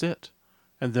 And that's it.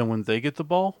 And then when they get the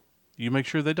ball, you make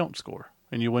sure they don't score.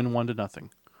 And you win 1-0.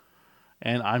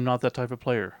 And I'm not that type of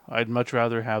player. I'd much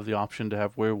rather have the option to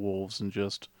have werewolves and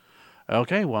just...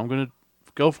 Okay, well, I'm going to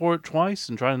go for it twice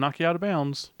and try to knock you out of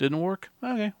bounds. Didn't work?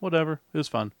 Okay, whatever. It was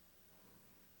fun.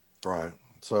 Right.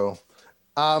 So...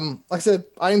 like I said,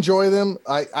 I enjoy them.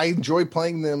 I enjoy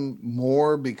playing them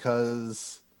more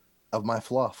because of my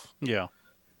fluff. Yeah.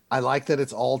 I like that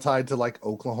it's all tied to like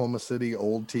Oklahoma City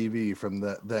old TV from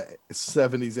the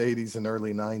 70s, 80s, and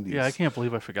early 90s. Yeah, I can't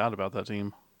believe I forgot about that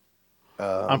team.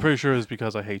 I'm pretty sure it's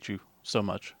because I hate you so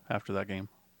much after that game.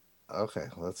 Okay,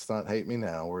 let's not hate me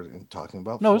now. We're talking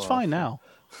about No, fluff. It's fine now.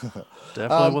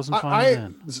 Definitely wasn't fine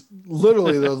then.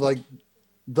 Literally, though, like...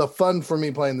 The fun for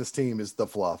me playing this team is the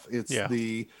fluff. It's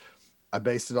I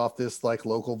based it off this like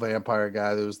local vampire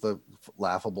guy that was the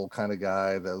laughable kind of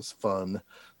guy that was fun.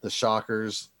 The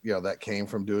shockers, that came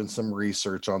from doing some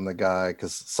research on the guy,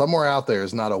 because somewhere out there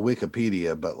is not a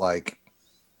Wikipedia, but like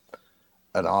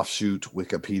an offshoot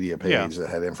Wikipedia page that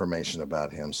had information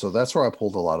about him. So that's where I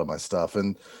pulled a lot of my stuff.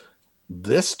 And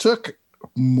this took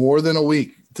more than a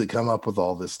week to come up with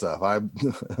all this stuff.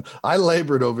 I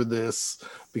labored over this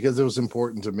because it was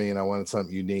important to me and I wanted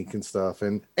something unique and stuff.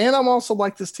 And I'm also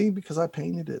like this team because I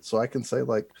painted it. So I can say,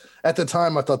 like, at the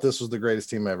time I thought this was the greatest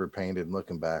team I ever painted. And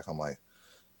looking back, I'm like,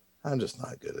 I'm just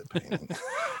not good at painting.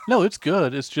 No, it's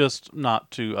good. It's just not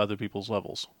to other people's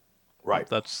levels. Right.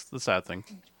 That's the sad thing.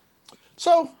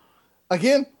 So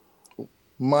again,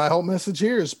 my whole message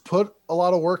here is put a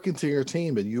lot of work into your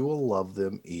team and you will love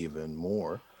them even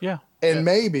more. Yeah. And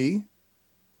maybe,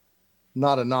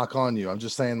 not a knock on you, I'm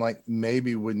just saying, like,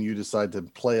 maybe when you decide to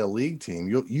play a league team,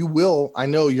 you will, I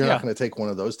know you're not going to take one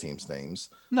of those teams' names.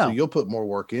 No. So you'll put more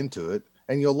work into it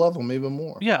and you'll love them even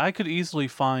more. Yeah, I could easily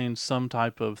find some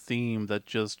type of theme that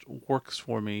just works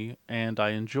for me and I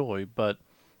enjoy, but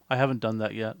I haven't done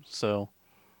that yet, so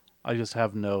I just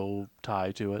have no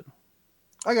tie to it.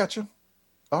 I got you.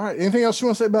 All right. Anything else you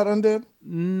want to say about Undead?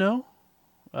 No.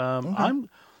 Okay.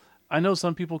 I know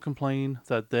some people complain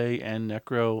that they and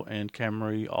Necro and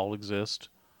Camry all exist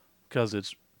because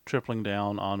it's tripling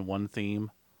down on one theme.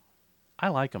 I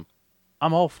like them.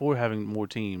 I'm all for having more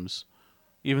teams,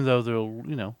 even though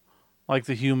they'll, like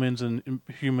the humans and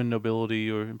human nobility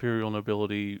or imperial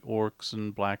nobility, orcs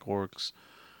and black orcs.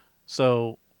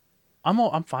 So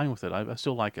I'm fine with it. I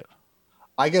still like it.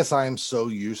 I guess I am so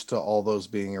used to all those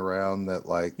being around that,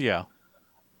 like, yeah,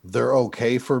 they're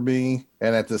okay for me.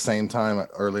 And at the same time,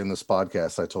 early in this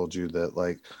podcast, I told you that,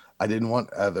 like, I didn't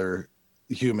want other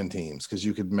human teams because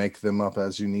you could make them up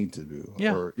as you need to do.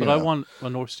 Yeah, but I want a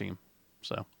Norse team,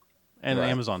 and an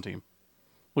Amazon team,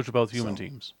 which are both human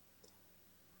teams.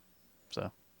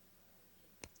 So.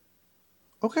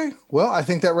 Okay, well, I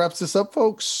think that wraps this up,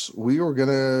 folks. We were going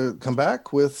to come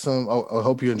back with some... I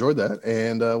hope you enjoyed that,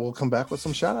 and we'll come back with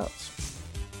some shout-outs.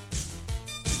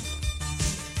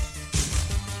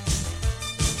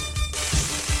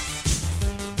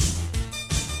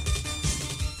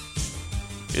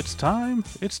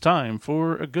 It's time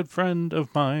for a good friend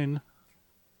of mine.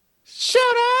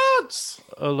 Shout-outs!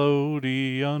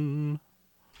 Nickelodeon.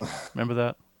 Remember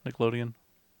that? Nickelodeon?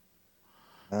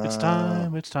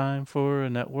 It's time for a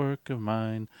network of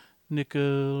mine.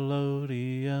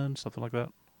 Nickelodeon. Something like that.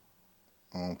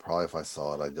 Probably if I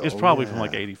saw it, I'd go, it's probably from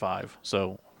like 85,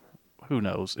 so who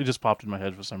knows? It just popped in my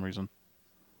head for some reason.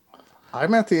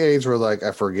 I'm at the age where, like,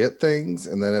 I forget things,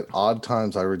 and then at odd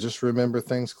times I would just remember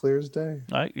things clear as day.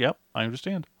 Yep, I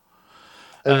understand.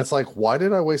 And it's like, why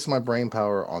did I waste my brain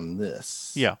power on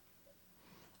this? Yeah.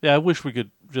 Yeah, I wish we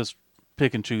could just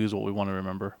pick and choose what we want to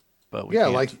remember, but we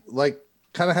can't. like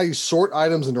kind of how you sort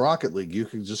items in Rocket League. You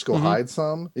could just go hide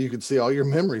some. You could see all your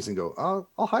memories and go,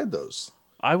 I'll hide those.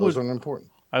 I Those would aren't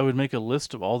important. I would make a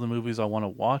list of all the movies I want to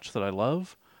watch that I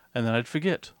love, and then I'd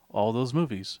forget all those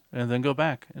movies, and then go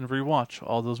back and rewatch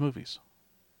all those movies.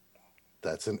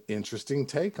 That's an interesting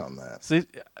take on that. See,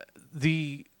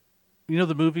 the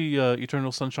the movie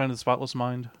Eternal Sunshine of the Spotless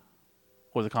Mind,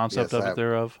 or the concept Yes, of it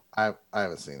thereof. I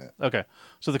haven't seen it. Okay,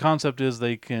 so the concept is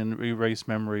they can erase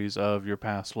memories of your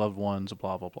past loved ones,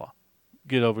 blah blah blah,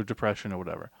 get over depression or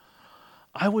whatever.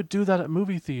 I would do that at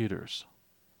movie theaters.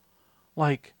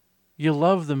 Like, you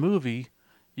love the movie,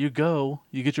 you go,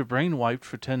 you get your brain wiped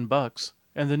for $10,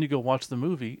 and then you go watch the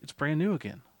movie. It's brand new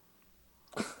again.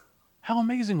 How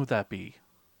amazing would that be?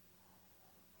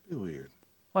 Be weird.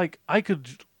 Like, I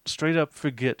could straight up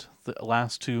forget the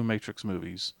last two Matrix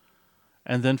movies,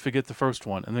 and then forget the first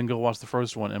one, and then go watch the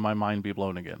first one, and my mind be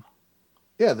blown again.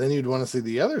 Yeah, then you'd want to see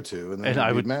the other two, and then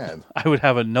And you'd be mad. I would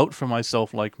have a note for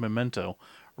myself like Memento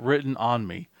written on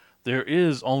me. There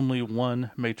is only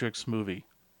one Matrix movie.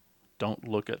 Don't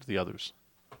look at the others.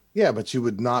 Yeah, but you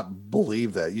would not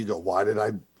believe that. You go, why did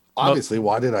I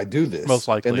do this? Most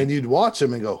likely. And then you'd watch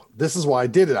them and go, this is why I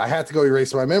did it. I had to go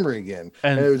erase my memory again.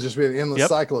 And it would just be an endless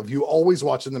cycle of you always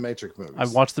watching the Matrix movies.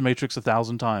 I've watched the Matrix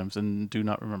 1,000 times and do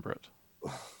not remember it.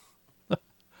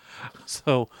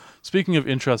 So, speaking of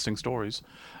interesting stories,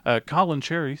 Colin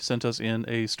Cherry sent us in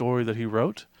a story that he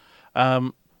wrote.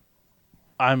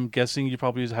 I'm guessing you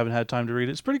probably haven't had time to read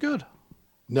it. It's pretty good.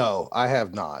 No, I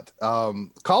have not.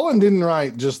 Colin didn't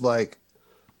write just like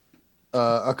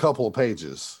a couple of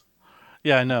pages.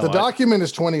 Yeah, I know. The document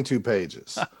is 22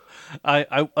 pages.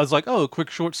 I was like, oh, a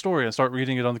quick short story. I start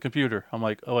reading it on the computer. I'm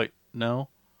like, oh, wait, no,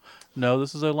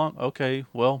 this is a long. Okay,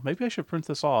 well, maybe I should print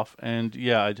this off. And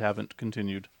yeah, I haven't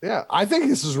continued. Yeah, I think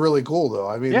this is really cool, though.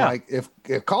 I mean, Yeah. like, if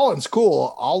Colin's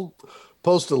cool, I'll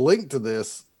post a link to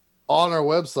this on our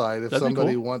website if That'd be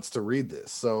somebody cool. wants to read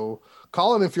this. So,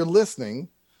 Colin, if you're listening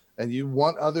and you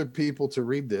want other people to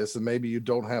read this, and maybe you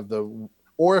don't have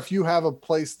or if you have a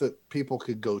place that people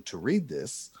could go to read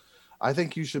this, I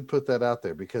think you should put that out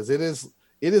there because it is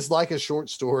like a short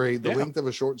story, the length of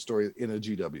a short story in a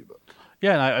GW book.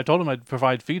 Yeah, and I told him I'd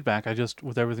provide feedback. I just,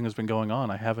 with everything that's been going on,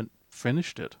 I haven't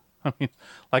finished it. I mean,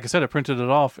 like I said, I printed it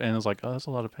off, and it's like, oh, that's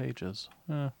a lot of pages.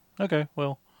 Okay,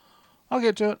 well, I'll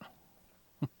get to it.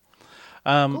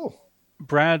 Cool.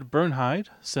 Brad Bernhide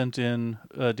sent in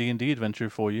a D&D adventure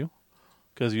for you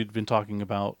because you'd been talking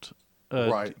about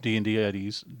Right. D&D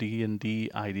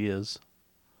ideas.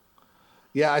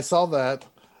 Yeah, I saw that.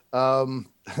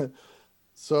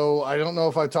 So I don't know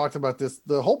if I talked about this.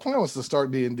 The whole plan was to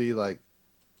start D&D like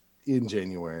in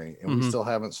January, and we still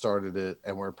haven't started it,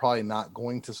 and we're probably not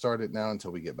going to start it now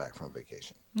until we get back from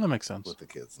vacation That makes sense. with the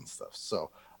kids and stuff.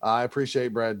 So I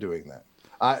appreciate Brad doing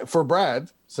that. For Brad,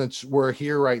 since we're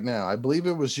here right now, I believe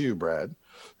it was you, Brad,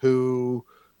 who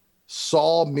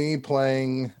saw me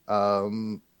playing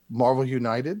Marvel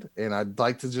United, and I'd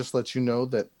like to just let you know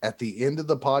that at the end of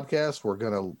the podcast, we're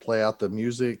going to play out the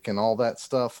music and all that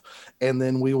stuff, and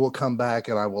then we will come back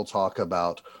and I will talk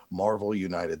about Marvel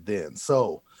United then.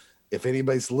 So if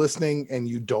anybody's listening and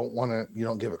you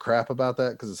don't give a crap about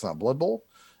that because it's not Blood Bowl,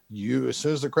 as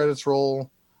soon as the credits roll,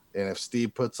 and if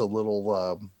Steve puts a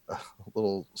little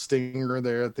stinger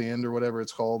there at the end or whatever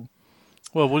it's called,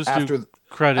 Well, we'll just do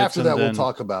credits. after that, and then... we'll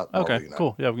talk about Marvel Okay, United.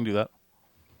 cool. Yeah, we can do that.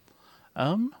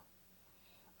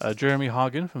 Jeremy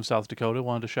Hagen from South Dakota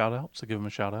wanted a shout out, so give him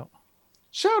a shout out.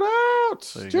 Shout out,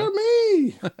 There you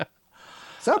Jeremy,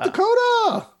 South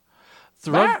Dakota.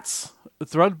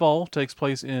 Thread Ball takes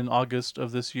place in August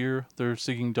of this year. They're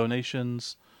seeking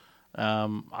donations.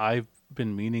 I've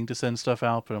been meaning to send stuff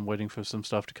out, but I'm waiting for some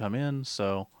stuff to come in,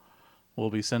 so we'll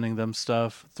be sending them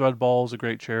stuff. Thread Ball is a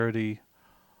great charity.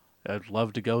 I'd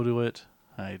love to go to it.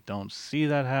 I don't see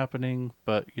that happening,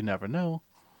 but you never know.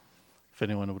 If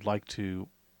anyone would like to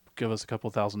give us a couple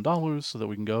 $1,000 so that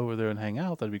we can go over there and hang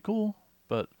out, that'd be cool,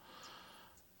 but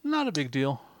not a big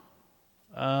deal.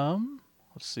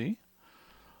 Let's see.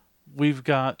 We've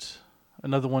got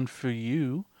another one for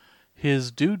you.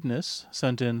 His Dudeness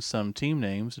sent in some team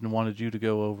names and wanted you to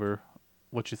go over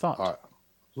what you thought. All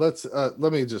right,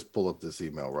 let me just pull up this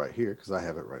email right here because I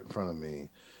have it right in front of me,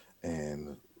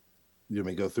 and you want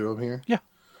me to go through them here? Yeah.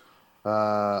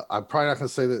 I'm probably not going to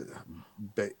say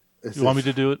that. You want me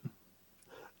to do it?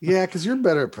 Yeah, because you're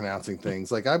better at pronouncing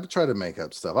things. Like I try to make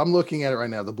up stuff. I'm looking at it right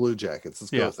now. The Blue Jackets.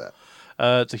 Let's go with that.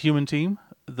 It's a human team.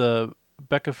 The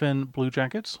Becafin Blue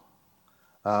Jackets.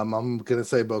 I'm going to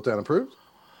say both down approved.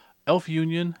 Elf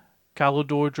Union,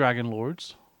 Calidor Dragon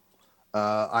Lords.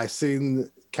 I've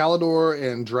seen Calidor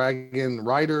and Dragon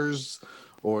Riders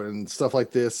and stuff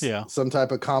like this. Yeah. Some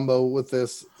type of combo with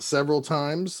this several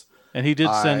times. And he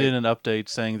did send I in an update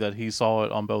saying that he saw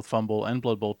it on both Fumble and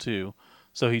Blood Bowl 2.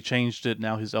 So he changed it.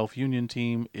 Now his Elf Union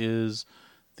team is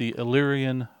the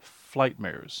Illyrian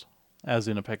Flightmares, as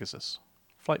in a Pegasus.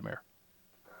 Flightmare.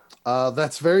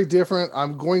 That's very different.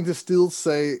 I'm going to still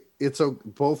say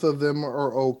both of them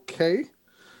are okay.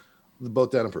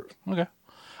 Both down approved. Okay.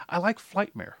 I like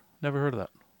Flightmare. Never heard of that.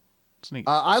 It's neat.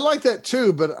 I like that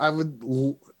too, but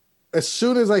as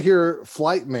soon as I hear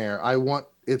Flightmare, I want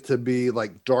it to be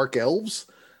like dark elves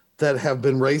that have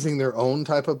been raising their own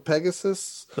type of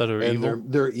Pegasus. That are and evil?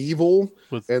 They're evil,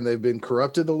 With and they've been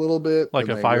corrupted a little bit. like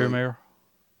a and Fire Mare?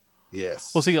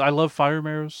 Yes. Well, see, I love Fire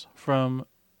Mares from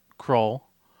Crawl.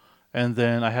 And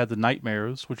then I had the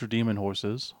Nightmares, which are demon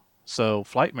horses. So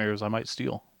Flightmares I might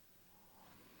steal.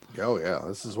 Oh, yeah.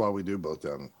 This is why we do both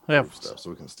down Yeah. stuff, so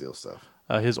we can steal stuff.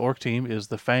 His orc team is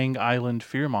the Fang Island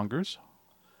Fearmongers.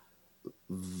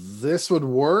 This would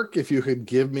work if you could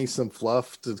give me some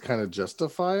fluff to kind of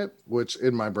justify it, which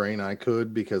in my brain I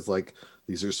could, because like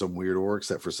these are some weird orcs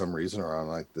that for some reason are on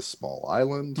like this small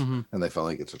island and they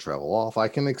finally get to travel off. I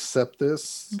can accept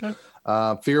this. Okay.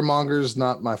 Fearmonger's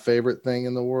not my favorite thing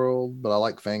in the world, but I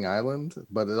like Fang Island,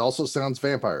 but it also sounds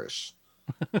vampirish.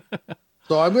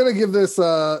 So I'm going to give this,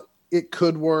 it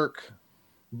could work,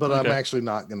 but I'm actually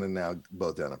not going to now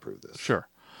both down approve this. Sure.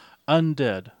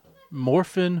 Undead.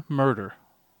 Morphin Murder.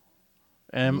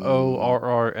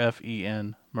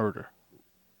 Morrfen Murder.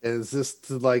 Is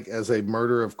this like as a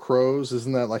murder of crows?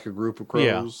 Isn't that like a group of crows?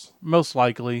 Yeah, most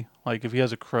likely. Like if he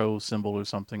has a crow symbol or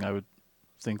something, I would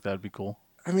think that'd be cool.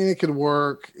 I mean, it could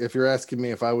work. If you're asking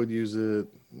me if I would use it,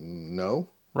 no.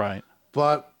 Right.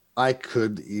 But I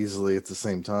could easily at the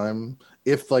same time.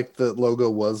 If like the logo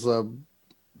was a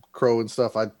crow and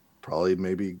stuff, I'd probably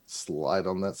maybe slide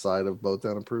on that side of both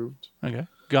down approved. Okay.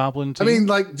 Goblin team. I mean,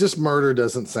 like just murder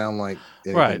doesn't sound like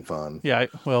anything fun. Yeah,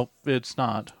 well, it's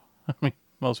not. I mean,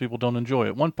 most people don't enjoy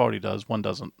it. One party does, one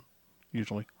doesn't,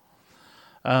 usually.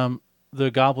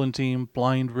 The Goblin team,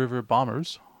 Blind River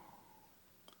Bombers.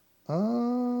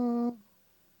 I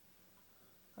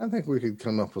think we could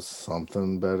come up with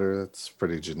something better. That's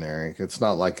pretty generic. It's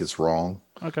not like it's wrong.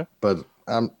 Okay. But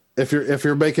if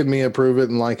you're making me approve it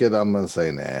and like it, I'm gonna say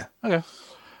nah. Okay.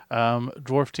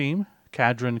 Dwarf team,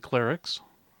 Cadron Clerics.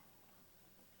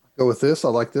 Go with this. I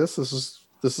like this. This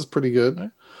is pretty good. Okay.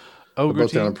 Ogre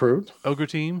both team, approved. Ogre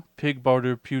team, Pig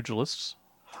Barter Pugilists.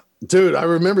 Dude, I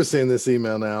remember seeing this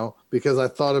email now because I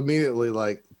thought immediately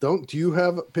like, do you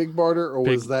have Pig Barter or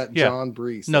was that John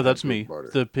Brees? No, that's me.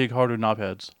 The Pig Barter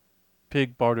Knobheads.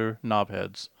 Pig Barter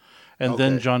Knobheads. And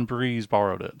then John Brees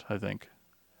borrowed it, I think.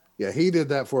 Yeah, he did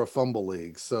that for a Fumble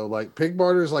League. So like Pig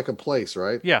Barter is like a place,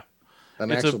 right? Yeah.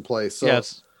 An actual place. So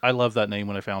yes, I love that name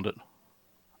when I found it.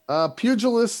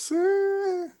 Pugilists.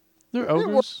 They're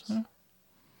ogres.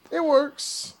 It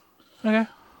works. Okay.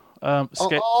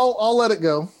 I'll let it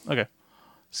go. Okay.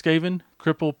 Skaven,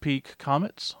 Cripple Peak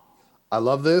Comets. I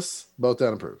love this. Both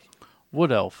down approved.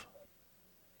 Wood Elf.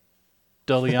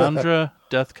 Deliandra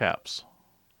Deathcaps.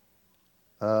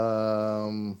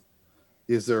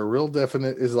 Is there a real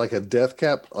definite? Is like a death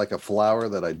cap like a flower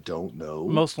that I don't know?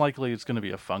 Most likely, it's going to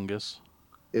be a fungus.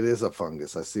 It is a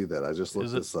fungus. I see that. I just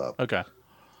looked this up. Okay.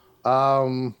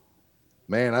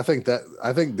 Man, I think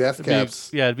death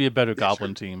caps. It'd be a better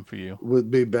goblin team for you.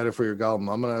 Would be better for your goblin.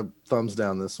 I'm gonna thumbs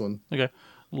down this one. Okay.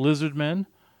 Lizard men,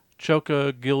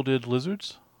 Choka Gilded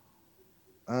Lizards.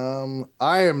 I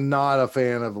am not a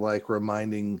fan of like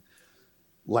reminding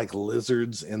like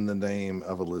lizards in the name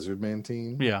of a lizard man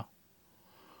team. Yeah.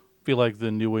 Feel like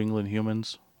the New England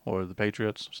Humans or the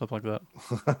Patriots, something like that.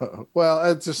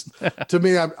 Well, it's just to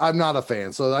me, I'm not a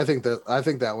fan. So I think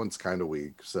that one's kind of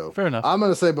weak. So fair enough. I'm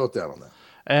gonna say both down on that.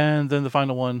 And then the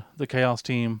final one, the Chaos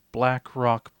team, Black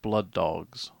Rock Blood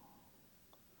Dogs.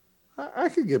 I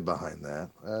could get behind that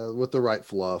with the right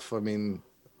fluff. I mean,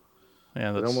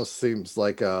 yeah, it almost seems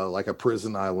like a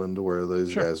prison island where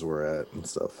those guys were at and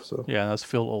stuff. So yeah, that's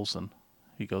Phil Olson.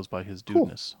 He goes by his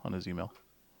dudeness on his email.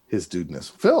 His dudeness,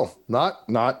 Phil.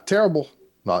 Not terrible.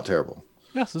 Not terrible.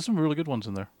 Yes, there's some really good ones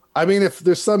in there. I mean, if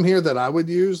there's some here that I would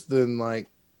use, then like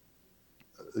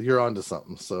you're onto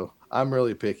something. So I'm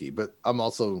really picky, but I'm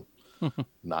also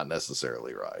not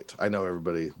necessarily right. I know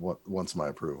everybody wants my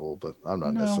approval, but I'm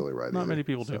not necessarily right. Not many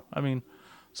people do. I mean,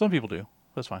 some people do.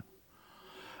 That's fine.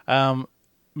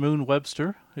 Moon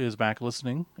Webster is back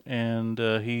listening, and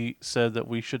he said that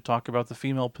we should talk about the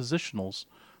female positionals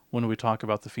when we talk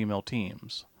about the female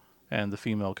teams and the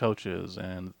female coaches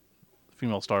and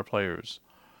female star players,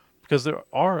 because there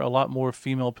are a lot more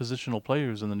female positional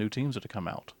players in the new teams that have come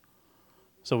out.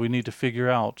 So we need to figure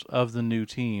out of the new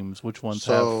teams which ones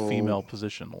have female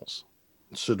positionals.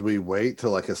 should we wait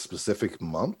till like a specific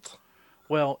month?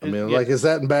 Well, I mean, like, is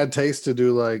that in bad taste to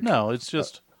do like? no, it's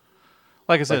just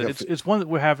like I said, like it's one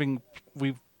that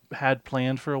we've had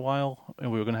planned for a while,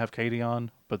 and we were going to have Katie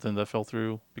on, but then that fell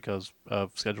through because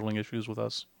of scheduling issues with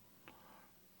us.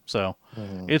 So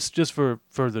it's just for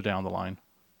further down the line.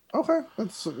 Okay,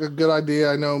 that's a good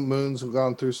idea. I know Moon's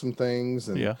gone through some things,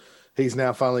 and Yeah. he's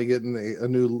now finally getting a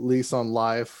new lease on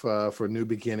life for new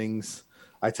beginnings.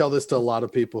 I tell this to a lot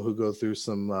of people who go through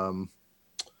some,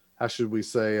 how should we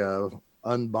say,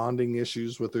 unbonding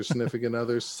issues with their significant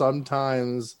others.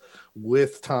 Sometimes,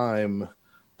 with time,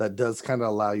 that does kind of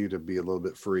allow you to be a little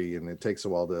bit free, and it takes a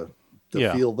while to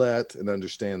feel that and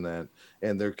understand that,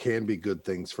 and there can be good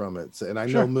things from it. And I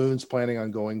know Moon's planning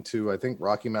on going to, I think,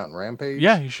 Rocky Mountain Rampage.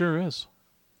 Yeah, he sure is,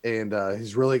 and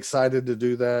he's really excited to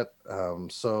do that.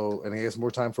 And he has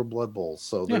more time for Blood Bowl,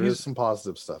 so there is some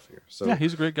positive stuff here. So yeah,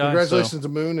 he's a great guy. Congratulations to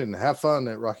Moon, and have fun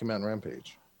at Rocky Mountain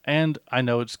Rampage. And I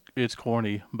know it's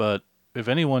corny, but if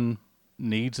anyone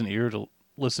needs an ear to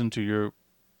listen to your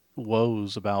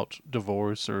woes about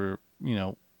divorce or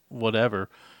whatever,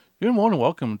 you're more than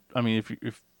welcome. I mean,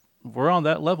 if we're on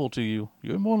that level to you,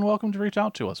 you're more than welcome to reach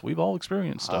out to us. We've all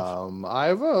experienced stuff. I'm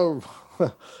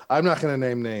not going to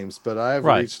name names, but I've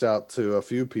reached out to a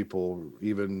few people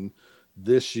even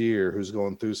this year who's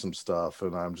going through some stuff,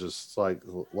 and I'm just like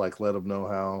let them know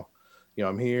how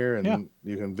I'm here, and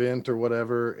you can vent or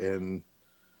whatever. And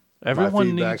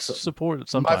everyone needs support at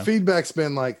some time. My feedback's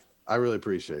been like, I really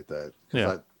appreciate that.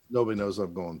 Nobody knows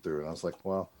I'm going through, and I was like,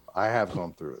 well, I have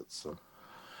gone through it. So,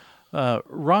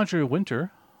 Roger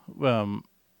Winter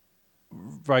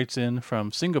writes in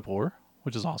from Singapore,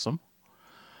 which is awesome,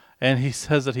 and he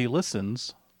says that he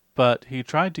listens, but he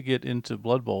tried to get into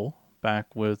Blood Bowl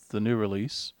back with the new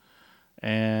release,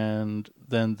 and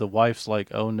then the wife's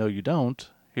like, "Oh no, you don't.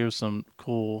 Here's some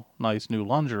cool, nice new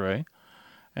lingerie,"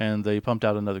 and they pumped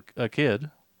out a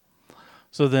kid.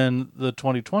 So then the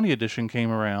 2020 edition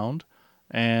came around,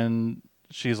 and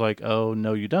she's like, "Oh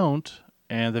no, you don't,"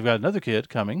 and they've got another kid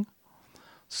coming.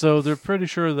 So they're pretty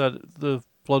sure that the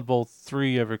Blood Bowl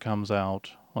 3 ever comes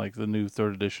out, like the new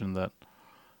 3rd edition, that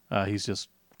he's just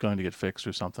going to get fixed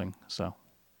or something. So,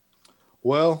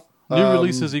 well, new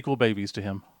releases equal babies to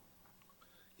him.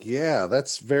 Yeah,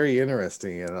 that's very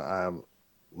interesting. And I'm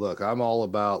all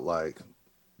about like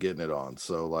getting it on.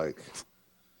 So like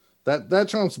that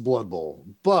trumps Blood Bowl,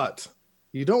 but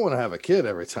you don't want to have a kid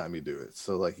every time you do it.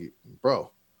 So like, bro,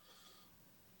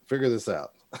 figure this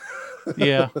out.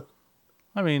 Yeah.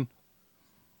 I mean,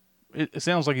 it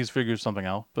sounds like he's figured something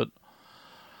out, but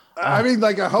I mean,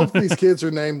 like, I hope these kids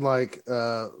are named like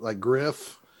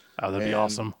Griff. Oh, that'd be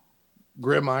awesome.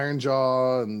 Grim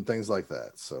Ironjaw and things like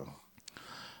that. So,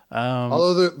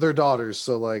 although they're daughters,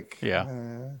 so like,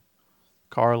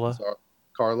 Carla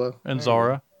and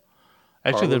Zara.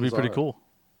 Actually, that'd be pretty cool.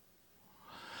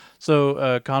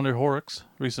 So, Connor Horrocks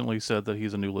recently said that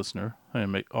he's a new listener,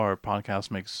 and our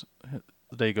podcast makes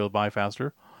the day go by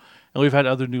faster. And we've had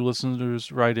other new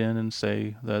listeners write in and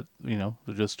say that,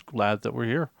 they're just glad that we're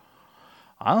here.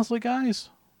 Honestly, guys,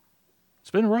 it's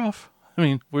been rough. I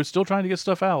mean, we're still trying to get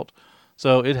stuff out.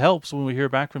 So it helps when we hear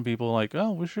back from people like,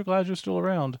 "Oh, we're sure glad you're still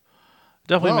around."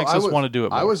 Definitely makes us want to do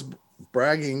it more. I was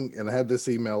bragging and I had this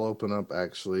email open up,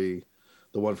 actually,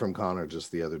 the one from Connor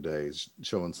just the other day,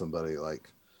 showing somebody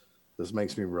like, this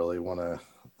makes me really want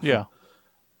to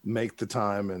make the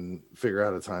time and figure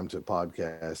out a time to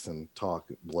podcast and talk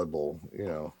Blood Bowl,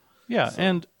 Yeah, so.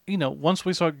 And, once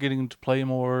we start getting to play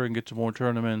more and get to more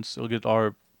tournaments, it'll get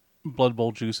our Blood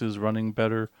Bowl juices running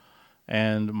better,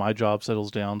 and my job settles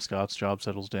down, Scott's job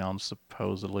settles down,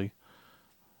 supposedly.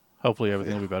 Hopefully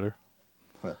everything will be better.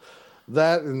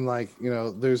 That and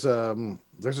there's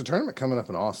a tournament coming up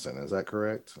in Austin, is that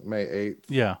correct? May 8th?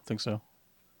 Yeah, I think so.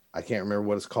 I can't remember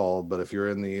what it's called, but if you're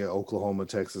in the Oklahoma,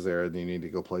 Texas area and you need to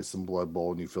go play some Blood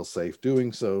Bowl and you feel safe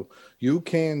doing so, you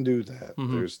can do that.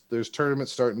 Mm-hmm. There's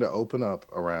tournaments starting to open up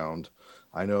around.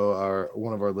 I know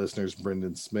one of our listeners,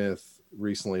 Brendan Smith,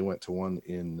 recently went to one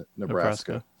in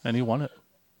Nebraska. And he won it.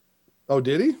 Oh,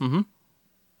 did he? Mm-hmm.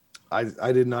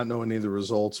 I did not know any of the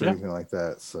results or anything like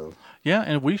that. So yeah,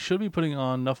 and we should be putting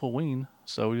on Nuffleween,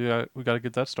 so we got to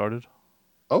get that started.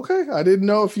 Okay, I didn't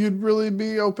know if you'd really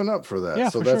be open up for that. Yeah,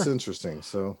 so that's interesting.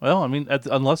 So, well, I mean,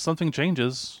 unless something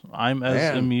changes, I'm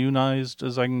as immunized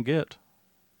as I can get.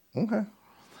 Okay.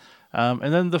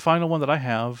 And then the final one that I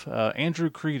have, Andrew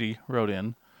Creedy wrote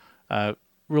in,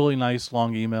 really nice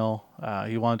long email.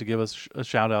 He wanted to give us a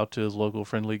shout out to his local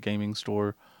friendly gaming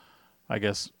store, I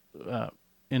guess,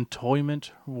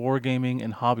 Entoyment Wargaming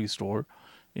and Hobby Store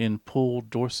in Poole,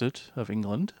 Dorset of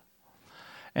England.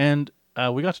 And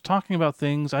we got to talking about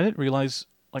things I didn't realize.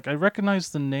 Like, I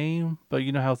recognized the name, but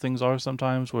you know how things are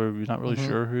sometimes where you're not really Mm-hmm.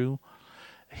 sure who.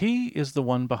 He is the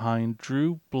one behind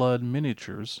Drew Blood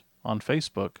Miniatures on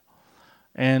Facebook,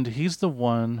 and he's the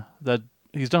one that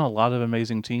he's done a lot of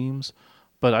amazing teams.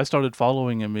 But I started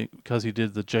following him because he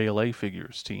did the JLA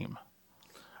figures team,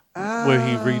 where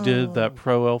he redid that Oh,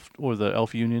 Pro Elf or the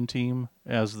Elf Union team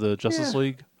as the Justice yeah.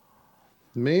 League.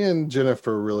 Me and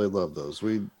Jennifer really love those.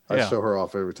 I Yeah, show her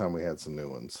off every time we had some new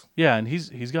ones. yeah, and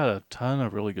he's got a ton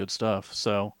of really good stuff.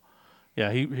 So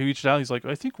yeah, he reached out. He's like,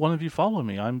 I think one of you follow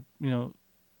me. I'm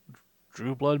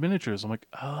Drew Blood Miniatures. I'm like,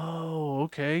 oh,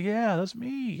 okay, yeah, that's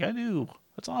me. I do.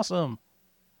 That's awesome.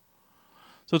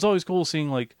 So it's always cool seeing,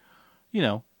 like, you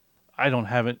know, I don't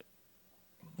have it.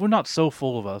 We're not so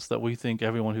full of us that we think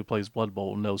everyone who plays Blood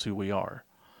Bowl knows who we are.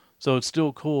 So it's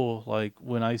still cool, like,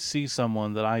 when I see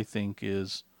someone that I think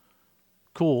is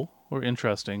cool or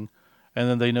interesting, and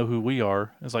then they know who we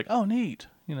are. It's like, oh, neat.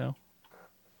 But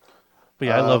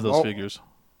yeah, I love those Al figures.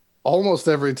 Almost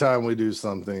every time we do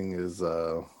something is,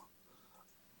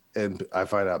 and I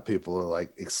find out people are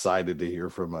like excited to hear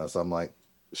from us. I'm like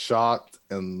shocked,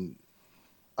 and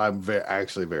I'm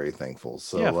actually very thankful.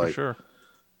 So Yeah, for like, sure.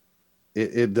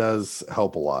 it does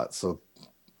help a lot. So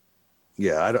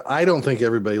yeah, I don't think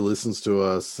everybody listens to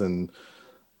us, and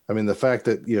I mean the fact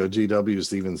that GW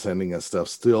is even sending us stuff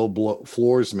still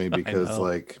floors me I because know.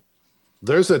 like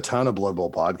there's a ton of Blood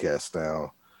Bowl podcasts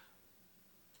now.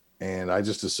 And I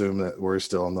just assume that we're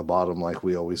still on the bottom like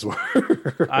we always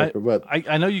were. I, But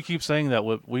I know you keep saying that.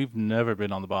 We've never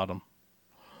been on the bottom.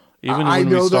 Even I when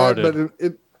we know that, but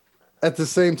started. at the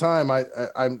same time,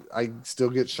 I still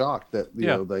get shocked that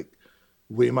Yeah, like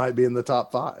we might be in the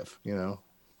top 5.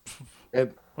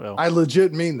 And well, I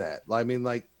legit mean that. I mean,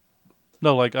 like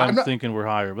no, like I'm I'm not. thinking we're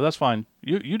higher, but that's fine.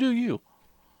 You do you.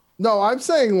 No, I'm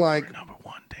saying like We're number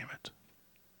one, damn it.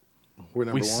 we're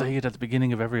We number say one. it at the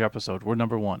beginning of every episode. We're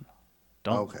number one.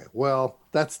 Don't Okay, well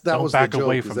that don't was the back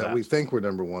away joke is from that we that. think we're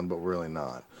number one, but we're really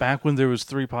not. Back when there was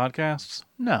 3 podcasts?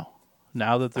 No.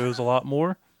 Now that there's a lot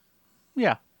more?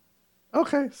 Yeah.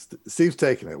 Okay, Steve's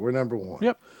taking it. We're number one.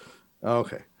 Yep.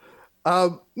 Okay.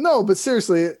 No, but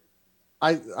seriously,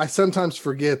 I sometimes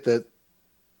forget that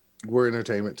we're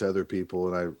entertainment to other people,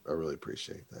 and I really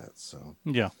appreciate that. So,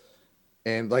 Yeah.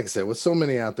 and like I said, with so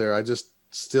many out there, I just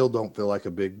still don't feel like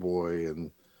a big boy,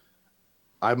 and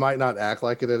I might not act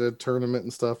like it at a tournament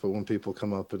and stuff, but when people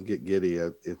come up and get giddy,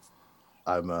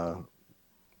 I'm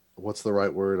what's the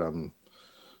right word? I'm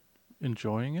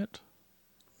Enjoying it?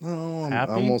 no, I'm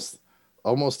Happy?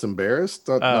 almost embarrassed.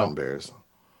 Not Oh. embarrassed.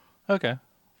 Okay.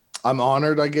 I'm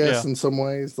honored, I guess, Yeah. in some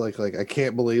ways. Like I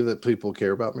can't believe that people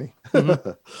care about me.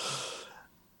 Mhm.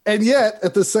 And yet,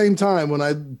 at the same time, when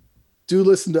I do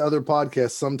listen to other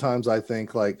podcasts, sometimes I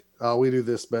think like, oh, we do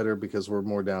this better because we're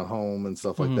more down home and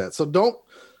stuff like Mhm. that. So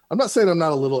I'm not saying I'm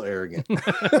not a little arrogant.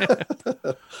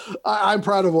 I'm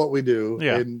proud of what we do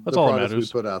Yeah. and That's the all that products we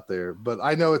matters. put out there, but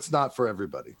I know it's not for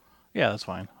everybody. Yeah, that's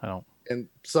fine. I don't. And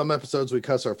some episodes we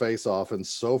cuss our face off, and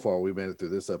so far we made it through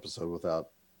this episode without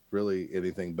really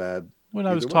anything bad. When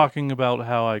I was Either way. talking about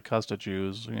how I cussed at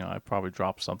Jews, I probably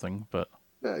dropped something, but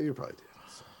Yeah, you probably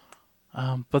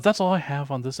did. but that's all I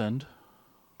have on this end.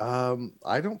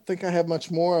 I don't think I have much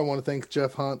more. I want to thank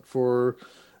Jeff Hunt for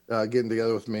getting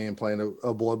together with me and playing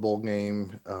a Blood Bowl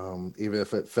game, even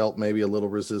if it felt maybe a little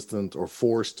resistant or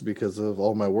forced because of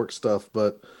all my work stuff.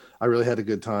 But I really had a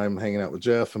good time hanging out with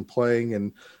Jeff and playing,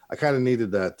 and I kind of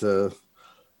needed that.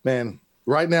 Man,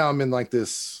 right now I'm in like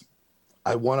this.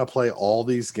 I want to play all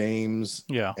these games,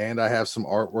 Yeah. and I have some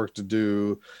artwork to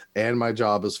do, and my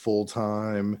job is full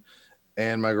time,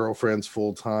 and my girlfriend's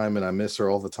full time, and I miss her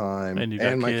all the time, And you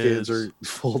got my kids kids. are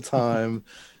full time,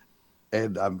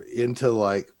 and I'm into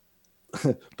like,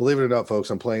 believe it or not, folks,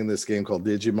 I'm playing this game called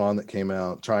Digimon that came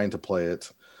out, trying to play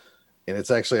it, and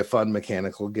it's actually a fun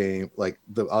mechanical game. Like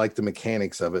I like the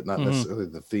mechanics of it, not Mhm. necessarily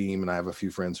the theme. And I have a few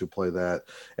friends who play that,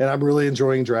 and I'm really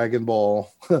enjoying Dragon Ball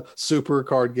Super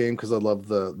card game because I love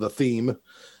the theme.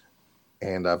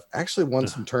 And I've actually won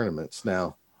some tournaments.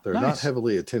 Now they're not Nice.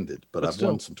 heavily attended, but I've still.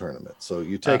 won some tournaments. So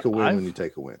you take a win when you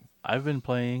take a win. I've been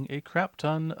playing a crap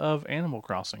ton of Animal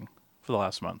Crossing for the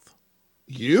last month.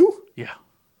 You? Yeah.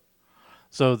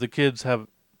 So the kids have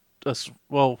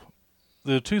well,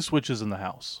 there are 2 Switches in the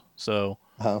house. So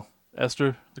Oh,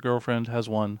 Esther, the girlfriend, has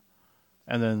one,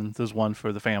 and then there's one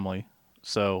for the family.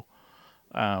 So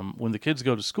when the kids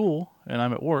go to school and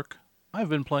I'm at work, I've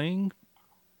been playing.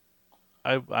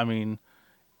 I mean,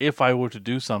 if I were to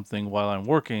do something while I'm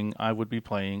working, I would be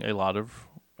playing a lot of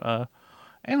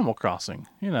Animal Crossing.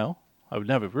 I would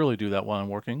never really do that while I'm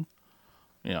working.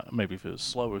 maybe if it was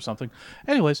slow or something.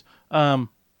 Anyways, but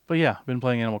yeah, been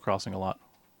playing Animal Crossing a lot.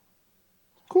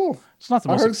 Cool. It's not the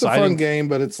I most heard it's a exciting fun game,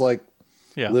 but it's like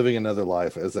Yeah. living another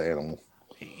life as an animal.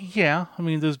 Yeah, I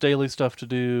mean, there's daily stuff to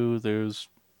do. There's,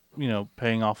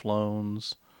 paying off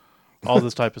loans, all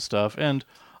this type of stuff, and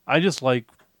I just like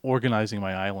organizing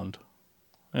my island.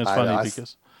 And it's funny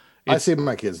because I see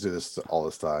my kids do this all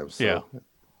this time. So Yeah.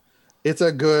 it's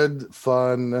a good,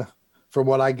 fun, from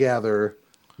what I gather,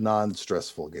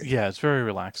 non-stressful game. yeah, it's very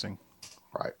relaxing.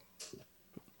 Right.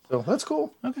 So that's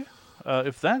cool. Okay.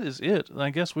 If that is it, then I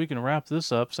guess we can wrap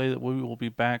this up. Say that we will be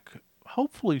back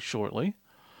hopefully shortly.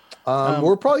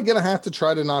 We're probably going to have to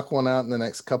try to knock one out in the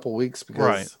next couple weeks because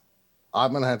Right.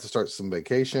 I'm going to have to start some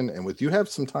vacation. And with you have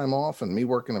some time off and me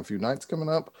working a few nights coming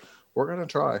up, we're going to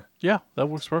try. Yeah, that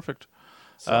works perfect.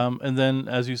 So. And then,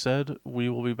 as you said, we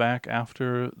will be back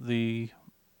after the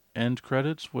end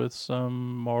credits with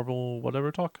some Marvel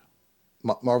whatever talk.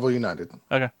 Marvel United.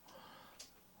 Okay.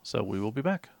 So we will be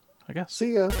back, I guess.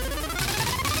 See ya.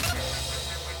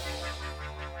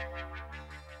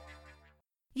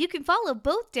 You can follow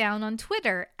Both Down on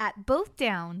Twitter at Both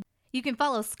Down. You can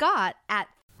follow Scott at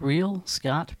Real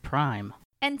Scott Prime.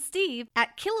 and Steve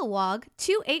at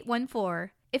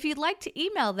Kilowog2814. If you'd like to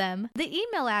email them, the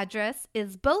email address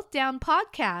is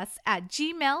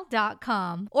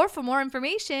bothdownpodcasts@gmail.com. Or for more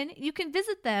information, you can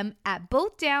visit them at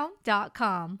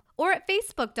bothdown.com or at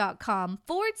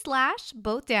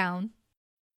facebook.com/bothdown.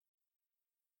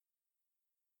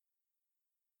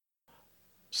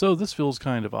 So this feels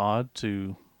kind of odd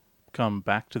to come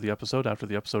back to the episode after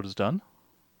the episode is done.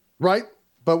 Right.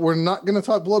 But we're not going to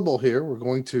talk Blood Bowl here. We're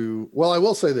going to, well, I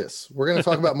will say this. We're going to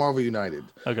talk about Marvel United,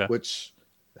 Okay. which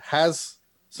has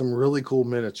some really cool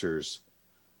miniatures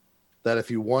that if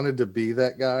you wanted to be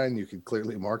that guy and you could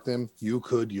clearly mark them, you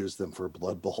could use them for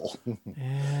Blood Bowl.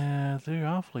 Yeah, they're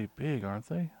awfully big, aren't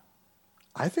they?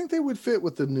 I think they would fit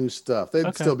with the new stuff. They'd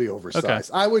Okay. still be oversized. Okay.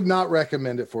 I would not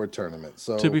recommend it for a tournament.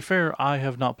 So To be fair, I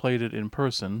have not played it in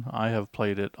person. I have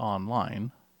played it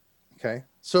online. okay.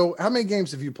 So how many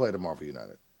games have you played of Marvel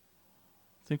United?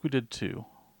 I think we did 2.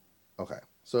 Okay.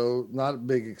 So not a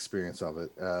big experience of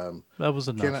it. That was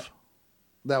enough.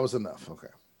 That was enough. Okay.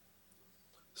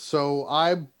 So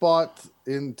I bought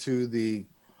into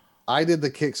I did the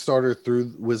Kickstarter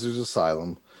through Wizards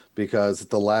Asylum because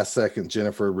at the last second,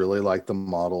 Jennifer really liked the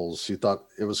models. She thought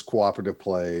it was cooperative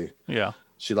play. Yeah.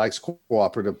 She likes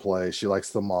cooperative play. She likes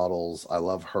the models. I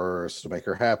love her. So to make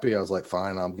her happy, I was like,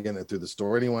 fine, I'm getting it through the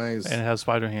store anyways. And it has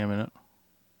Spider-Ham in it.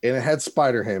 And it had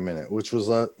Spider-Ham in it, which was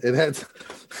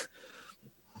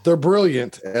they're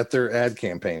brilliant at their ad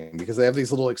campaign because they have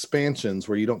these little expansions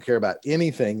where you don't care about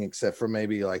anything except for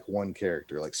maybe like one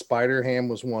character. Like Spider-Ham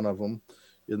was one of them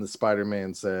in the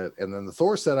Spider-Man set. And then the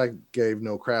Thor set I gave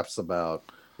no craps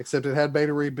about, except it had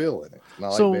Beta Ray Bill in it. And I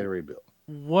like Beta Ray Bill.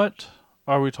 What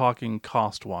are we talking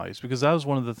cost-wise? Because that was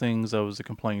one of the things that was a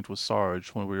complaint with Sarge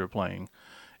when we were playing,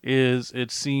 is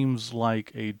it seems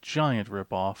like a giant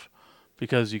ripoff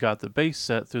because you got the base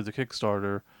set through the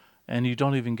Kickstarter and you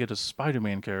don't even get a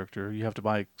Spider-Man character. You have to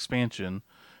buy expansion.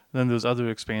 Then there's other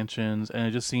expansions, and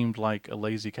it just seemed like a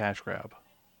lazy cash grab.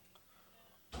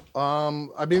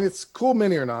 I mean, it's cool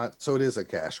mini or not, so it is a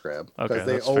cash grab because Okay,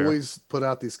 they that's fair. always put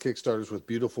out these Kickstarters with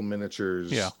beautiful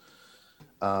miniatures. Yeah.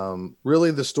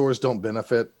 Really, the stores don't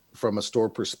benefit from a store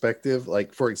perspective.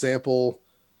 Like, for example,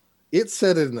 it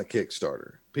said it in the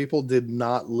Kickstarter. People did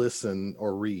not listen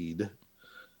or read,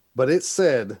 but it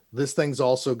said this thing's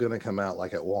also going to come out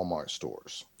like at Walmart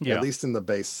stores, Yeah. at least in the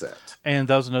base set. And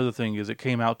that was another thing, is it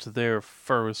came out to there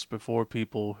first before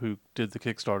people who did the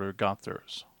Kickstarter got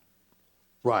theirs.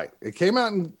 Right. It came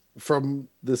out from,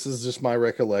 this is just my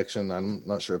recollection. I'm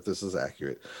not sure if this is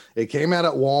accurate. It came out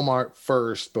at Walmart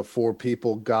first before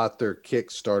people got their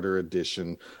Kickstarter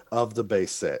edition of the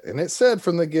base set. And it said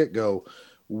from the get-go,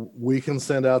 we can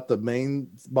send out the main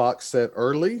box set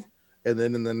early, and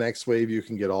then in the next wave, you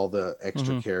can get all the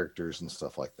extra characters and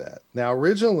stuff like that. Now,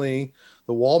 originally,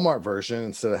 the Walmart version,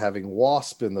 instead of having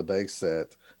Wasp in the base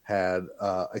set, had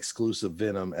exclusive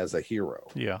Venom as a hero.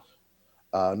 Yeah.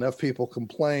 Enough people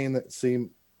complained that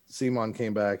Simon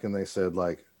came back and they said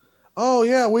like, "Oh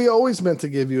yeah, we always meant to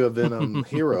give you a Venom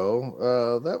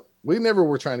hero. That we never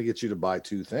were trying to get you to buy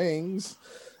two things."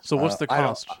 So what's the I don't-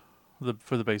 cost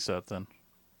for the base set then?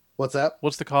 What's that?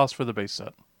 What's the cost for the base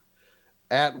set?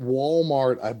 At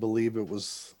Walmart, I believe it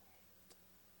was.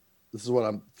 This is what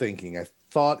I'm thinking. I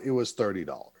thought it was $30.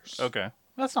 Okay.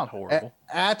 That's not horrible.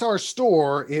 At our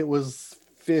store, it was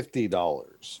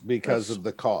 $50 because That's- of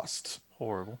the cost.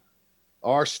 Horrible.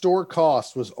 Our store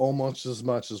cost was almost as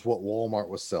much as what Walmart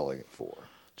was selling it for.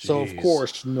 So of Jeez.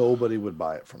 course nobody would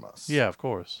buy it from us. Yeah, of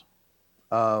course.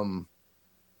 Now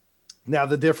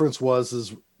the difference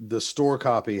is the store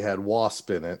copy had Wasp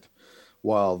in it,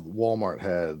 while Walmart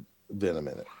had Venom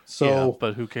in it. So, yeah,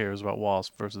 but who cares about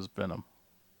Wasp versus Venom?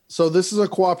 So this is a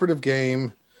cooperative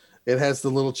game. It has the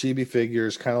little chibi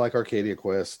figures, kind of like Arcadia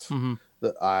Quest. Mm-hmm.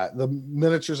 The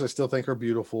miniatures I still think are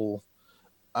beautiful.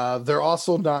 They're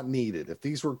also not needed. If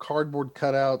these were cardboard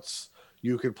cutouts,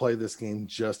 you could play this game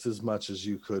just as much as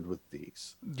you could with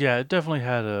these. Yeah, it definitely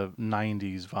had a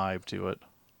 90s vibe to it.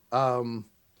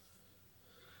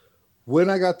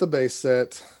 When I got the base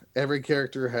set, every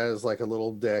character has like a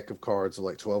little deck of cards, of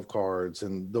like 12 cards.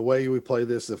 And the way we play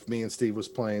this, if me and Steve was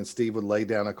playing, Steve would lay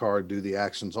down a card, do the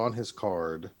actions on his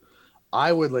card.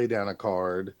 I would lay down a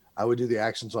card. I would do the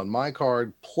actions on my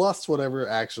card, plus whatever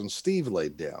actions Steve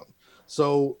laid down.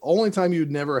 So only time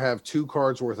you'd never have 2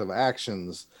 cards worth of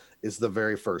actions is the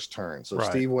very first turn. So if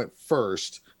Right. Steve went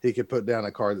first, he could put down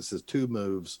a card that says 2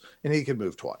 moves, and he could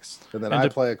move twice. And then I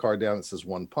play a card down that says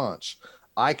 1 punch.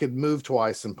 I could move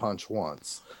twice and punch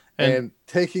once. And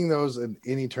taking those in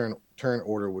any turn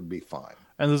order would be fine.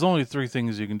 And there's only 3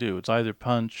 things you can do. It's either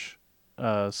punch,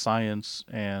 science,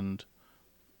 and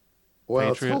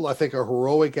Well, Patriot. it's called, I think, a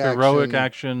heroic action. Heroic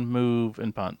action, move,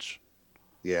 and punch.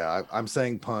 Yeah, I'm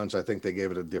saying punch. I think they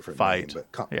gave it a different Fight. name.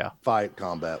 But Yeah. Fight,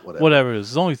 combat, whatever. Whatever it is.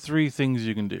 There's only 3 things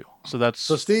you can do. So that's...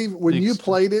 So, Steve, when you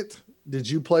played it, did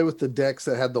you play with the decks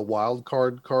that had the wild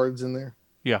card cards in there?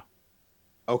 Yeah.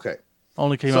 Okay.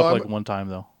 Only came up like one time,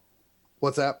 though.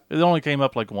 What's that? It only came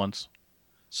up like once.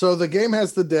 So the game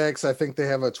has the decks. I think they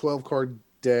have a 12-card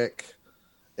deck,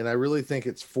 and I really think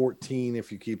it's 14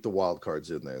 if you keep the wild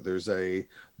cards in there. There's a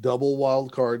double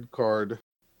wild card,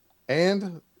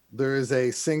 and there is a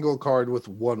single card with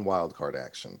 1 wild card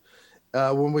action.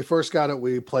 When we first got it,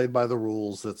 we played by the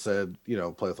rules that said,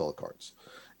 play with all the cards.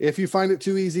 If you find it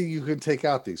too easy, you can take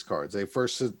out these cards.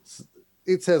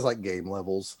 It says like game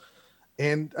levels.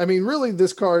 And I mean, really,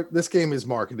 this game is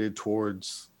marketed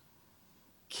towards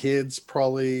kids,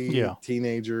 probably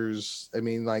teenagers. I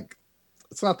mean, like,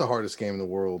 it's not the hardest game in the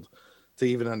world to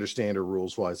even understand or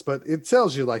rules wise, but it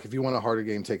tells you, like, if you want a harder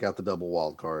game, take out the double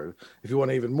wild card. If you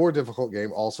want an even more difficult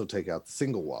game, also take out the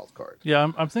single wild card.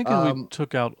 Yeah, I'm thinking we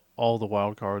took out all the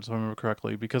wild cards, if I remember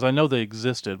correctly, because I know they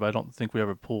existed, but I don't think we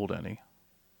ever pulled any.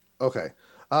 Okay.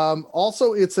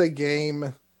 Also, it's a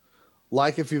game.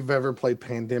 Like if you've ever played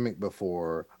Pandemic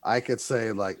before, I could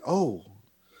say like, oh,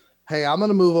 hey, I'm going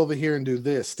to move over here and do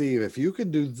this. Steve, if you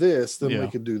could do this, then we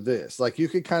could do this. Like you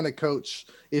could kind of coach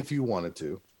if you wanted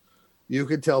to. You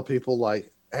could tell people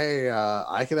like, hey,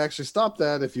 I could actually stop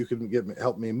that if you could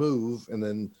help me move. And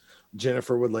then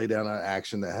Jennifer would lay down an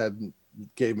action that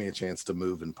gave me a chance to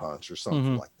move and punch or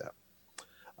something like that.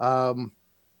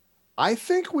 I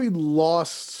think we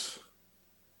lost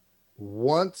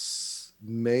once,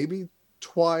 maybe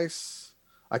twice.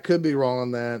 I could be wrong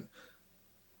on that.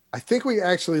 I think we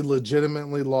actually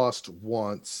legitimately lost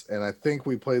once, and I think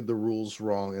we played the rules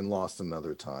wrong and lost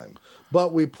another time.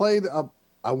 But we played up,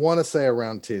 I want to say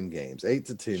around 10 games, 8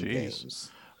 to 10 games.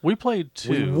 We played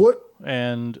 2,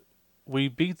 and we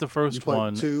beat the first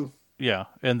one. 2? Yeah,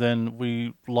 and then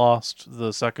we lost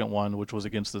the second one, which was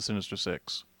against the Sinister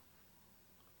Six.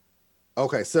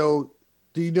 Okay, so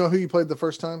do you know who you played the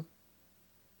first time?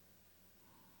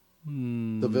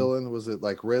 The villain? Was it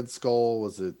like Red Skull?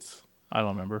 Was it... I don't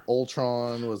remember.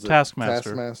 Ultron? Was it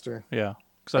Taskmaster? Yeah,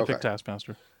 because I picked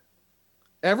Taskmaster.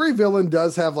 Every villain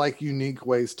does have like unique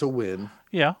ways to win.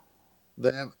 Yeah.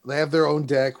 They have their own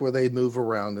deck where they move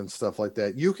around and stuff like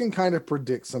that. You can kind of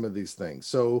predict some of these things.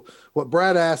 So what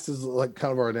Brad asked is like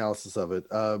kind of our analysis of it.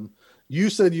 You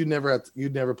said you'd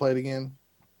never play it again?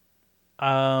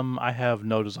 I have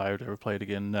no desire to ever play it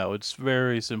again. No, it's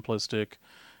very simplistic.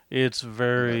 It's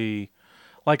very...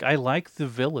 Like, I like the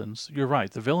villains. You're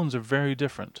right. The villains are very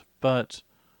different. But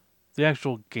the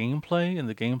actual gameplay and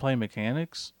the gameplay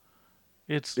mechanics,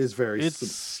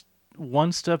 it's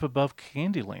one step above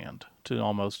Candyland to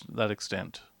almost that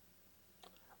extent.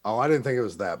 Oh, I didn't think it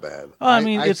was that bad. I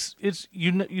mean, it's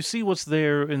you see what's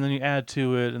there, and then you add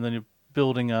to it, and then you're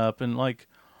building up, and like,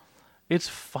 it's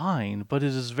fine, but it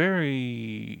is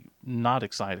very not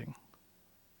exciting.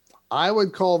 I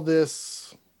would call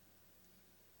this...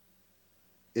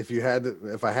 If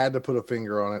I had to put a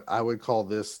finger on it, I would call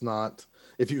this not...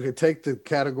 If you could take the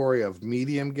category of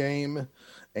medium game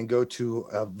and go to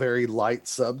a very light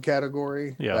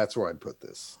subcategory, that's where I'd put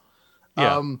this.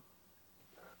 Yeah.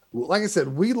 Like I said,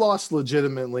 we lost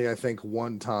legitimately, I think,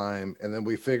 one time, and then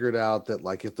we figured out that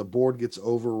like if the board gets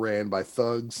overran by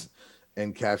thugs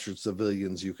and captured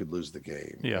civilians, you could lose the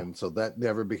game. Yeah. And so that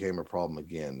never became a problem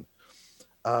again.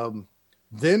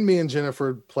 Then me and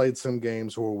Jennifer played some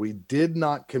games where we did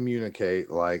not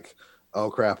communicate, like, oh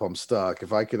crap, I'm stuck.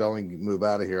 If I could only move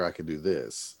out of here, I could do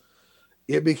this.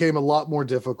 It became a lot more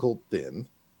difficult then,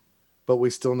 but we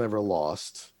still never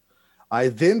lost. I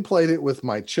then played it with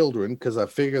my children because I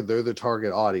figured they're the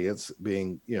target audience,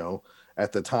 being,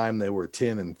 at the time they were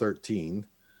 10 and 13.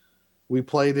 We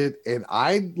played it and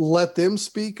I let them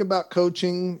speak about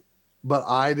coaching, but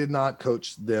I did not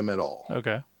coach them at all.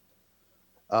 Okay.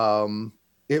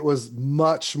 It was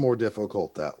much more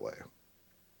difficult that way.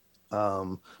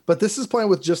 But this is playing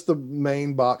with just the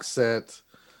main box set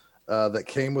that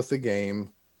came with the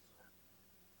game.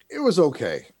 It was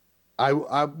okay.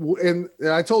 And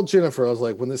I told Jennifer, I was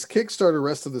like, when this Kickstarter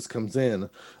rest of this comes in,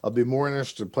 I'll be more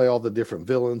interested to play all the different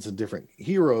villains and different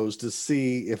heroes to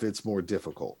see if it's more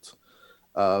difficult.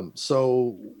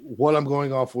 So what I'm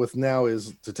going off with now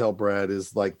is to tell Brad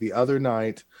is like the other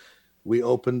night we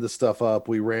opened the stuff up.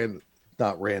 We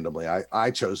not randomly.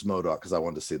 I chose MODOK because I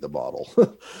wanted to see the bottle.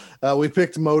 We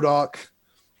picked MODOK.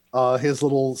 His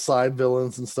little side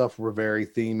villains and stuff were very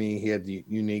themey. He had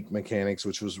unique mechanics,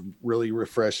 which was really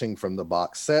refreshing from the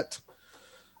box set.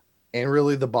 And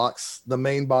really the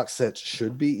main box set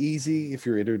should be easy if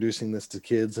you're introducing this to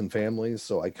kids and families.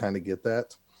 So I kind of get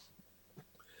that.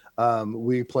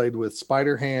 We played with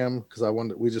Spider-Ham because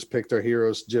we just picked our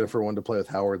heroes. Jennifer wanted to play with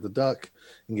Howard the Duck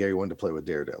and Gary wanted to play with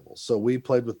Daredevil. So we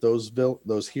played with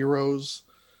those heroes.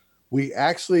 We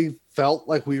actually felt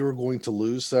like we were going to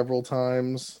lose several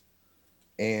times.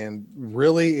 And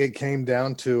really it came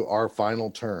down to our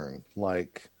final turn.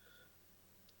 Like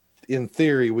in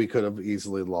theory, we could have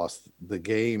easily lost the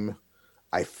game.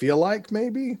 I feel like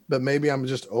maybe, but maybe I'm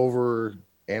just over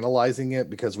analyzing it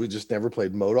because we just never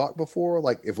played MODOK before.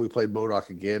 Like if we played MODOK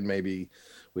again, maybe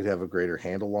we'd have a greater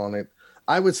handle on it.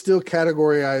 I would still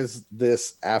categorize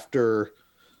this after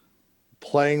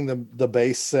playing the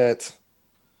base set,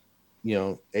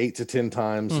 8 to 10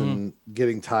 times and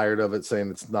getting tired of it, saying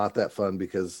it's not that fun,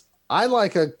 because I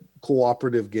like a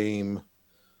cooperative game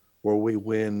where we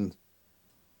win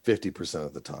 50%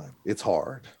 of the time. It's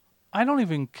hard. I don't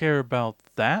even care about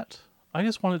that. I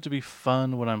just want it to be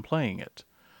fun when I'm playing it.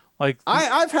 Like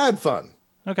I've had fun.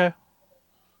 Okay.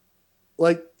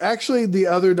 Like actually the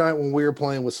other night when we were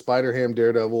playing with Spider-Ham,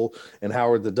 Daredevil, and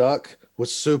Howard the Duck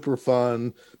was super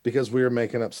fun because we were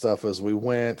making up stuff as we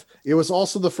went. It was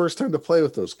also the first time to play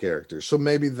with those characters. So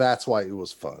maybe that's why it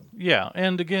was fun. Yeah.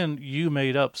 And again, you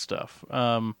made up stuff.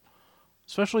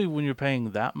 Especially when you're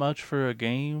paying that much for a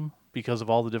game because of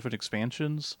all the different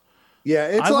expansions. Yeah.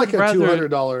 It's like a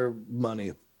 $200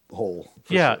 money hole.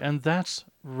 Yeah. Sure. And that's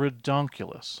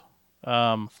redonkulous.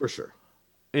 For sure.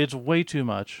 It's way too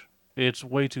much. It's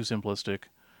way too simplistic.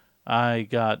 I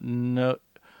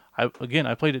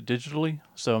played it digitally,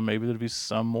 so maybe there'd be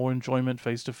some more enjoyment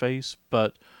face to face,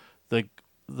 but the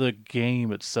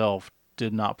game itself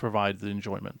did not provide the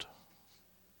enjoyment.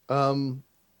 I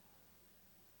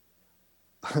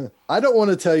don't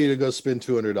want to tell you to go spend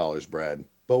 $200, Brad,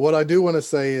 but what I do want to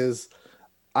say is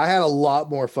I had a lot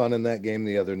more fun in that game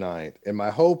the other night, and my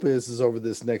hope is over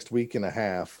this next week and a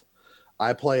half,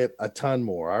 I play it a ton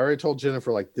more. I already told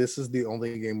Jennifer, like, this is the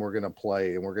only game we're going to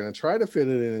play, and we're going to try to fit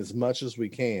it in as much as we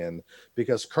can,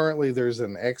 because currently there's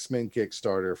an X-Men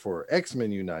Kickstarter for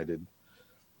X-Men United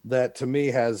that to me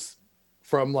has,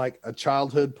 from like a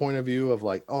childhood point of view of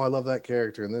like, oh, I love that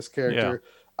character and this character. Yeah.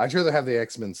 I'd rather have the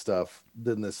X-Men stuff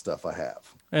than this stuff I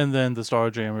have. And then the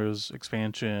Starjammers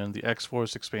expansion, the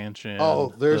X-Force expansion.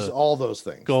 Oh, there's all those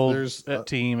things. There's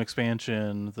Team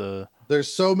expansion.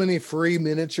 There's so many free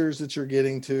miniatures that you're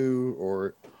getting to,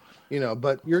 or,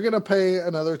 but you're going to pay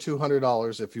another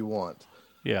 $200 if you want.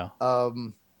 Yeah.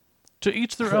 To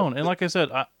each their own. And like I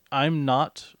said, I'm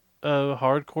not a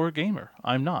hardcore gamer.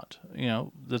 I'm not.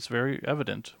 That's very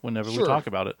evident whenever we talk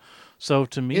about it. So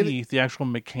to me, the actual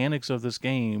mechanics of this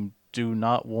game do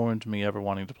not warrant me ever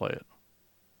wanting to play it.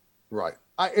 Right.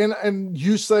 And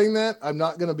you saying that, I'm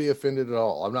not going to be offended at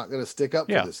all. I'm not going to stick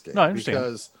up for this game. No, I understand.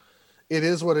 Because it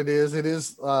is what it is. It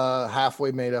is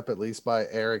halfway made up, at least by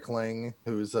Eric Lang,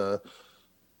 who's a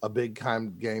big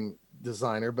time game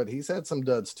designer, but he's had some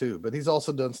duds too. But he's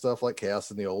also done stuff like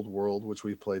Chaos in the Old World, which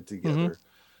we played together. Mm-hmm.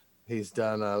 He's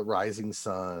done Rising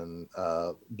Sun,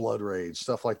 Blood Rage,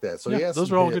 stuff like that. So yeah,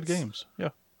 those are all good games.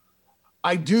 Yeah,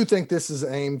 I do think this is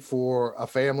aimed for a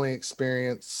family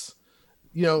experience.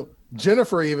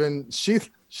 Jennifer even she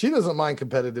doesn't mind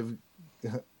competitive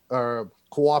or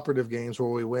cooperative games where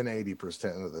we win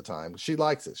 80% of the time. She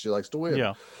likes it. She likes to win.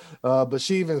 Yeah, but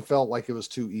she even felt like it was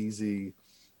too easy.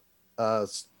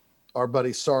 Our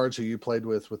buddy Sarge, who you played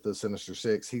with the Sinister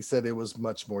Six, he said it was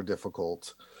much more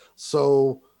difficult.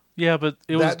 So Yeah, but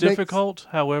it was That makes- difficult.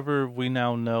 However, we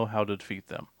now know how to defeat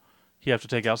them. You have to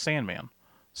take out Sandman.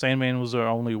 Sandman was our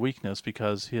only weakness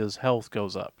because his health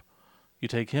goes up. You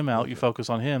take him out, you focus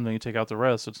on him, then you take out the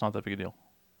rest. It's not that big a deal.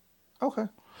 Okay.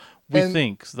 We And-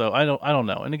 think, though. I don't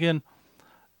know. And again,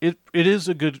 it is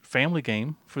a good family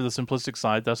game for the simplistic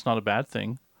side. That's not a bad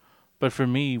thing. But for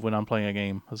me, when I'm playing a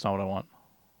game, that's not what I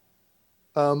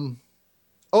want.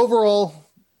 Overall,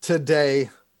 today,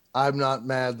 I'm not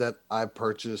mad that I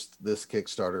purchased this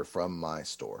Kickstarter from my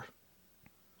store.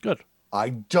 Good. I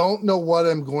don't know what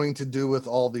I'm going to do with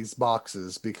all these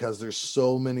boxes because there's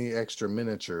so many extra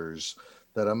miniatures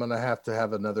that I'm going to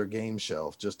have another game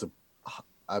shelf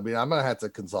I'm going to have to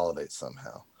consolidate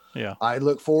somehow. Yeah. I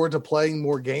look forward to playing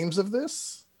more games of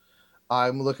this.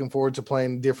 I'm looking forward to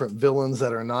playing different villains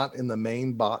that are not in the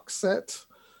main box set.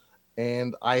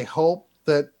 And I hope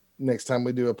that next time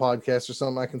we do a podcast or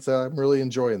something, I can say I'm really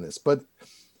enjoying this. But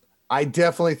I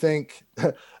definitely think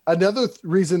another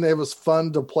reason it was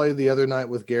fun to play the other night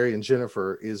with Gary and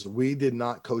Jennifer is we did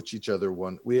not coach each other.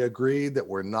 We agreed that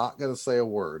we're not going to say a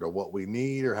word of what we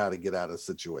need or how to get out of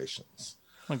situations.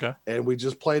 Okay. And we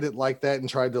just played it like that and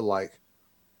tried to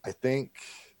I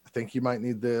think you might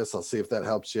need this. I'll see if that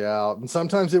helps you out. And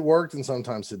sometimes it worked and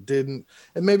sometimes it didn't.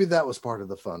 And maybe that was part of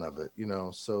the fun of it,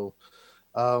 So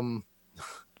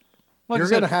Like you're I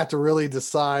going to said, have to really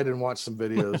decide and watch some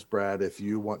videos, Brad, if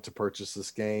you want to purchase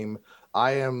this game.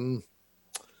 I am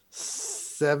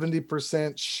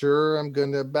 70% sure I'm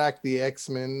going to back the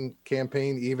X-Men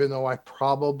campaign, even though I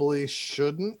probably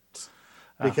shouldn't,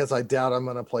 because I doubt I'm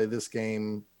going to play this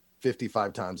game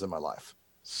 55 times in my life.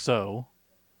 So,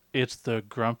 it's the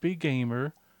Grumpy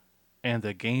Gamer and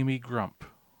the Gamey Grump.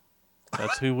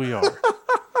 That's who we are.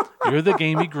 You're the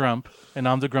Gamey Grump, and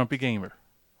I'm the Grumpy Gamer.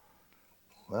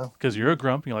 Well, Because you're a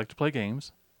grump, you like to play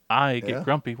games. I get Yeah.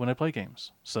 grumpy when I play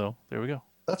games. So, there we go.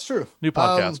 that's true. New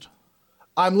podcast.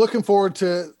 I'm looking forward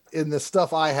to, in the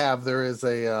stuff I have, there is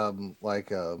a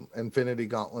Infinity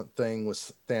Gauntlet thing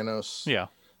with Thanos. Yeah.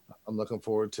 I'm looking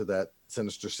forward to that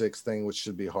Sinister Six thing, which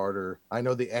should be harder. I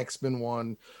know the X-Men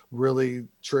one really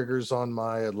triggers on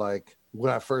my,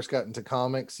 when I first got into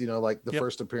comics, the Yep.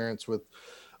 first appearance with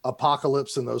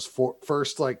Apocalypse and those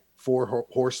first four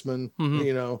horsemen,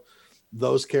 Mhm.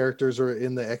 Those characters are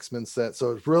in the X-Men set.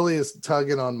 So it really is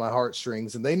tugging on my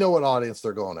heartstrings, and they know what audience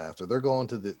they're going after. They're going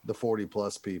to the 40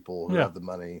 plus people who Yeah. have the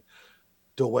money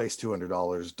to waste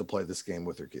 $200 to play this game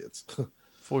with their kids.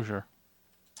 For sure.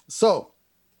 So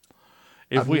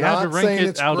If I'm we had to not rank saying it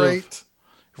it's out great.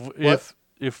 of... What?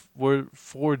 If we're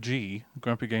 4G,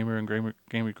 Grumpy Gamer and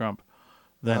Gamey Grump,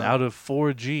 then Uh-huh. out of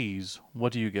 4Gs,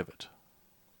 what do you give it?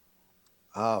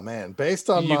 Oh man, based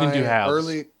on You can do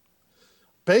halves.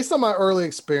 Based on my early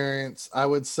experience, I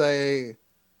would say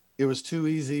it was too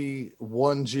easy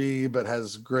 1G, but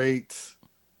has great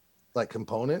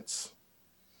components.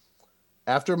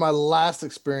 After my last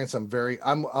experience,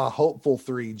 I'm a hopeful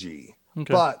 3G,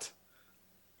 Okay. but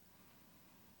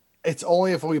it's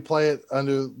only if we play it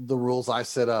under the rules I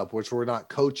set up, which we're not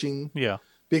coaching, Yeah.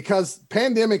 because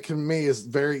Pandemic to me is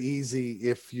very easy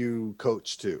if you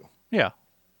coach too. Yeah.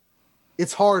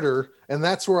 It's harder, and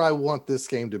that's where I want this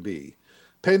game to be.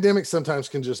 Pandemic sometimes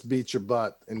can just beat your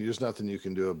butt, and there's nothing you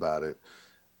can do about it.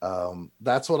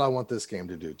 That's what I want this game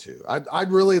to do too.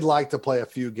 I'd really like to play a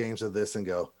few games of this and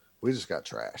go, we just got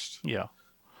trashed. Yeah.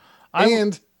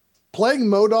 And playing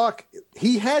MODOK,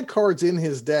 he had cards in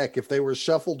his deck. If they were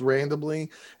shuffled randomly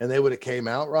and they would have came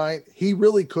out right, he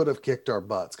really could have kicked our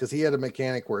butts because he had a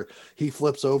mechanic where he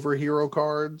flips over hero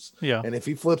cards. Yeah. And if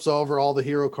he flips over all the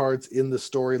hero cards in the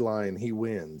storyline, he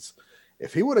wins.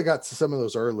 If he would have got to some of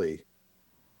those early,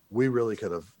 we really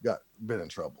could have been in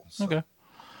trouble. So. Okay.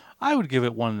 I would give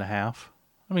it 1.5.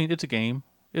 I mean, it's a game.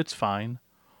 It's fine.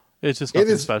 It's just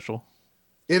nothing special.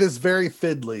 It is very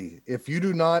fiddly. If you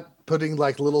do not putting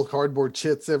little cardboard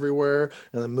chits everywhere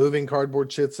and then moving cardboard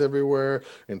chits everywhere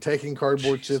and taking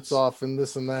cardboard chits off and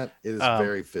this and that, it is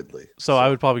very fiddly. So I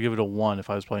would probably give it a 1 if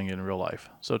I was playing it in real life.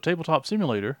 So Tabletop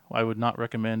Simulator, I would not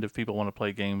recommend if people want to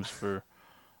play games for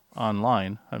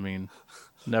online. I mean,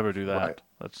 never do that. Right.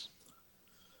 That's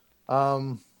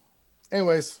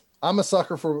Anyways, I'm a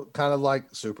sucker for kind of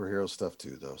superhero stuff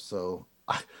too, though. So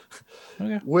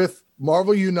okay. with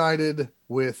Marvel United,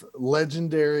 with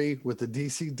Legendary, with the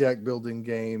DC deck building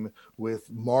game, with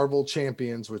Marvel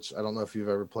Champions, which I don't know if you've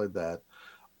ever played that.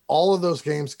 All of those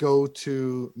games go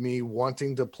to me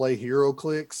wanting to play Hero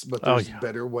Clicks, but there's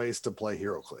better ways to play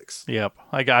Hero Clicks. Yep.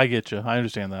 I get you. I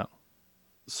understand that.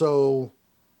 So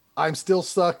I'm still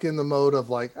stuck in the mode of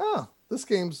this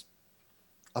game's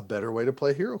a better way to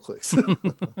play Hero Clicks.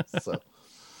 So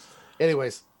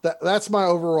anyways, that's my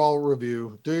overall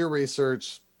review. Do your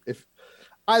research. If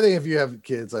you have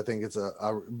kids, I think it's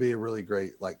be a really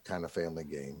great like kind of family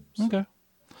game. So. Okay.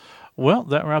 Well,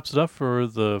 that wraps it up for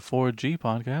the 4G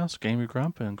podcast, Gamer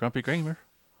Grump and Grumpy Gamer.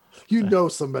 You know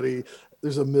somebody,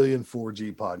 there's a million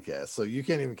 4G podcasts, so you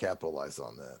can't even capitalize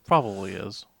on that. Probably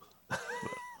is.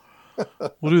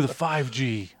 We'll do the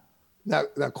 5G. Now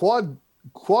quad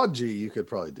G you could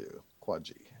probably do. Quad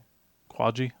G.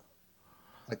 Quad G?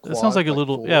 Like That sounds like a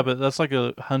little, four. yeah, but that's like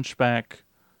a hunchback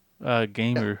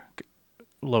gamer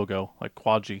logo, like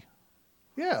Quad G.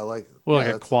 Yeah, like Well,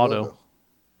 yeah, like a Quado.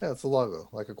 Yeah, it's a logo,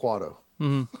 like a Quado.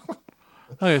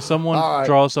 Okay, someone All right.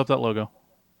 draw us up that logo.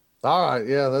 All right,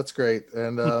 yeah, that's great.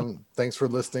 And thanks for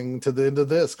listening to the end of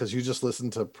this, because you just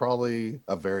listened to probably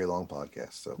a very long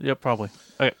podcast. So Yep, probably.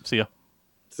 Okay, see ya.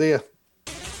 see ya.